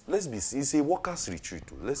 Let's be sincere. It's a workers' retreat.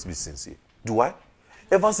 Oh. Let's be sincere. Do I?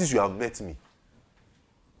 Ever since you have met me.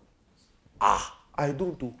 I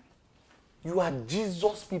don't know. You are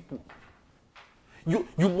Jesus people. You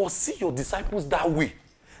must see your disciples that way.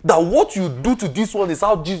 That what you do to this one is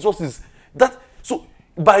how Jesus is. That so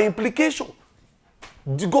by implication,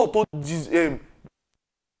 God told Jesus,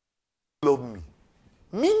 love me.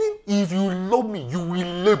 Meaning, if you love me, you will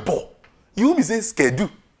labor. You will be saying schedule.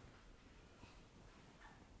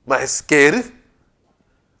 My schedule.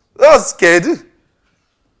 That's schedule.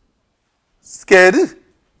 Schedule.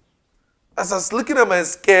 As I was looking at my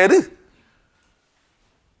schedule.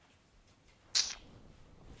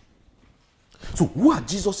 So who are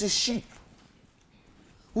Jesus' sheep?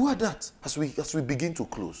 Who are that? As we begin to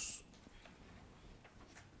close.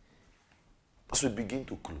 As we begin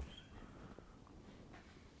to close.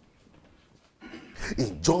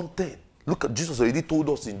 In John 10, look at Jesus already told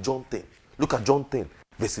us in John 10. Look at John 10,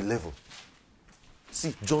 verse 11.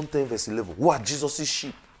 See, John 10, verse 11. Who are Jesus'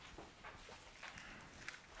 sheep?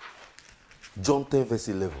 John 10, verse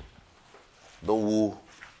 11. Don't wo.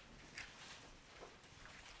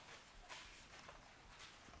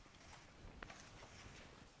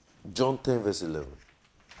 John 10, verse 11.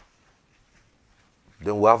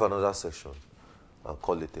 Then we'll have another section and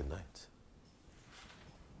call it a night.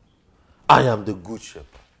 I am the good shepherd.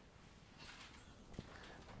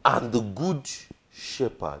 And the good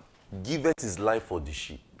shepherd giveth his life for the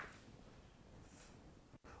sheep.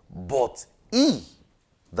 But he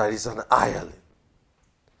that is an hireling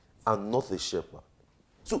and not a shepherd.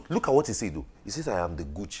 So look at what he said though. He says, I am the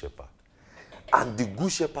good shepherd. And the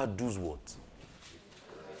good shepherd does what?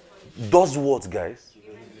 Does what, guys?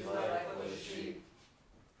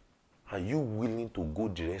 Are you willing to go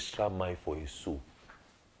the extra mile for a soul?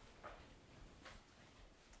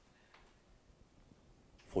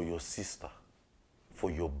 For your sister, for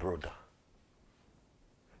your brother,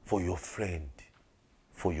 for your friend,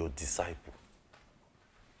 for your disciple.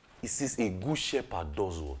 It says a good shepherd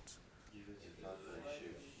does what?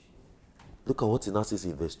 Look at what it now says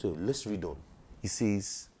in verse 12. Let's read on. It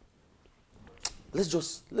says,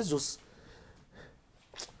 let's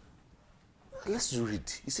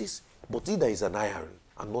read. It says, but he that is an hireling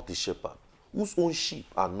and not a shepherd, whose own sheep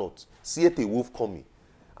are not, seeth a wolf coming,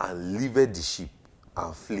 and leaveth the sheep,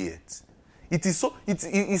 and fleeth. It is so.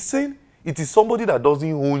 It's saying it is somebody that doesn't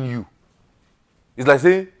own you. It's like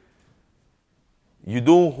saying, you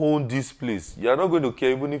don't own this place. You are not going to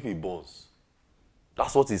care even if it burns.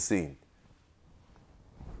 That's what he's saying.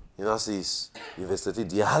 You know, says in verse 13,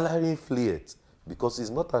 the hireling fleeth because he is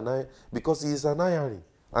an hireling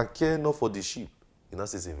and care not for the sheep. You know,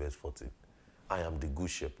 says in verse 14, I am the good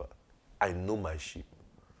shepherd. I know my sheep,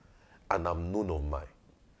 and I'm known of mine.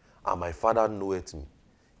 and my Father knoweth me.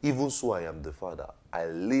 Even so I am the Father. I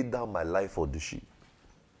lay down my life for the sheep.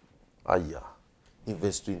 Ayah. In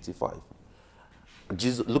verse 25.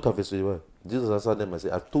 Jesus, look at verse 25. Jesus answered them and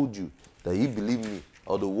said, I've told you that ye believe me,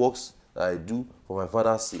 or the works that I do for my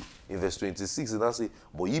Father's sake. In verse 26, and I say,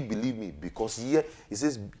 but ye believe me because ye, he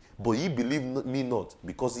says, but ye believe me not,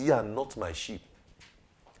 because ye are not my sheep.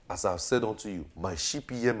 As I have said unto you, my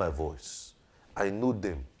sheep hear my voice. I know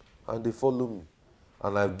them, and they follow me.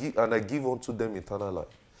 And I give unto them eternal life.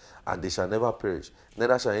 And they shall never perish,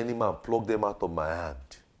 neither shall any man pluck them out of my hand.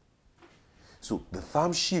 So the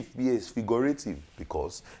term sheep here is figurative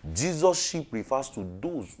because Jesus' sheep refers to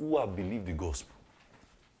those who have believed the gospel.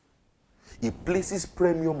 He places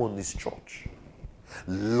premium on his church.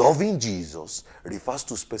 Loving Jesus refers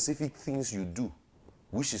to specific things you do,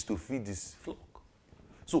 which is to feed his flock.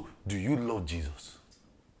 So, do you love Jesus?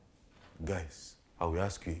 Guys, I will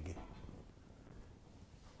ask you again.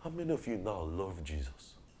 How many of you now love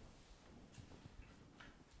Jesus?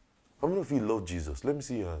 How many of you love Jesus? Let me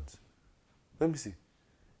see your hands. Let me see.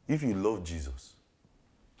 If you love Jesus,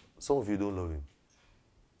 some of you don't love him,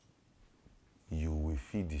 you will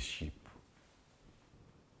feed his sheep.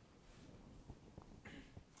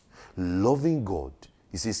 Loving God,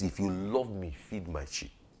 he says, if you love me, feed my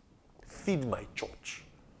sheep. Feed my church.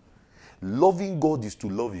 Loving God is to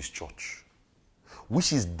love his church,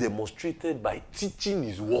 which is demonstrated by teaching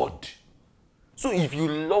his word. So if you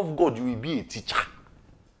love God, you will be a teacher.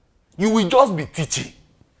 You will just be teaching.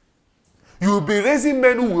 You will be raising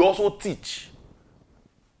men who will also teach.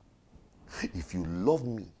 If you love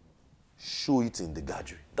me, show it in the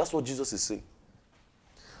gathering. That's what Jesus is saying.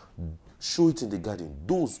 Show it in the gathering.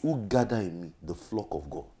 Those who gather in me, the flock of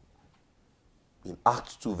God. In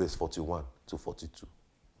Acts 2 verse 41 to 42.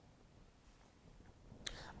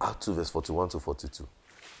 Acts 2 verse 41 to 42.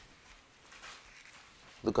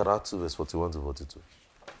 Look at Acts 2 verse 41 to 42.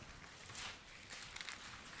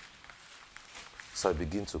 So I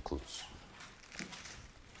begin to close.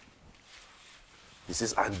 He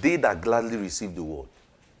says, and they that gladly received the word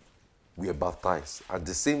were baptized. And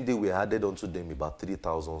the same day we added unto them about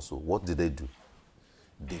 3,000 so. What did they do?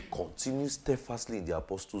 They continued steadfastly in the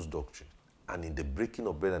apostles' doctrine and in the breaking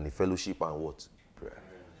of bread and in fellowship and what? Prayer.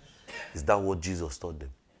 Is that what Jesus taught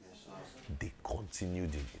them? They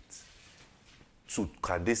continued in it. So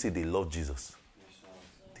can they say they love Jesus?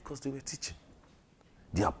 Because they were teaching.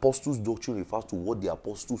 The apostles' doctrine refers to what the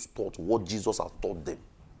apostles taught, what Jesus had taught them.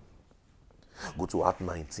 Go to Acts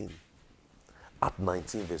 19. Acts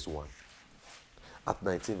 19 verse 1. Acts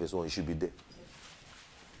 19 verse 1, you should be there.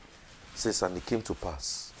 It says, and it came to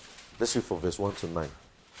pass. Let's read from verse 1 to 9.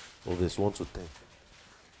 Or verse 1 to 10.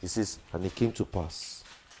 It says, and it came to pass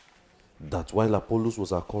that while Apollos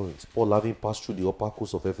was at Corinth, Paul, having passed through the upper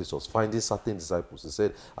coast of Ephesus, finding certain disciples, he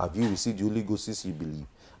said, have you received the Holy Ghost since you believe?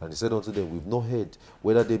 And he said unto them, we've not heard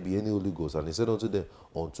whether there be any Holy Ghost. And he said unto them,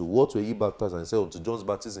 unto what were ye baptized? And he said, unto John's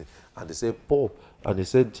baptism. And they said, Paul. And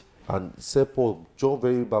said Paul, John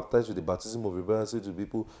very baptized with the baptism of repentance, and said to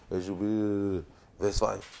people, it should be, verse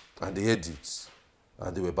 5. And they heard it.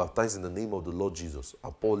 And they were baptized in the name of the Lord Jesus.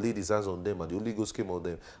 And Paul laid his hands on them, and the Holy Ghost came on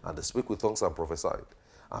them. And they spake with tongues and prophesied.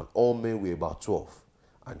 And all men were about 12.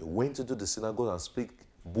 And they went into the synagogue and spake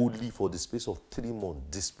boldly for the space of 3 months,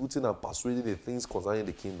 disputing and persuading the things concerning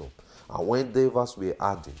the kingdom. And when divers were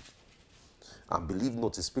added, and believed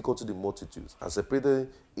not, he spake unto the multitudes, and separated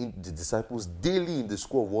in the disciples daily in the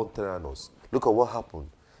school of one Tyrannus. Look at what happened.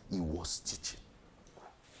 He was teaching.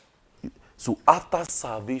 So after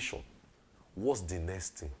salvation, what's the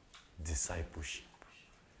next thing? Discipleship.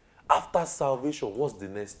 After salvation, what's the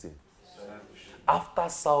next thing? After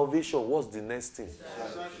salvation, what's the next thing?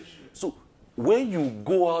 So when you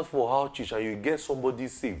go out for outreach and you get somebody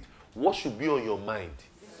saved, what should be on your mind?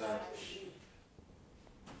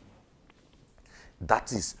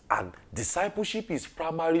 That is, and discipleship is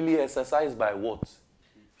primarily exercised by what?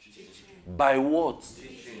 Teaching. By what?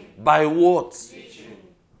 Teaching. By what? Teaching.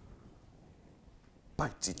 By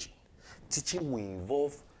teaching. Teaching will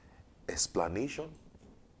involve explanation.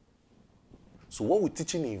 So what will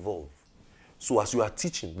teaching involve? So as you are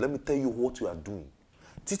teaching, let me tell you what you are doing.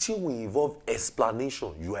 Teaching will involve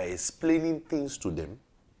explanation. You are explaining things to them.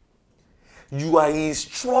 You are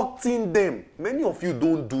instructing them. Many of you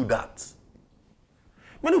don't do that.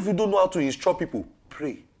 Many of you don't know how to instruct people.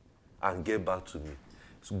 Pray and get back to me.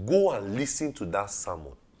 So go and listen to that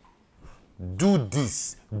sermon. Do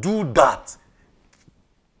this. Do that.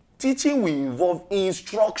 Teaching will involve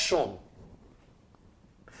instruction.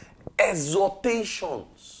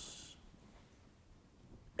 Exhortations.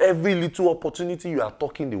 Every little opportunity you are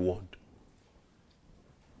talking the word.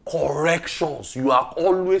 corrections. You are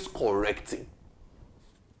always correcting.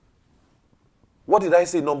 What did I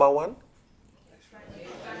say? Number 1?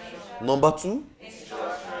 Number 2?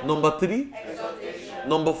 Number 3?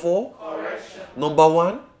 Number 4? Number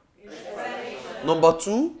 1? Number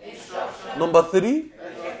 2? Number 3?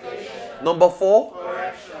 Number 4?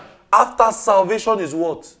 After salvation is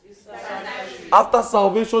what? After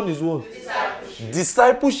salvation is what?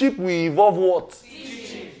 Discipleship will involve what?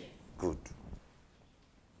 Good.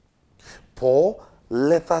 Paul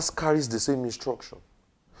letters carries the same instruction.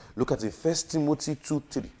 Look at it, 1 Timothy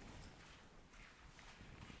 2:3.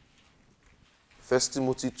 1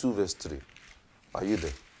 Timothy 2 verse 3. Are you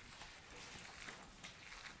there?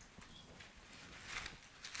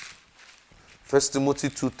 First Timothy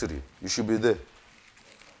 2:3. You should be there.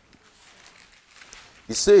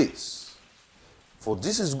 He says, "For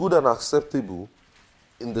this is good and acceptable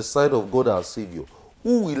in the sight of God our Savior,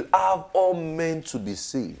 who will have all men to be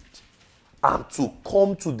saved and to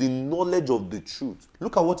come to the knowledge of the truth."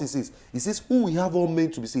 Look at what he says. He says, who will have all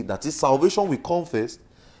men to be saved. That is, salvation will come first.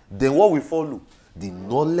 Then what will follow? The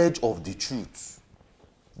knowledge of the truth.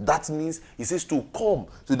 That means, he says to come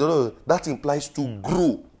to the knowledge. That implies to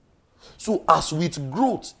grow. So as with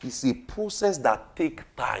growth, it's a process that takes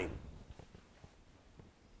time.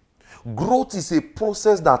 Growth is a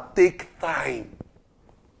process that takes time.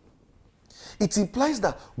 It implies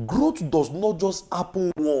that growth does not just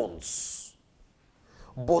happen once,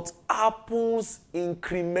 but happens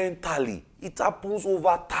incrementally. It happens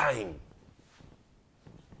over time.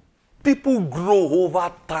 People grow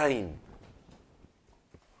over time.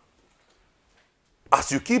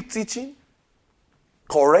 As you keep teaching,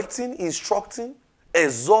 correcting, instructing,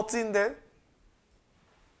 exhorting them,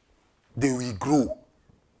 they will grow.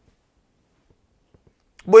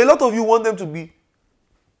 But a lot of you want them to be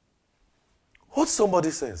what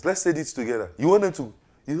somebody says. Let's say this together. You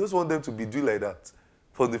just want them to be doing like that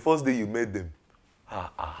from the first day you met them.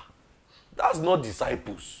 That's not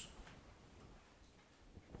disciples.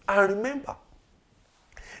 And remember,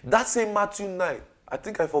 that same Matthew 9, I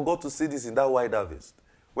think I forgot to say this in that wide harvest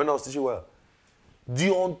when I was teaching well.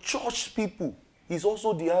 The unchurched people is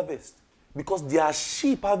also the harvest, because they are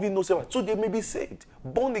sheep having no shepherd. So they may be saved,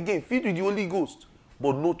 born again, filled with the Holy Ghost,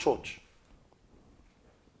 but no church.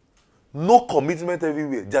 No commitment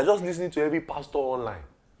everywhere. They are just listening to every pastor online.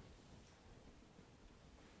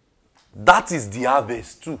 That is the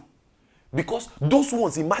harvest too. Because those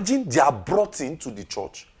ones, imagine they are brought into the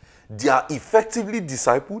church. They are effectively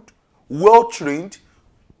discipled, well-trained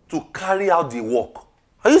to carry out the work.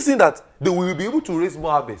 Are you seeing that? They will be able to raise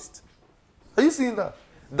more harvest. Are you seeing that?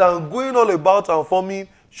 Than going all about and forming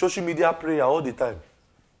social media prayer all the time.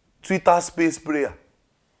 Twitter space prayer.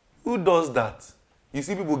 Who does that? You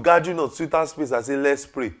see people gathering on Twitter space and say, let's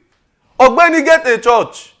pray. Ogbeni, get a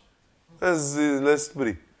church. Let's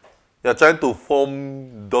pray. You're trying to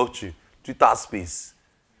form doctrine. Twitter space.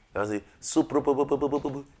 You say,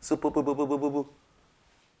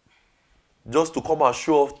 just to come and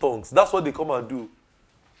show off tongues. That's what they come and do.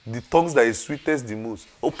 The tongues that is sweetest the most.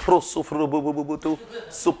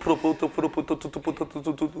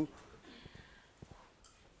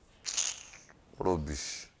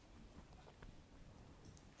 Rubbish.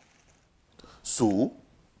 So,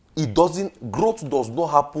 growth does not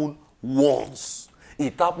happen once.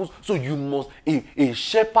 It happens, so you must, a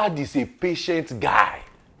shepherd is a patient guy.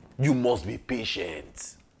 You must be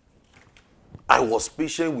patient. I was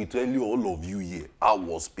patient with all of you here. I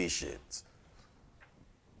was patient.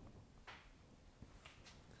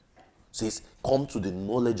 Says, come to the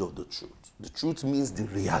knowledge of the truth. The truth means the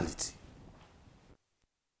reality.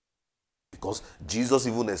 Because Jesus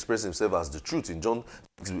even expressed himself as the truth. In John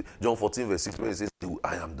 14 verse 6, where he says,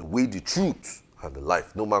 I am the way, the truth, and the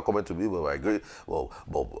life. No man cometh to me but by grace. But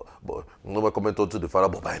no man cometh unto the Father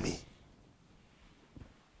but by me.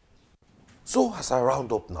 So as I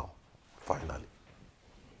round up now, finally,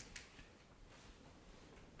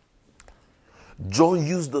 John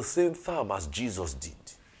used the same term as Jesus did.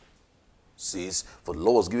 Says, for the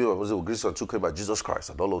law was given by grace and truth came by Jesus Christ,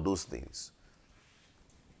 and all of those things.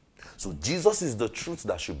 So Jesus is the truth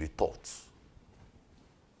that should be taught.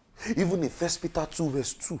 Even in 1 Peter 2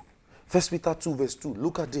 verse 2. 1 Peter 2 verse 2.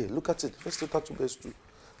 Look at it. 1 Peter 2 verse 2.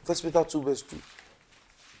 1 Peter 2 verse 2.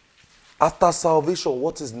 After salvation,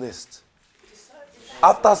 what is next?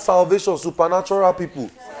 After salvation, supernatural people.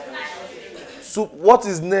 So what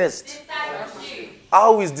is next?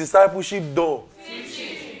 How is discipleship done?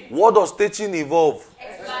 What does teaching involve?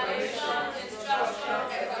 Explanation, instruction,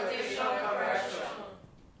 exhortation, correction.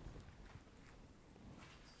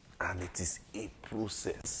 And it is a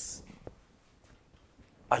process.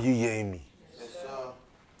 Are you hearing me? Yes, sir.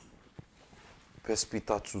 1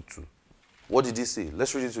 Peter 2:2. What did he say?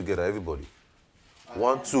 Let's read it together, everybody.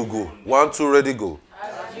 1, 2, go. 1, 2, ready, go.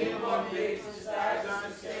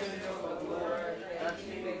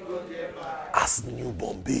 As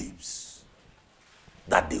newborn babes,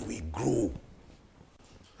 that they will grow.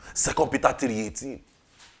 2 Peter 3:18.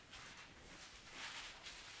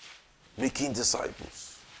 Making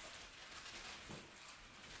disciples.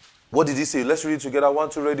 What did he say? Let's read it together. 1,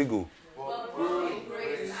 2, ready, go.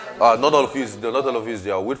 Not all of you is there. Not all of you is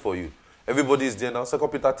there. I'll wait for you. Everybody is there now. 2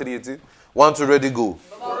 Peter 3:18. 1, 2, ready, go.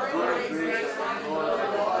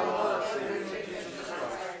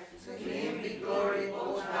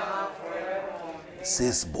 It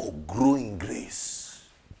says, but grow in grace.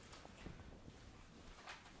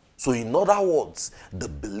 So in other words, the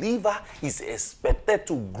believer is expected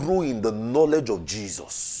to grow in the knowledge of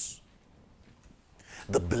Jesus.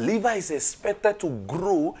 The believer is expected to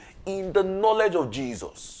grow in the knowledge of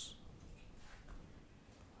Jesus.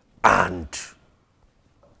 And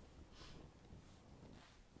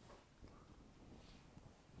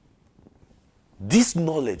this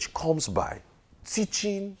knowledge comes by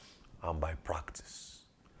teaching and by practice.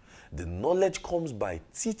 The knowledge comes by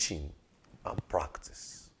teaching and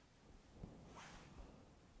practice.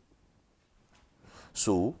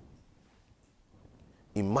 So,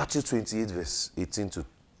 in Matthew 28, verse 18 to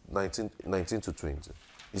 19 to 20,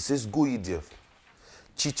 it says, go ye therefore,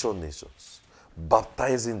 teach all nations,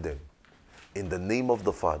 baptizing them in the name of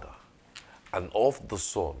the Father, and of the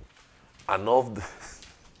Son, and of the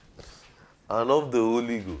and of the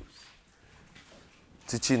Holy Ghost,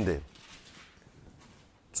 teaching them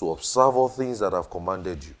to observe all things that I've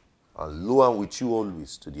commanded you, and lo, I'm with you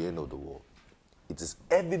always to the end of the world. It is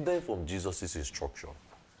evident from Jesus' instruction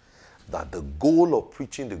that the goal of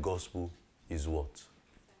preaching the gospel is what?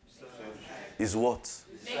 Is what?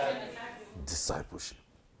 Discipleship.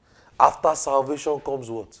 After salvation comes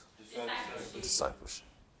what? Discipleship.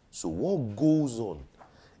 So what goes on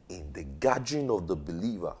in the gathering of the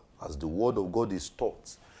believer as the word of God is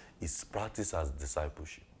taught is practiced as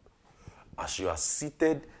discipleship. As you are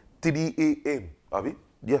seated 3 a.m.,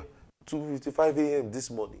 2:55 a.m. this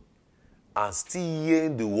morning, and still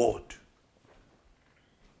hearing the word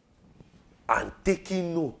and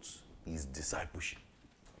taking notes is discipleship.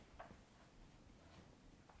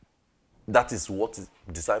 That is what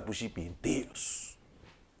discipleship entails.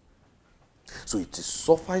 So it is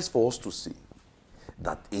suffice for us to say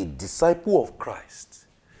that a disciple of Christ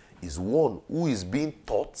is one who is being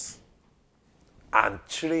taught and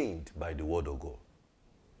trained by the word of God.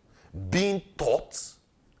 Being taught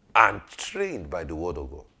and trained by the word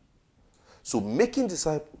of God. So making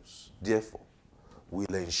disciples, therefore,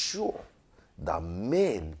 will ensure that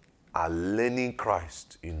men are learning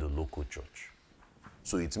Christ in the local church.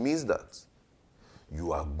 So it means that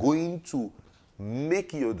you are going to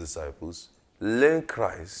make your disciples learn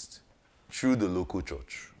Christ through the local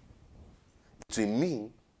church. It will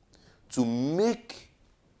mean to make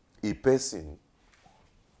a person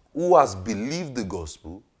who has believed the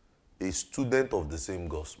gospel a student of the same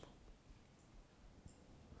gospel.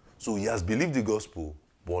 So he has believed the gospel,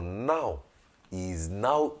 but now he is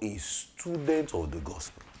now a student of the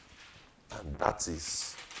gospel. And that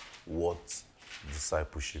is what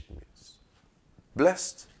discipleship means.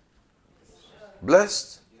 Blessed? Yes,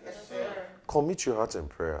 blessed? Yes, sir. Commit your heart and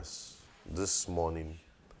prayers this morning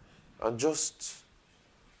and just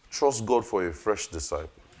trust God for a fresh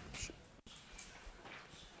discipleship.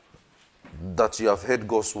 That you have heard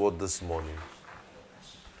God's word this morning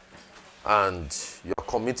and you are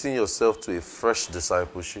committing yourself to a fresh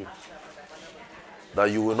discipleship.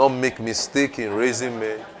 That you will not make mistake in raising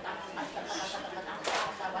men.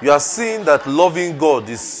 You are seeing that loving God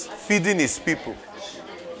is feeding his people.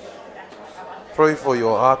 Pray for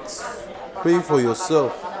your heart. Pray for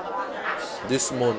yourself this morning.